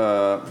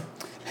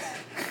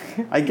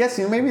 I guess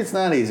maybe it's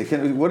not easy.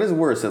 What is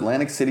worse,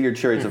 Atlantic City or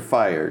Chariots of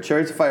Fire?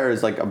 Chariots of Fire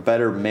is like a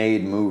better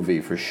made movie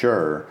for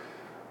sure,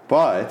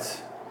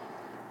 but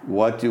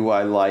what do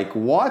I like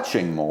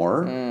watching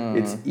more?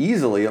 It's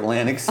easily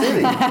Atlantic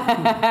City.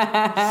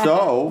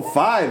 So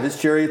 5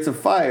 is Chariots of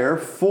Fire,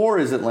 4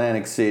 is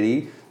Atlantic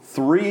City,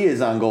 3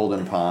 is On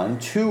Golden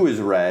Pond, 2 is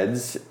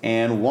Reds,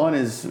 and 1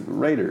 is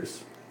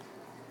Raiders.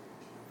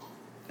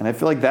 And I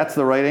feel like that's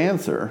the right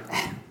answer.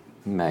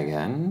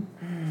 Megan.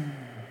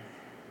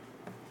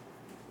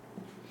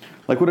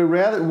 Like, would I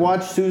rather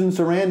watch Susan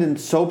Sarandon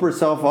soap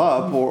herself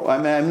up, or I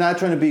mean, I'm not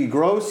trying to be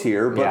gross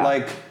here, but Yeah.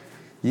 like,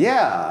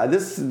 yeah,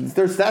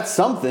 that's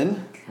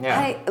something.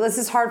 Yeah. This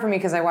is hard for me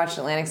because I watched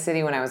Atlantic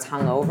City when I was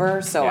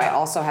hungover, so I Yeah.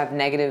 also have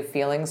negative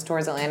feelings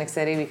towards Atlantic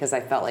City because I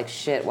felt like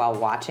shit while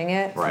watching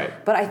it. Right.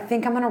 But I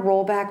think I'm gonna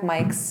roll back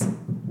Mike's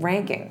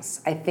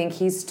rankings. I think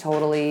he's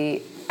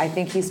totally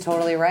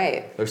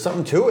right. There's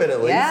something to it, at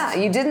least. Yeah,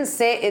 you didn't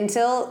say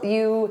until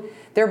you.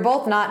 They're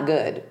both not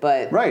good,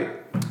 but Right.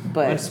 I'm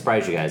going to But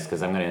surprise you guys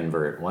because I'm going to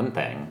invert one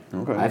thing.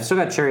 Okay. I've still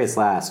got Chariots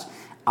last.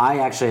 I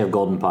actually have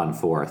Golden Pond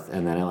 4th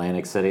and then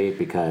Atlantic City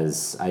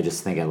because I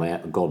just think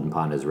Golden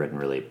Pond is written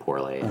really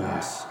poorly.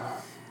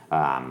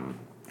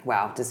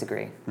 wow,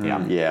 disagree.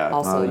 Yeah. Yeah.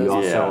 Also, You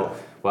those- also,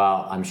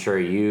 well, I'm sure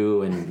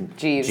you and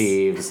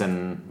Jeeves.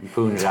 and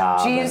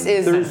Punjab. Jeeves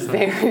and- is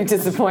very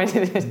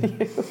disappointed in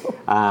you.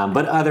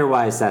 but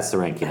otherwise, that's the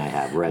ranking I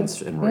have.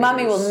 Reds and Raiders.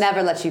 Mommy will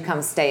never let you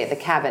come stay at the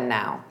cabin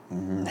now.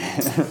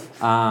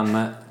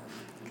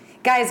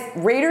 Guys,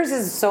 Raiders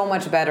is so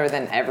much better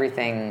than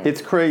everything.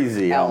 It's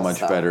crazy how else, much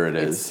though. better it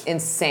is. It's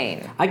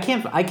insane. I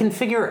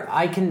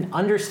can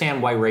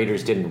understand why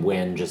Raiders didn't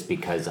win just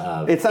because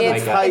of. It's not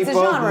It's- the type it's a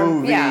of genre,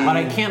 movie. yeah. But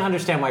I can't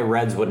understand why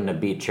Reds wouldn't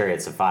have beat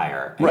Chariots of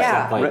Fire. Right.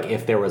 Except, Yeah. like,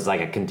 if there was,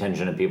 like, a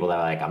contingent of people that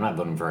were like, I'm not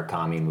voting for a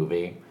commie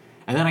movie.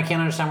 And then I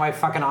can't understand why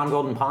fucking On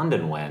Golden Pond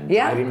didn't win.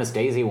 Yeah. Driving Miss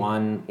Daisy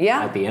won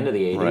Yeah. at the end of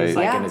the 80s. Right.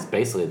 Like, Yeah. and it's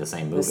basically the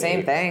same movie.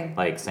 same thing.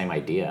 Like, same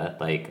idea.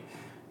 Like,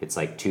 it's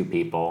like two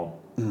people,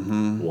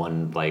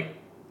 one, like,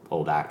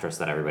 old actress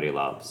that everybody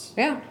loves.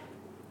 Yeah.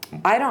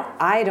 I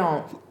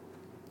don't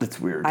It's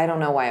weird. I don't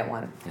know why it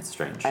won. It's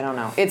strange. I don't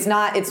know. It's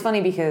not. It's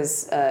funny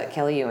because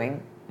Kelly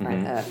Ewing,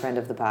 friend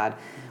of the pod,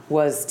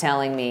 was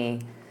telling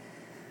me.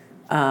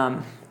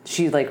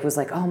 She was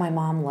like, oh, my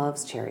mom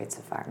loves Chariots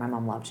of Fire. My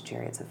mom loved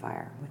Chariots of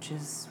Fire, which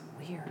is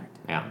weird.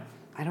 Yeah.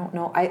 I don't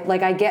know.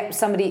 I get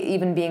somebody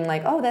even being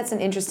like, oh, that's an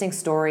interesting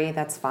story.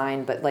 That's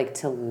fine, but like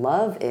to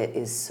love it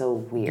is so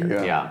weird.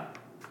 Yeah.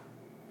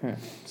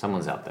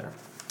 Someone's out there.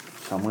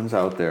 Someone's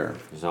out there.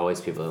 There's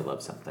always people that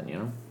love something, you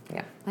know?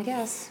 Yeah, I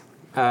guess.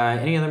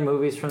 Any other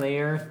movies from the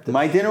year?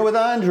 My Dinner with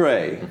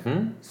Andre.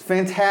 It's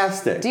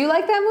fantastic. Do you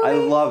like that movie?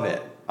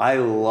 I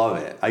love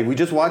it. We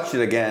just watched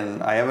it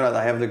again. I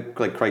have the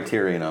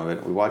criterion of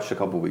it. We watched it a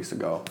couple weeks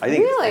ago. I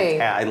think Really?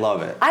 I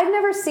love it. I've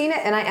never seen it,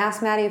 and I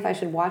asked Maddie if I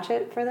should watch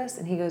it for this,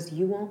 and he goes,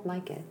 you won't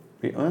like it.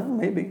 Well,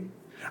 maybe.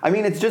 I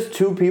mean, it's just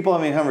two people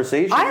having a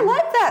conversation. I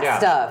like that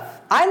stuff.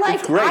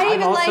 It's great.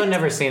 I've also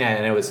never seen it,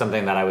 and it was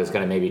something that I was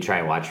going to maybe try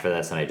and watch for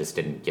this, and I just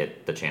didn't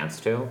get the chance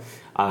to.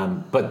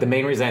 But the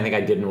main reason I think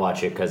I didn't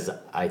watch it, because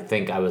I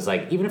think I was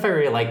like, even if I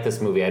really like this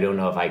movie, I don't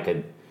know if I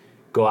could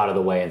go out of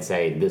the way and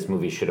say this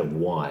movie should have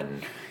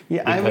won.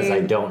 Yeah, because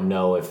I don't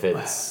know if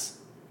it's...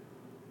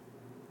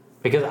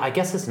 Because I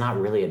guess it's not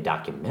really a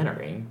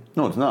documentary.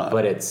 No, it's not.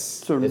 But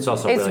it's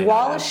also It's really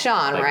Wallace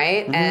not Shawn,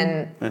 right?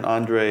 And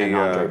Andre...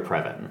 Andre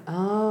Previn.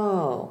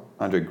 Oh.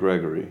 Andre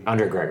Gregory.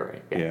 Andre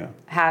Gregory, Yeah.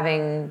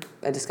 Having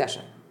a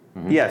discussion.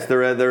 Yes,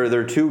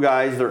 they're two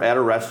guys. They're at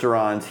a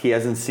restaurant. He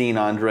hasn't seen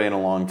Andre in a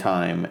long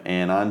time,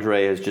 and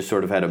Andre has just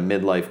sort of had a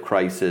midlife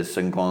crisis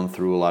and gone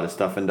through a lot of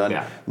stuff and done.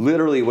 Yeah.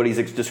 Literally, what he's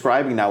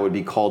describing now would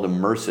be called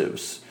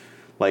immersives.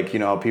 Like, you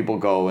know how people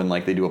go and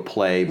like they do a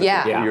play, but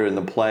you're in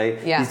the play.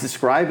 Yeah. He's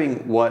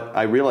describing what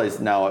I realize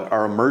now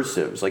are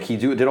immersives. Like he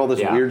did all this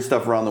weird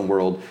stuff around the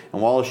world,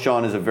 and Wallace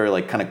Shawn is a very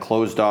like kind of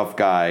closed off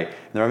guy. And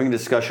they're having a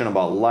discussion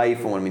about life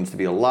and what it means to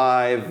be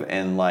alive,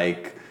 and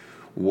like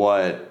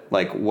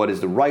what is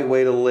the right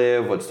way to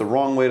live, what's the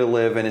wrong way to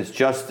live, and it's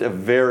just a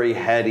very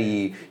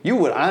heady. You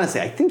would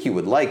honestly, I think you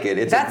would like it.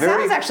 It's That a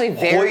very sounds actually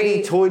very-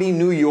 hoity-toity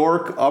New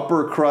York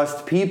upper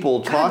crust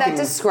people God, talking. that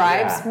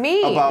describes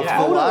me. About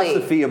Totally.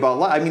 philosophy, about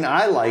life. I mean,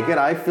 I like it.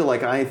 I feel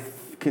like I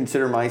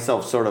consider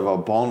myself sort of a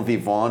bon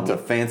vivant, a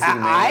fancy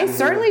man. I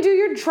certainly do.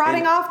 You're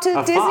trotting off to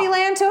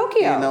Disneyland,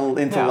 Tokyo.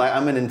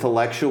 I'm an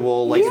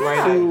intellectual. Like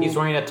He's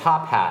wearing a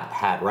top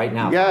hat right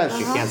now. Yes.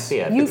 You can't see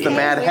it. It's the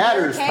Mad with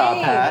Hatter's your top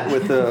cane. hat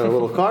with the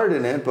little card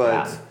in it,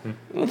 but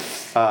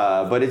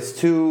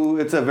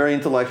it's a very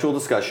intellectual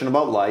discussion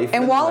about life.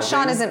 And Wallace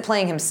living. Shawn isn't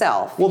playing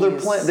himself. Well,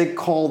 He's- they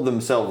call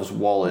themselves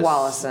Wallace.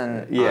 Wallace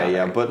and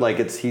yeah, but like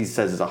he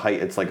says it's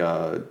it's like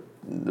a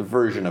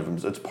version of him.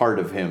 It's part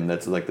of him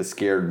that's like the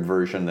scared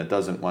version that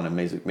doesn't want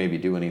to maybe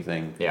do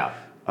anything. Yeah.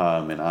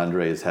 And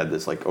Andre has had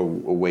this like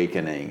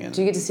awakening. And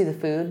Do you get to see the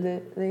food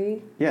that they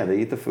eat? yeah, they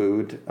eat the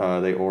food.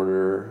 They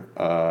order,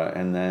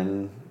 and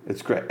then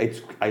it's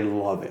great. I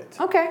love it.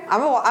 Okay, I'm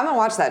gonna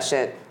watch that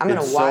shit.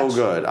 It's so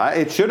good.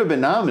 It should have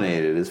been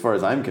nominated, as far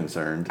as I'm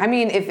concerned. I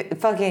mean, if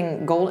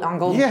fucking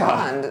Golden Yeah.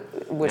 Pond,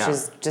 which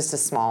is just a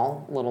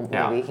small little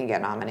movie, can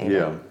get nominated.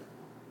 Yeah.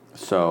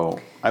 So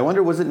I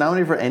wonder, was it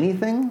nominated for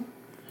anything?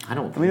 I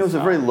don't think I mean, it was so.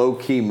 a very low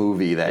key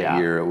movie that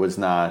year. It was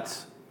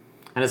not.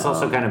 And it's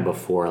also kind of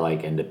before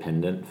like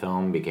independent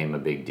film became a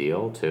big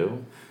deal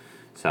too.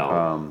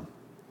 So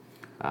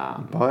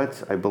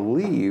But I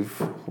believe,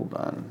 hold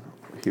on,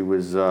 he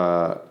was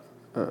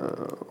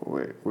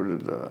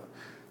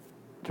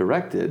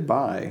directed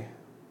by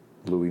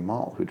Louis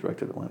Malle, who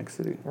directed Atlantic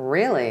City.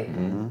 Really?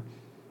 Mm-hmm.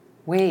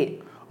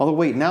 Wait. Although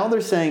wait, now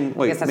they're saying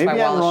guess that's maybe why I'm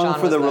Wallace wrong Shawn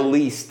for was the the-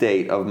 release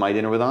date of My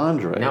Dinner with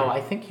Andre. no,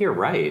 I think you're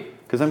right.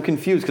 Because I'm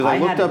confused because I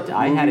looked up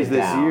movies this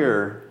down.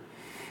 year.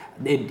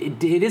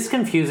 It is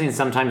confusing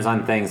sometimes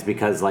on things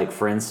because, like,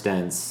 for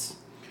instance,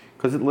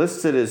 Because it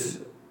lists it as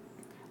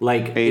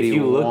like if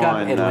you look up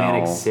 81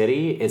 Atlantic now.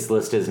 City, it's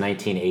listed as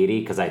 1980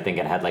 because I think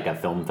it had like a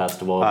film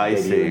festival I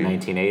debut see. in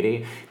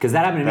 1980. Because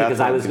that happened to me That's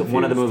because why I'm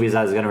one of the confused. movies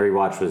I was going to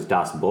rewatch was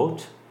Das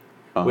Boot,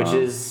 which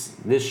is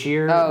this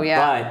year. Oh,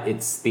 yeah. But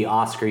it's the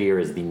Oscar year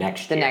is the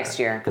next year. The next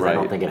year. Because I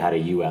don't Right. think it had a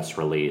U.S.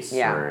 release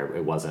Yeah. or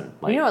it wasn't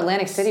like. You know,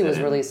 Atlantic City was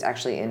sit-in. released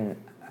actually in.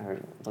 I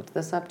looked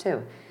this up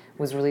too.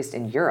 Was released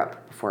in Europe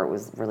before it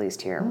was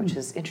released here, which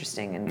is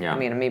interesting. And Yeah. I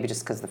mean, maybe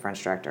just because of the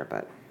French director,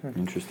 but.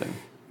 Interesting.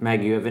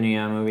 Meg, you have any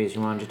movies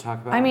you wanted to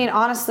talk about? I mean,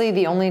 honestly,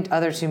 the only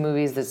other two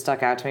movies that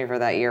stuck out to me for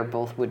that year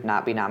both would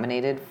not be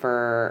nominated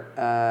for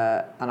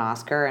an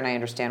Oscar, and I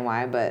understand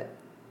why, but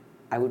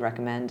I would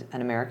recommend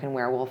An American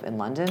Werewolf in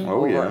London Oh,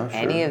 over yeah,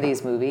 any sure. of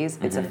these movies.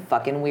 It's a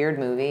fucking weird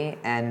movie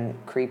and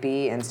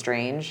creepy and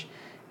strange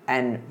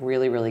and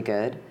really, really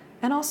good.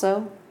 And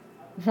also,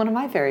 one of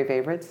my very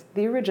favorites,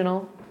 the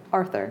original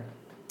Arthur,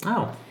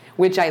 Oh.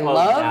 which I Well,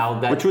 love. now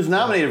that- Which was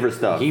nominated for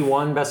stuff. He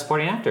won Best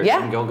Supporting Actor. Yeah.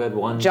 John Gielgud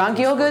won. John Best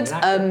Supporting Gielgud's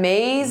Actor.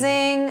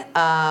 amazing.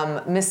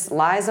 Miss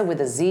Liza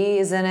with a Z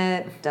is in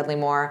it. Dudley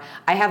Moore.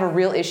 I have a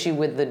real issue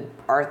with the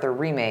Arthur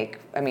remake.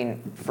 I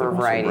mean, for a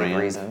Russell variety Brand.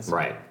 of reasons.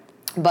 Right.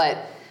 But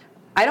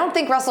I don't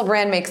think Russell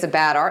Brand makes a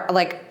bad art.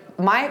 Like,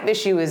 my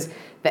issue is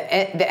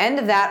The end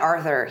of that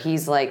Arthur,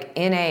 he's like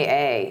in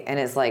AA and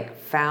is like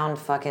found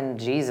fucking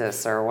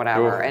Jesus or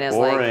whatever, Oh, and is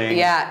boring. like,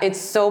 yeah, it's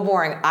so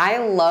boring. I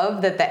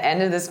love that the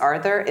end of this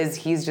Arthur is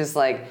he's just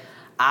like,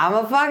 I'm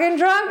a fucking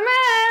drunk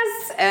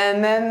mess,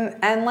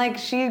 and like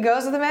she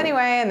goes with him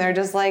anyway, and they're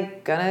just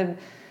like gonna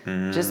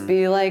just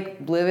be like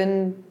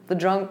living the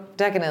drunk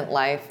decadent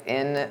life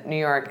in New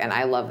York, and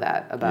I love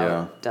that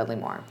about Dudley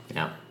Moore.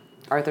 Yeah.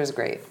 Arthur's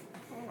great.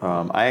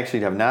 I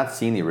actually have not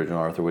seen the original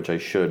Arthur, which I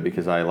should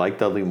because I like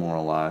Dudley Moore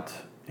a lot.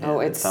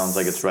 And it sounds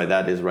like it's right.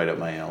 That is right up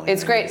my alley.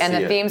 It's great, and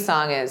the theme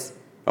song is.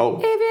 Oh.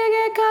 If you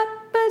get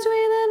caught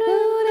between the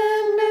moon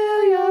and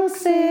New York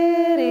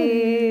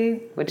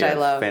City, which I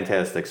love.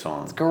 Fantastic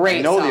song. It's great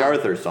I know song. the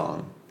Arthur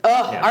song.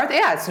 Oh, yeah. Arthur,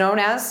 it's known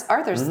as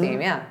Arthur's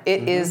theme. Yeah,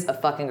 it is a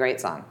fucking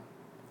great song.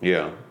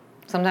 Yeah.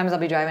 Sometimes I'll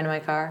be driving in my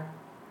car,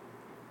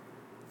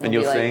 And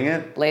you'll sing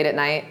it? late at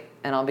night,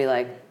 and I'll be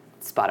like,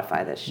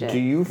 Spotify this shit. Do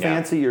you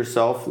fancy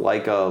yourself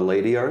like a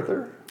Lady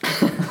Arthur?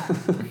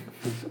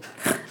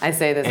 I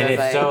say this And as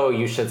if so,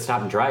 you should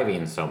stop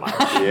driving so much.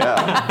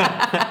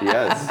 Yeah.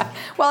 Yes.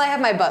 Well, I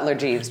have my butler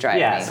Jeeves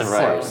driving Yes, me. of so,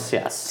 course.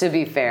 Yes. To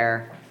be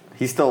fair,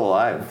 He's still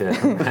alive. The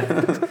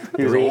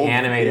He was old-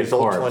 reanimated he was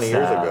old corpse, 20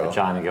 years ago.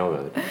 John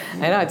Gilgood.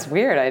 I know it's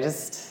weird. I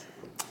just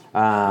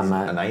A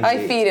 98.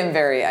 I feed him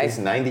very. He's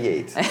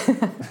 98.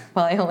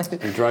 Well, I only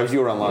He drives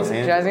you around Los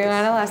Angeles. drives me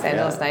around to Los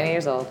Angeles. Yeah. 90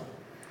 years old.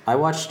 I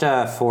watched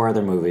 4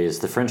 other movies.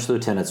 The French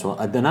Lieutenant's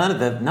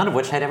none of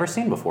which I'd ever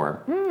seen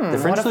before. The What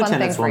French a fun thing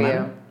Lieutenant's for Woman,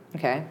 you.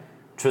 Okay.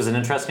 which was an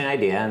interesting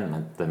idea,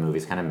 and the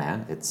movie's kind of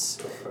mad. It's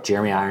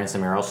Jeremy Irons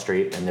and Meryl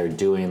Streep, and they're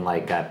doing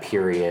like a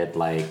period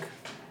like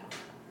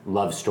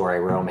love story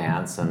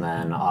romance, and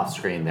then off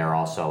screen they're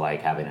also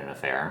like having an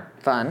affair.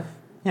 Fun.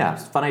 Yeah,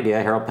 it's a fun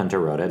idea. Harold Pinter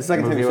wrote it. The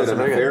second time movie you said wasn't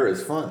an very affair good.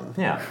 is fun.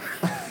 Yeah,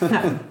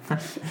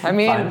 I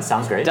mean, fun.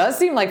 Sounds great. does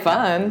seem like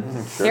fun.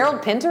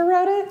 Harold Pinter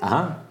wrote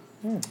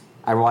it?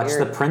 I watched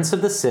Weird. The Prince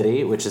of the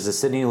City, which is a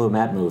Sidney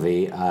Lumet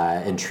movie,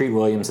 and Treat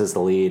Williams is the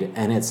lead,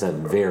 and it's a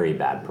very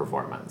bad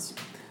performance.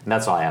 And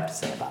that's all I have to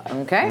say about it.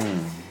 Okay.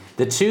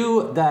 The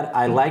 2 that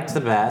I liked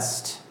the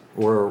best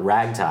were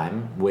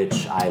Ragtime,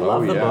 which I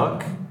love the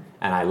book,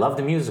 and I love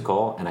the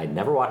musical, and I'd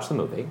never watched the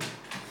movie.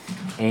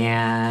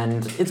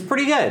 And it's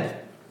pretty good.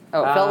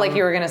 Oh, it felt like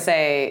you were going to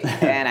say,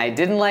 and I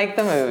didn't like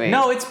the movie.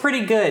 No, it's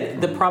pretty good.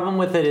 The problem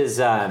with it is,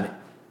 I'm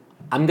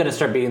going to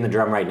start beating the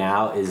drum right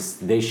now, is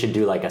they should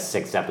do like a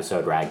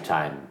 6-episode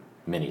Ragtime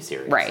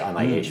miniseries on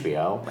like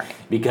HBO. Right.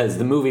 Because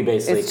the movie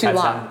basically It's too cuts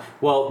long. out.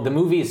 Well, the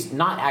movie's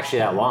not actually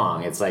that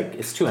long. It's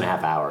 2.5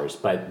 hours,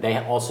 but they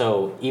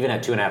also, even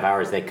at 2.5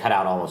 hours, they cut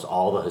out almost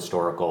all the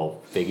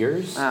historical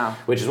figures. Oh.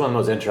 Which is one of the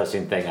most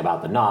interesting thing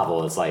about the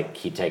novel. Is like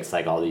he takes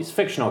like all these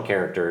fictional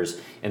characters,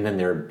 and then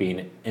they're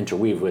being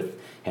interweaved with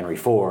Henry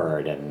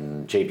Ford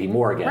and J.P.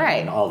 Morgan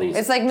Right. and all these.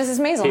 It's like Mrs.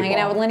 Maisel hanging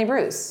people. out with Lenny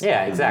Bruce.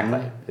 Yeah,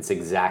 exactly. It's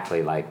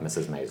exactly like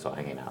Mrs. Maisel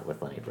hanging out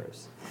with Lenny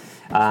Bruce.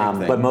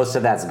 thing. But most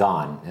of that's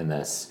gone in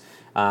this.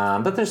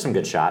 But there's some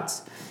good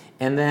shots.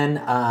 And then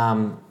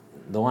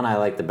the one I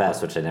like the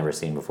best, which I'd never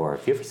seen before.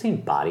 Have you ever seen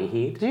Body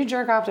Heat? Did you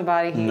jerk off to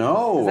Body Heat?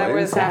 No, Is that I where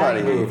didn't it's see Body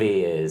happening? That Heat.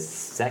 movie is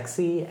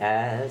sexy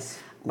as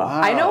fuck.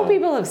 Wow. I know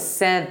people have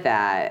said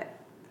that.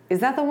 Is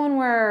that the one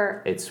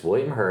where... It's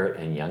William Hurt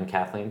and young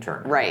Kathleen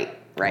Turner. Right.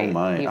 Oh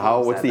my. People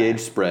have What's said the that. age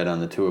spread on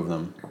the 2 of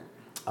them?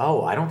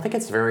 Oh, I don't think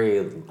it's very.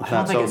 I not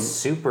don't think so- it's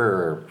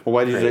super Well,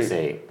 why did you crazy.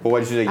 say? Well, why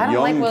did you say I don't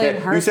young? like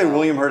William Hurt, you said though.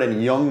 William Hurt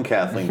and young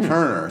Kathleen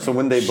Turner. So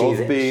wouldn't they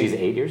both be? She's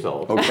 8 years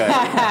old. Okay.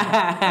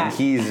 And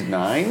he's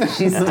 9.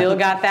 She's still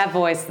got that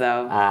voice,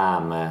 though.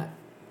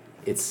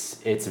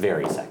 It's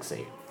very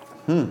sexy.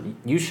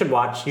 You should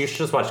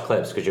just watch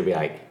clips because you'll be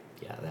like,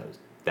 yeah,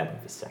 that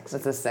movie's sexy.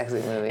 It's a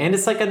sexy movie. And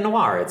it's like a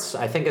noir.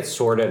 I think it's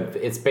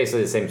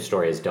basically the same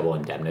story as Double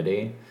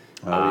Indemnity.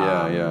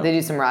 Oh yeah. They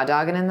do some raw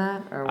dogging in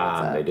that? Or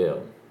what's that? They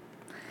do.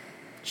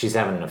 She's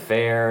having an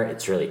affair.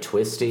 It's really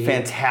twisty.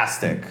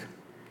 Fantastic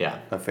Yeah.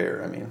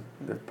 affair. I mean,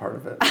 they're part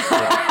of it.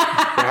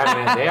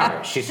 They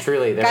are. She's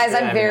truly. Guys,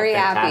 I'm having very a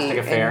fantastic happy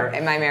affair.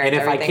 in my marriage. And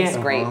if Everything's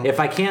great. If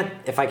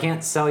I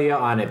can't sell you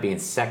on it being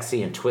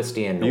sexy and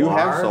twisty and noir, You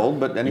have sold,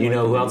 but anyway, you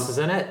know who continue. else is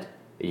in it?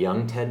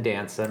 Young Ted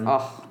Danson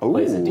Oh.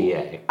 plays a Ooh.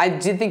 DA. I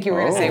did think you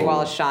were going to say Oh.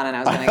 Wallace Shawn, and I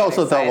was going to I get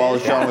also thought excited.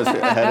 Wallace Shawn was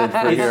headed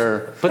for your.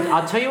 But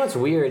I'll tell you what's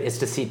weird is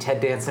to see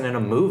Ted Danson in a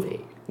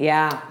movie.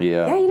 Yeah.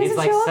 Yeah. Yeah, he doesn't He's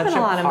like show up such in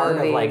a lot a of part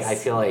movies. of like I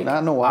feel like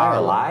Not in a while.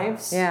 our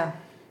lives. Yeah.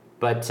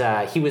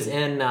 But he was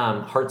in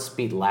Hearts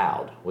Beat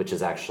Loud, which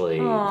is actually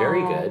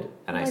very good,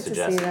 and I'd I like to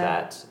suggest see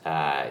that.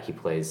 that he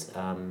plays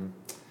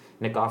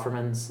Nick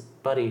Offerman's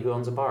buddy who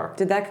owns a bar.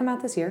 Did that come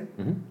out this year?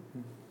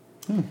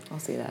 Mm-hmm. I'll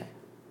see that.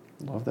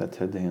 Love that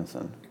Ted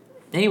Danson.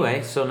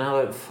 Anyway, so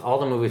now that all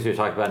the movies we've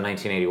talked about in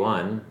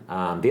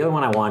 1981, the other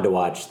one I wanted to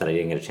watch that I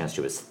didn't get a chance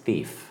to was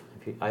Thief.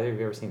 Either of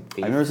you ever seen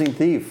Thief? I've never seen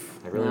Thief.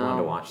 I really No. wanted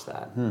to watch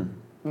that.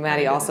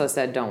 Maddie also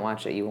said, don't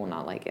watch it. You will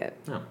not like it.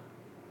 No.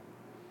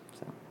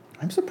 So.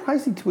 I'm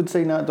surprised he would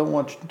say not. Don't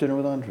watch Dinner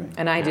with Andre.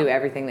 And I do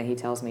everything that he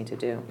tells me to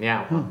do.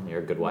 Yeah, well, you're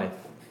a good wife.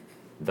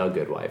 The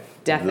good wife.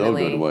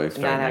 Definitely good wife. not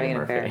Starring having an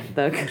Eddie affair. Murphy.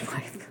 The good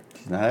wife.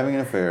 She's not having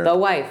an affair. The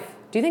wife.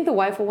 Do you think The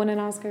Wife will win an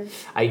Oscar?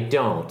 I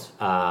don't,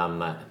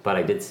 but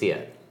I did see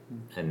it,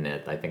 and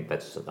I think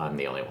I'm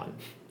the only one.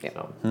 Yeah.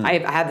 So. I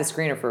had the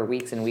screener for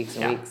weeks and weeks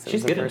and weeks. It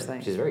She's was good. the first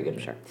thing. She's very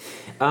good. Sure.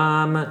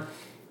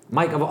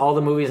 Mike, of all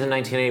the movies in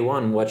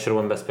 1981, what should have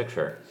won Best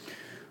Picture?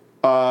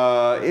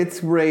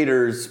 It's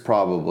Raiders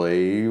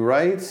probably,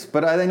 right?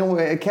 But I know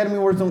Academy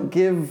Awards don't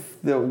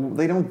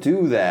they don't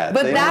do that.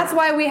 But that's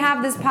why we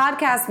have this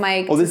podcast,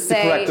 Mike. Oh, this is to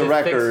correct the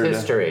record. Fix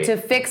history. To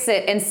fix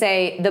it and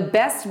say the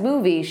best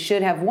movie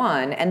should have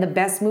won, and the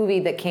best movie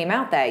that came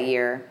out that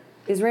year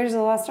is Raiders of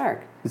the Lost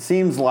Ark. It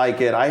seems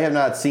like it. I have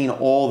not seen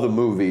all the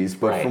movies,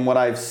 but Right. from what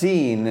I've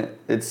seen,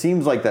 it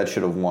seems like that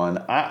should have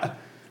won.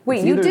 Wait,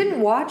 it's you either-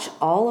 didn't watch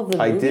all of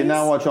the I movies? did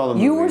not watch all the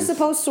You were movies.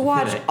 supposed to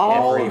watch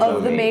all Every of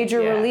the movie,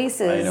 major yeah.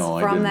 releases I know,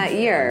 I from didn't. that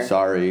year. I'm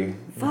sorry.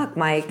 Fuck,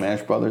 Mike.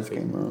 Smash Brothers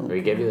came out. We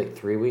gave you like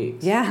 3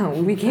 weeks. Yeah,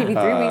 we gave you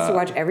 3 weeks to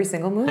watch every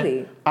single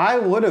movie. I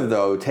would have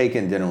though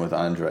taken Dinner with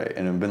Andre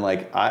and have been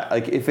like,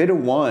 if it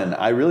had won,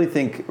 I really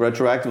think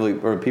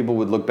retroactively, or people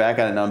would look back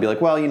at it now and be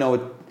like, well,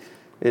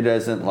 it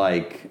doesn't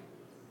like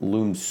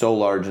loom so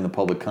large in the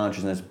public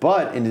consciousness,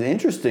 but an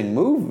interesting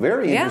move,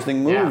 very Yeah.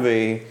 interesting Yeah.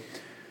 movie.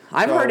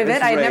 I've So heard of it.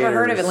 it's I had never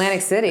heard of Raiders.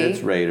 Atlantic City. It's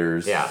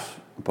Raiders. Yeah.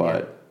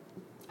 But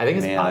I think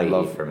it's man, I Body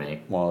love Heat for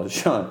me. Well,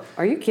 Sean,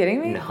 Are you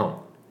kidding me? No.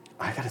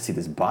 I gotta see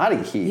this Body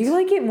Heat. You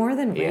like it more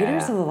than Yeah,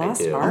 Raiders of the I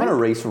Lost do. I'm gonna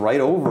Ark? race right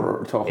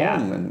over to Yeah.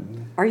 home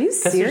and. Are you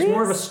Because serious? there's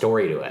more of a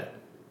story to it.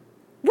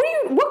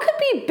 What could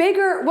be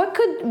bigger?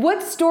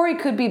 What story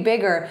could be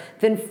bigger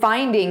than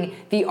finding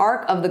the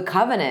Ark of the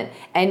Covenant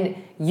and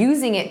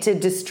using it to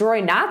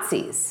destroy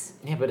Nazis?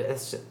 Yeah, but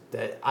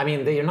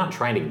you're not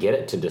trying to get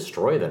it to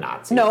destroy the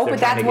Nazis. No, They're but trying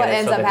that's to what get it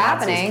ends so up the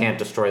Nazis happening. can't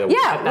destroy the.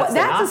 Yeah, that's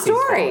that's the a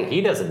story. Fault.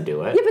 He doesn't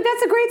do it. Yeah, but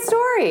that's a great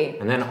story.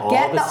 And then all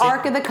get the se-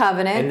 Ark of the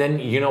Covenant. And then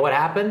you know what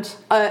happened?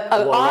 An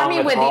Along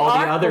army with the all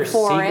Ark the other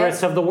before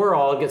secrets it. of the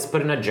world gets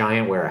put in a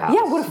giant warehouse.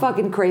 Yeah, what a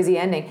fucking crazy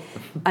ending.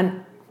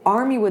 An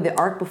army with the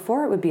Ark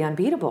before it would be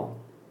unbeatable.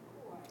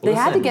 They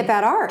had to Listen, get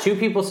that Ark. 2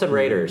 people said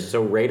Raiders,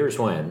 so Raiders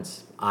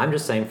wins. I'm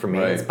just saying for me,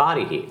 Right. it's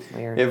Body Heat.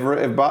 Weird. If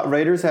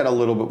Raiders had a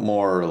little bit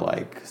more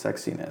like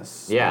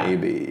sexiness, Yeah.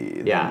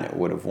 maybe, Yeah. then it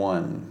would have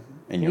won.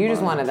 In your You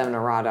just mind. wanted them to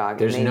raw dog.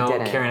 There's and they no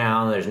didn't. Karen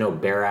Allen. There's no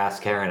bare ass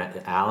Karen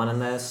Allen in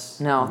this.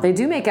 No, they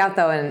do make out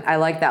though, and I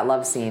like that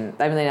love scene.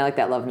 I like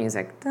that love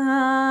music.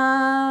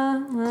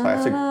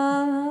 Classic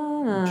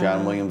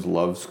John Williams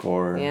love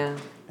score. Yeah.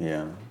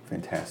 Yeah,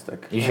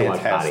 fantastic. You should watch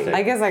Fantastic. Body.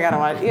 I guess I gotta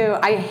watch you.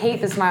 I hate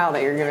the smile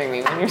that you're giving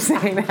me when you're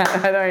saying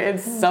that.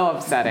 It's so You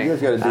upsetting.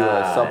 guys got to do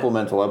a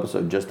supplemental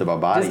episode just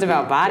about Body Just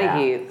about Heat. body Yeah.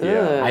 heat. Yeah.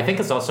 Ugh. I think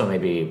it's also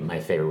maybe my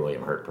favorite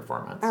William Hurt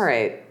performance. All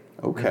right.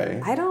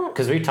 Okay. I don't.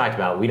 Because we talked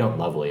about we don't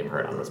love William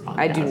Hurt on this podcast.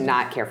 I do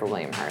not care for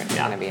William Hurt. I'm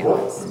Yeah. gonna be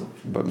honest.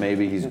 But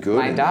maybe he's good.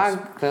 My in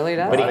dog clearly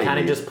does. But he Body kind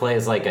of Heat. just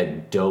plays like a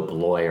dope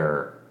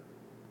lawyer.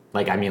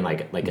 Like I mean,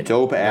 like a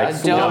Dope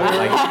ass dope- lawyer.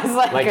 It's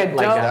like a dope- Is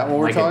that what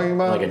we're talking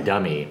about? Like a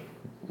dummy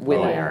With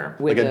a- lawyer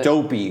with Like a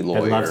dopey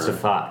lawyer. that loves to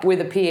fuck. with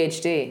a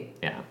PhD,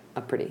 Yeah.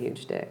 a pretty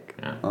huge dick.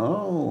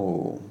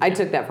 Oh. I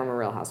took that from a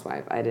Real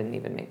Housewife. I didn't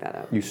even make that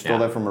up. You stole Yeah.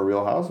 that from a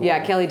Real Housewife? Yeah,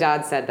 Kelly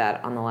Dodd said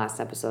that on the last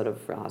episode of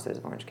Real Housewives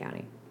of Orange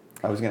County.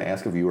 I was going to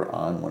ask if you were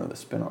on one of the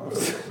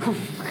spin-offs.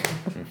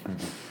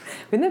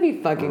 Wouldn't that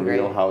be fucking great?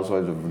 Real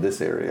Housewives of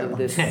this area. Of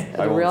this, I the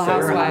won't Real say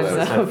where it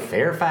Housewives was. of.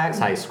 Fairfax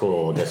High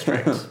School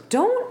District.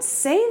 Don't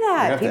say You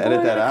that. have to People edit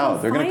are that gonna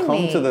out. They're going to find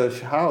come me. to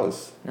the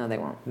house. No, they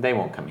won't. They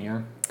won't come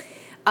here.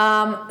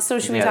 So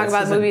should we talk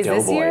about movies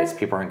this year?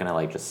 People aren't gonna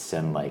like just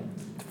send like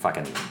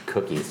fucking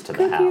cookies to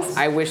the house.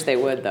 I wish they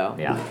would though.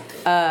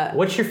 Yeah.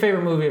 What's your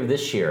favorite movie of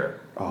this year,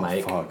 Oh,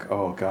 Mike? fuck.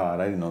 Oh, God.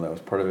 I didn't know that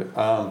was part of it.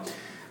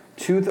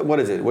 What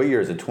is it? What year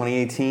is it?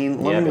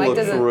 2018? Let Yeah, me Mike look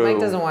doesn't. through. Mike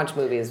doesn't watch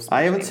movies.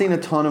 I haven't seen a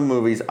ton of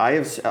movies. I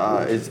have.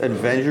 Is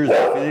Avengers: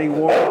 Infinity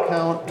War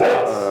count?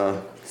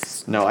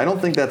 No, I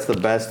don't think that's the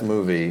best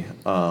movie.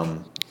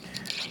 I'm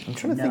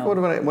trying to think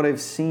what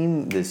I've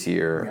seen this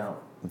year. No.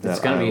 That It's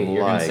gonna be. I You're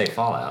gonna like. say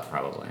Fallout,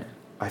 probably.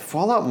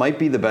 Fallout might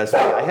be the best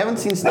movie. I haven't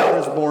seen Star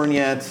Wars Born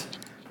yet.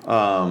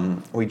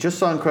 We just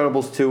saw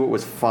Incredibles 2. It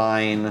was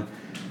fine.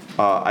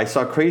 I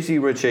saw Crazy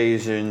Rich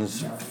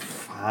Asians.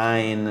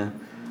 Fine.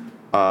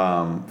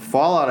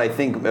 Fallout, I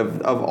think,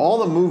 of all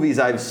the movies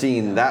I've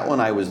seen, that one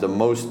I was the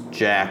most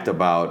jacked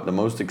about, the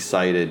most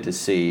excited to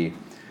see.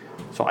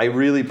 So I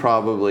really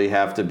probably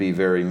have to be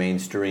very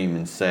mainstream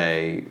and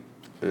say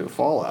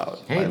Fallout.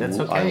 Hey, that's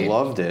okay. I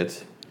loved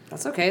it.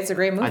 That's okay. It's a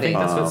great movie. I think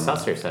that's what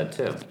Susser said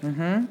too.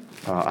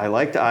 I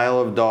liked Isle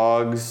of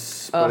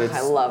Dogs, Oh, but it's,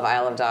 I love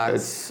Isle of Dogs.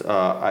 it's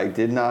I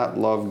did not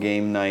love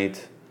Game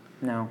Night.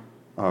 No.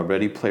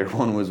 Ready Player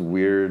One was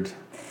weird.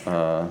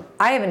 I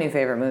have a new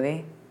favorite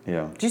movie.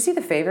 Yeah. Did you see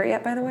The Favorite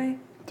yet, by the way?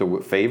 The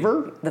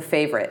favor? The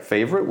Favorite.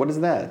 Favorite? What is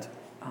that?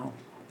 Oh,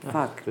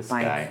 fuck. this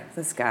Mike. guy.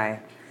 This guy.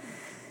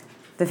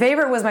 The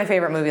Favorite was my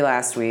favorite movie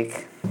last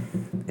week.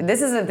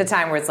 This is at the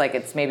time where it's like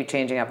it's maybe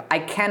changing up. I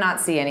cannot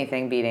see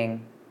anything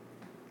beating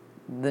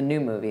the new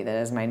movie that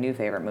is my new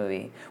favorite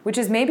movie, which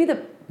is maybe the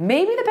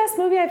best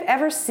movie I've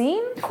ever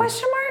seen?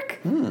 Question mark?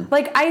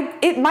 Like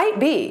it might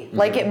be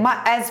like it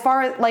might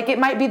it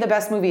might be the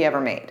best movie ever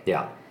made,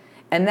 Yeah.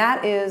 and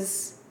that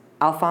is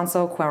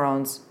Alfonso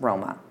Cuarón's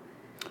Roma.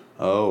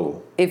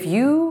 Oh. If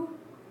you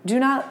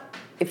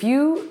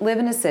live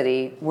in a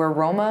city where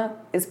Roma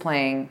is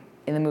playing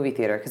in the movie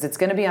theater, because it's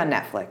going to be on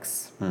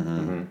Netflix,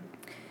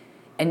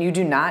 and you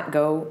do not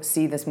go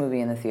see this movie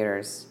in the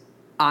theaters,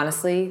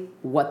 honestly,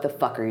 what the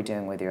fuck are you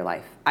doing with your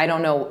life? I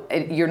don't know.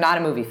 You're not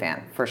a movie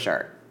fan, for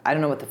sure. I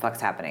don't know what the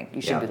fuck's happening.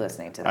 You should be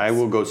listening to this. I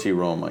will go see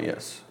Roma,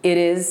 yes. It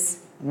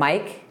is,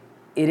 Mike,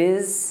 it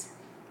is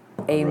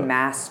a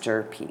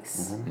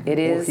masterpiece. It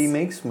is. Well, he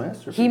makes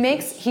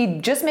masterpieces. He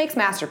just makes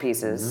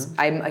masterpieces.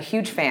 I'm a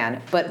huge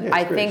fan, but Yeah,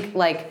 I it's great. think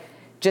like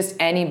just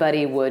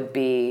anybody would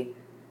be.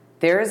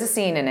 There is a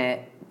scene in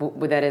it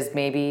that is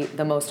maybe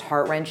the most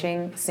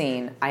heart-wrenching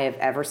scene I have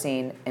ever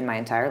seen in my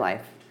entire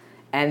life,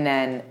 and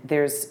then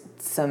there's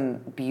some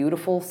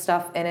beautiful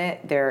stuff in it.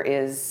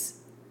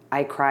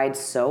 I cried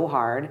so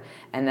hard,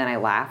 and then I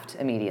laughed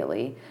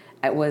immediately.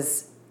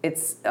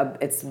 It's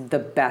the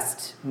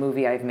best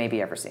movie I've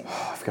maybe ever seen.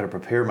 I've got to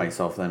prepare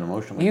myself then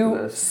emotionally for You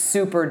this.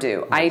 super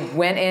do. I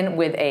went in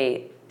with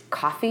a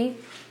coffee,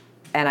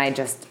 and I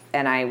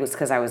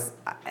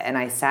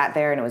sat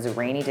there, and it was a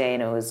rainy day,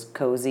 and it was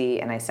cozy,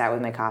 and I sat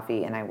with my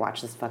coffee, and I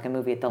watched this fucking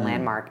movie at the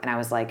Landmark, and I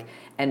was like,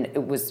 and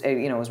it was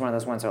it was one of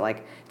those ones where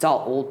like it's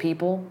all old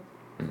people,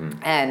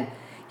 and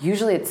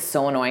usually it's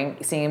so annoying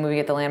seeing a movie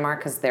at the Landmark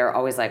because they're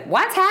always like,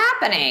 what's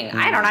happening?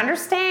 I don't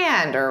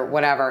understand, or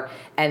whatever.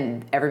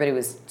 And everybody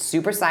was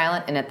super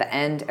silent, and at the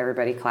end,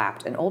 everybody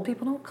clapped. And old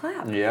people don't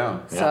clap. Yeah.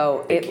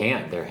 So They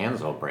can't. Their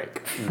hands will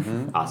break.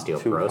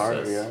 Osteoporosis. Too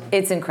hard, yeah.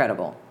 it's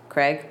incredible.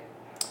 Craig?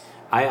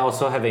 I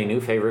also have a new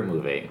favorite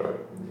movie,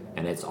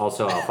 and it's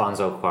also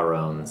Alfonso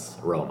Cuarón's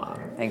Roma.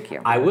 Thank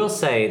you. I will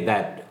say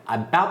that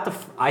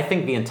I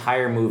think the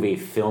entire movie,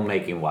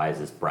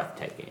 filmmaking-wise, is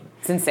breathtaking.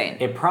 It's insane.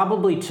 It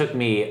probably took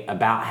me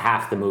about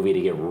half the movie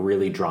to get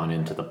really drawn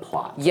into the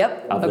plot.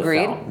 Yep, of the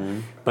agreed.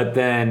 film. But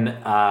then,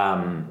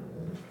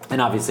 and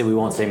obviously we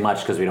won't say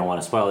much because we don't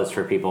want to spoil this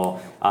for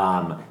people.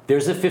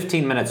 There's a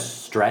 15-minute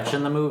stretch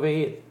in the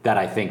movie that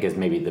I think is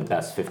maybe the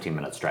best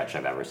 15-minute stretch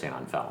I've ever seen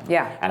on film.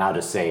 Yeah. And I'll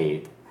just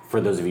say,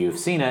 for those of you who've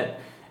seen it,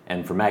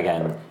 and for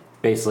Megan,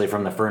 basically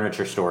from the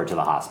furniture store to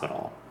the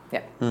hospital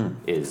Yeah.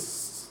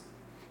 is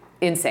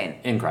Insane.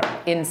 incredible.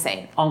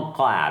 Insane. I'm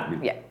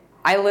glad. Yeah.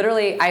 I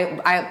literally,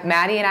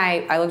 Maddie and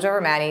I looked over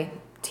at Maddie,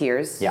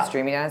 tears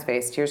streaming down his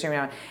face, tears streaming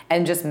down,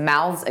 and just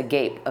mouths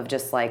agape of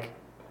just like,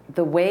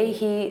 the way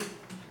he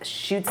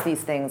shoots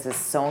these things is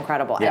so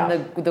incredible. Yeah.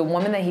 And the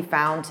woman that he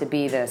found to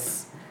be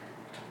this,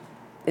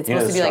 it's You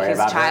know supposed to the be like story his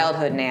about her?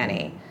 childhood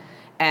nanny.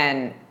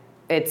 And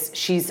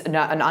she's an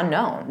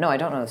unknown. No, I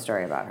don't know the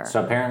story about her.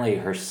 So apparently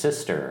her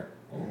sister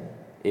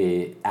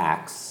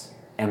acts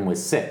and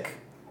was sick.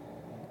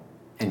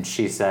 And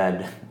she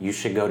said, you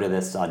should go to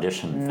this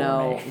audition for me.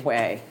 No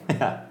way.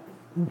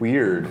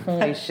 Weird.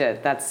 Holy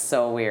shit, that's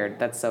so weird.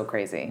 That's so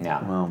crazy.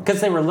 Yeah. Wow.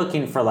 Because they were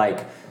looking for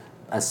like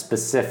a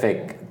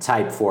specific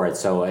type for it,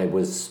 so it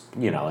was,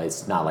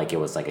 it's not like it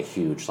was like a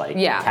huge like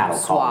cattle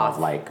call swath.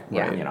 of like,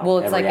 Well,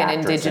 it's every like an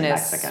actress in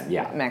indigenous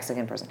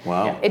Mexican. person.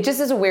 Wow. Yeah. It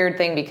just is a weird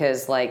thing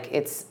because like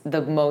it's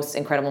the most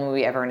incredible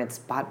movie ever, and it's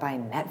bought by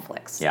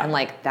Netflix. Yeah. And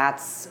like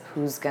that's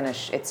who's gonna.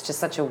 It's just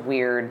such a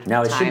weird.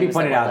 Now it should be times that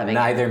pointed we're out, living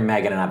neither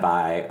Megan and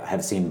I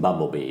have seen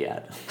Bumblebee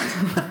yet.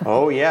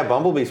 Oh, yeah.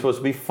 Bumblebee's supposed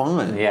to be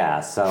fun. Yeah,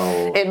 so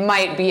in. It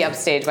might be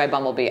upstaged by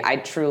Bumblebee. I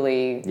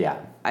truly. yeah.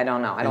 I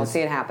don't know. I don't see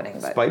it happening,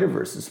 but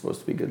Spider-Verse is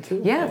supposed to be good,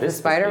 too. yeah, It the is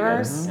supposed to be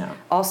good. Spider-Verse. Yeah.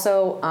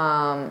 Also,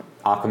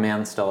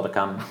 Aquaman still to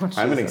come.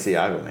 I'm going to see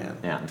Aquaman.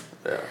 Yeah.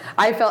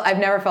 I've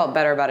never felt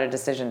better about a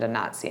decision to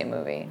not see a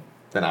movie.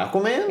 Then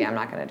Aquaman? Yeah, I'm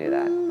not gonna do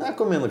that.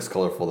 Aquaman looks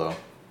colorful, though.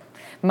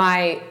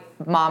 My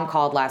mom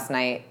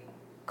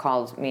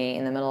called me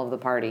in the middle of the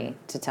party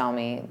to tell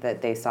me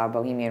that they saw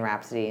Bohemian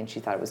Rhapsody and she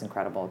thought it was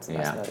incredible. It's the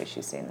best movie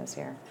she's seen this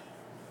year.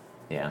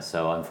 Yeah,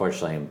 so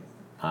unfortunately,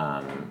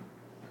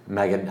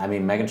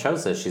 Megan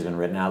chose this. She's been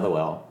written out of the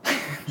will.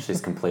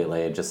 She's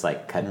completely just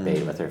like cut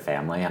bait with her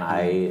family, and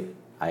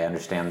I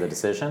understand the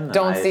decision. and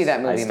Don't see that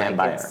I movie, stand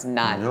Mike. by It's her.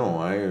 not. No,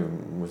 I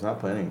was not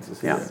planning to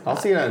see Yeah. it. I'll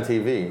see it on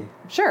TV,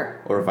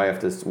 Sure. or if I have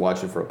to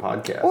watch it for a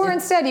podcast. Or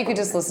instead, you could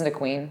just listen to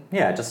Queen.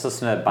 Yeah, just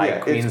listen to by Yeah,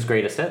 Queen's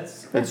Greatest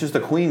Hits. It's just a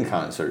Queen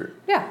concert.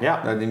 Yeah.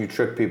 Yeah. And then you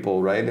trick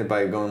people, right?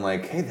 By going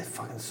like, hey, that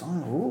fucking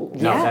song rules.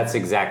 No, Yeah. that's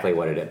exactly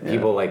what it is. Yeah.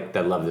 People like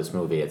that love this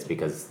movie. It's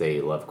because they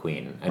love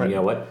Queen, and Right. you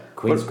know what?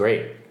 Queen's But-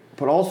 great,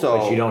 But also,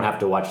 but you don't have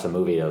to watch the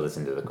movie to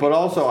listen to the Queen. But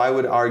also, I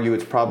would argue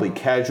it's probably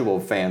casual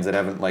fans that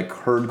haven't like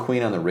heard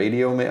Queen on the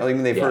radio. I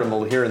mean, they've heard Yeah.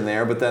 them here and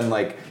there, but then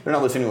like they're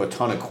not listening to a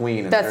ton of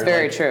Queen. And That's they're,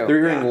 very like, true.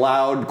 They're hearing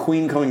loud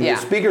Queen coming to Yeah.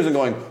 the speakers and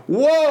going,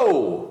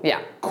 "Whoa, Yeah.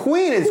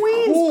 Queen is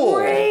Queen's cool."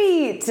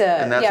 great.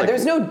 And that's Yeah, like-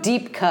 there's no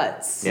deep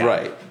cuts. Yeah.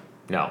 Right.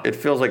 No, It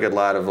feels like a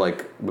lot of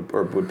like,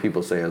 or what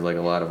people say is like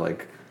a lot of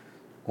like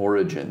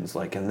origins.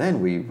 Like, and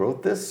then we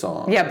wrote this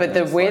song. Yeah, but And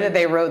the it's way like- that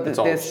they wrote it's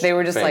all this, they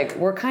were just fake. like,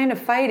 we're kind of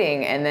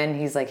fighting. And then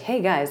he's like,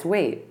 hey guys,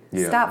 wait,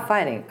 Yeah. stop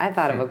fighting. I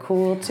thought of a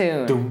cool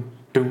tune. doom,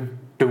 doom,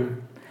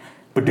 doom,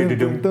 ba-doom,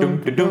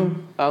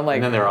 I'm like,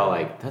 And then they're all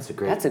like, "That's a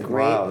great." that's a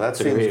great. Wow, that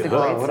seems great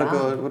wow, what a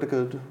song.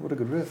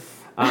 good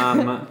riff.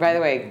 By the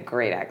way,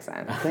 great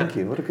accent. Thank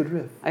you. What a good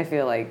riff. I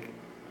feel like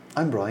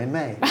I'm Brian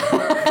May.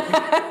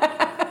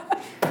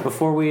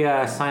 Before we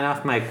sign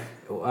off, Mike,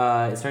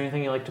 is there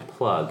anything you'd like to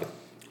plug?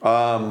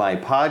 My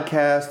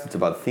podcast, it's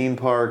about theme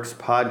parks,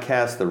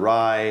 Podcast The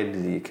Ride.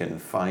 You can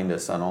find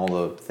us on all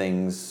the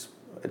things,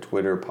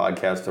 Twitter,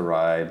 Podcast The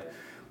Ride.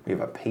 We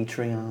have a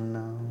Patreon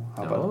now.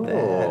 How about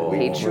that? We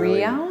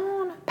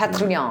Patreon.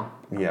 Patreon.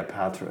 Yeah,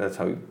 that's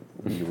how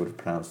you would have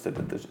pronounced it.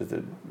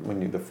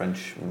 When the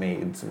French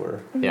maids were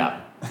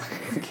Yeah.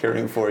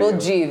 caring for Well, you.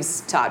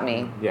 Jeeves taught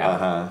me.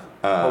 Yeah.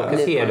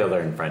 Because he had to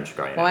learn French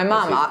growing Well, my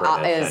up. 'cause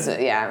mom he's is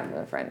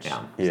British French.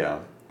 Yeah.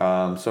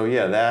 Yeah. So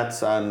yeah,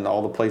 that's on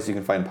all the places you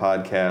can find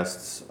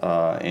podcasts,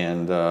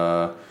 and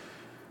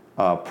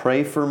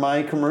pray for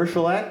my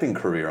commercial acting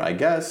career. I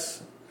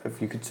guess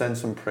if you could send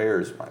some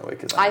prayers my way,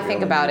 because I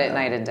think about it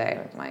night and day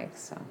with Mike.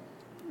 So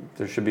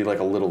there should be like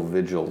a little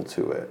vigil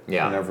to it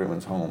Yeah. in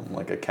everyone's home,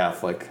 like a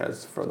Catholic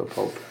has for the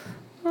Pope.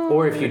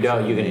 Or if you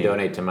don't, you can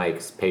donate to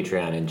Mike's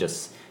Patreon and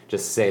just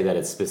say that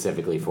it's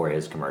specifically for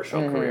his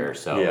commercial career,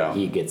 so Yeah.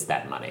 he gets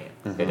that money.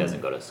 It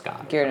doesn't go to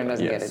Scott. Garrett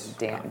doesn't Yes.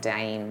 get a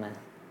dime.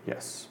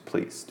 Yes,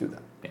 please do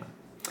that. Yeah.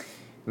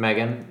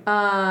 Megan.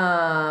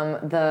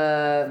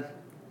 The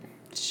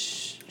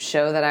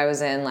show that I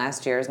was in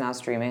last year is now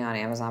streaming on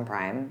Amazon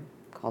Prime,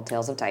 called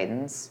Tales of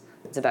Titans.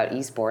 It's about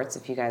esports.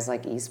 If you guys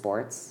like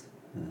esports,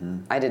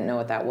 I didn't know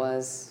what that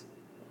was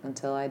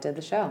until I did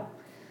the show.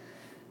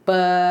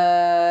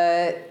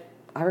 But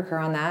I recur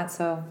on that,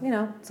 so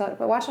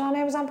but watch it on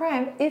Amazon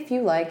Prime if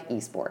you like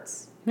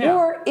esports, Yeah.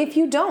 or if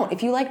you don't,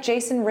 if you like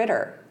Jason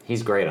Ritter.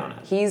 He's great on it.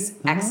 He's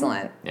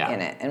excellent Yeah.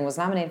 in it and was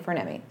nominated for an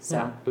Emmy. So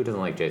Yeah. Who doesn't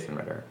like Jason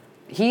Ritter?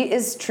 he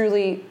is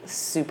truly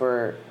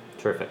super,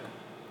 Terrific.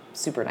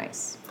 super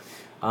nice.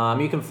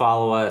 You can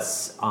follow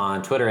us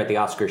on Twitter at the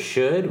Oscar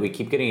Should. We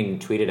keep getting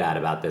tweeted at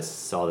about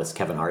all this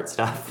Kevin Hart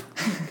stuff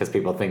because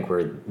people think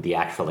we're the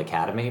actual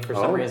Academy for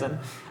some reason.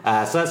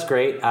 So that's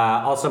great.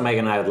 Also,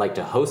 Megan and I would like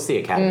to host the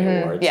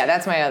Academy Awards. Yeah,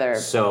 that's my other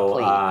So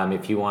plea.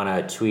 if you want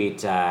to tweet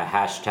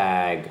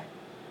hashtag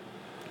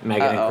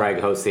Megan and Craig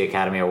host the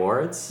Academy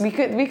Awards. We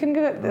can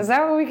do it. Is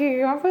that what we could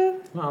come up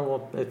with?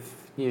 Well, if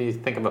you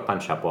think of a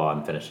punch up while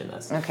I'm finishing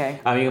this. Okay.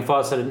 You can follow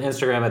us on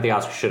Instagram at the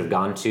Oscar Should Have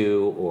Gone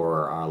To,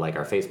 or our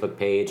Facebook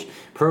page.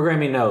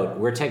 Programming note: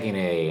 we're taking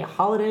a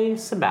holiday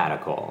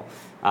sabbatical,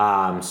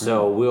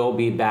 so we'll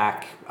be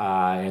back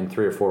in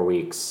 3 or 4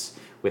 weeks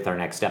with our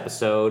next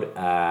episode.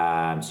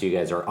 So you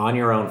guys are on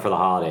your own for the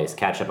holidays.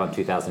 Catch up on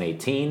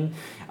 2018,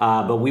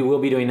 but we will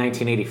be doing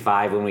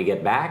 1985 when we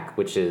get back,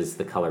 which is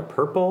The Color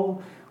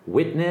Purple,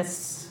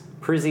 Witness,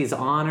 Prizzy's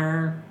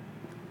Honor,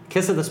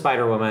 Kiss of the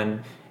Spider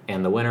Woman.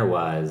 And the winner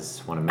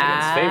was one of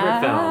Megan's favorite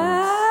films,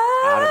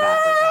 Out of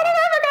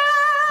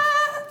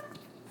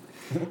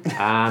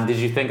Africa. Did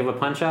you think of a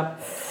punch-up?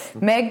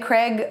 Meg,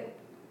 Craig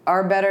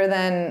are better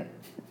than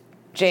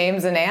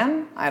James and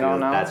Anne? I don't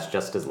know. That's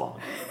just as long.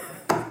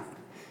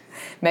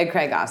 Meg,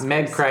 Craig, Oscars.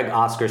 Meg, Craig,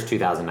 Oscars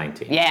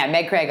 2019. Yeah,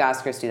 Meg, Craig,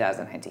 Oscars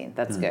 2019.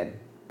 That's good.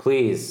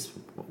 Please,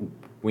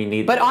 we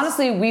need But this.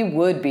 honestly, we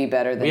would be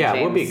better than Yeah,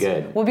 James. we'll be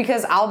good. Well,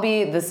 because I'll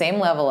be the same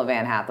level of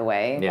Anne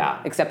Hathaway. Yeah.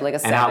 Except like a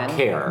 7. And I'll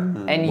care,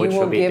 And you which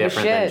will will be give a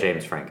different than shit.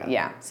 James Franco.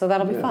 Yeah, so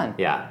that'll be fun.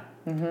 Yeah.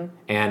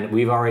 And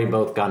we've already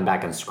both gone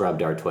back and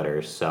scrubbed our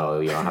Twitters, so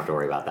you don't have to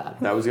worry about that.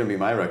 That was going to be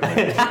my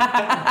recommendation.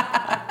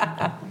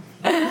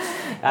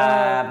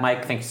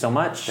 Mike, thank you so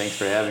much. Thanks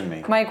for having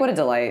me. Mike, what a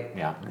delight.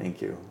 Yeah.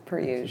 Thank you. Per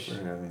usual.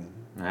 For having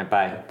All right,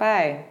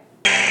 bye.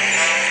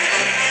 Bye.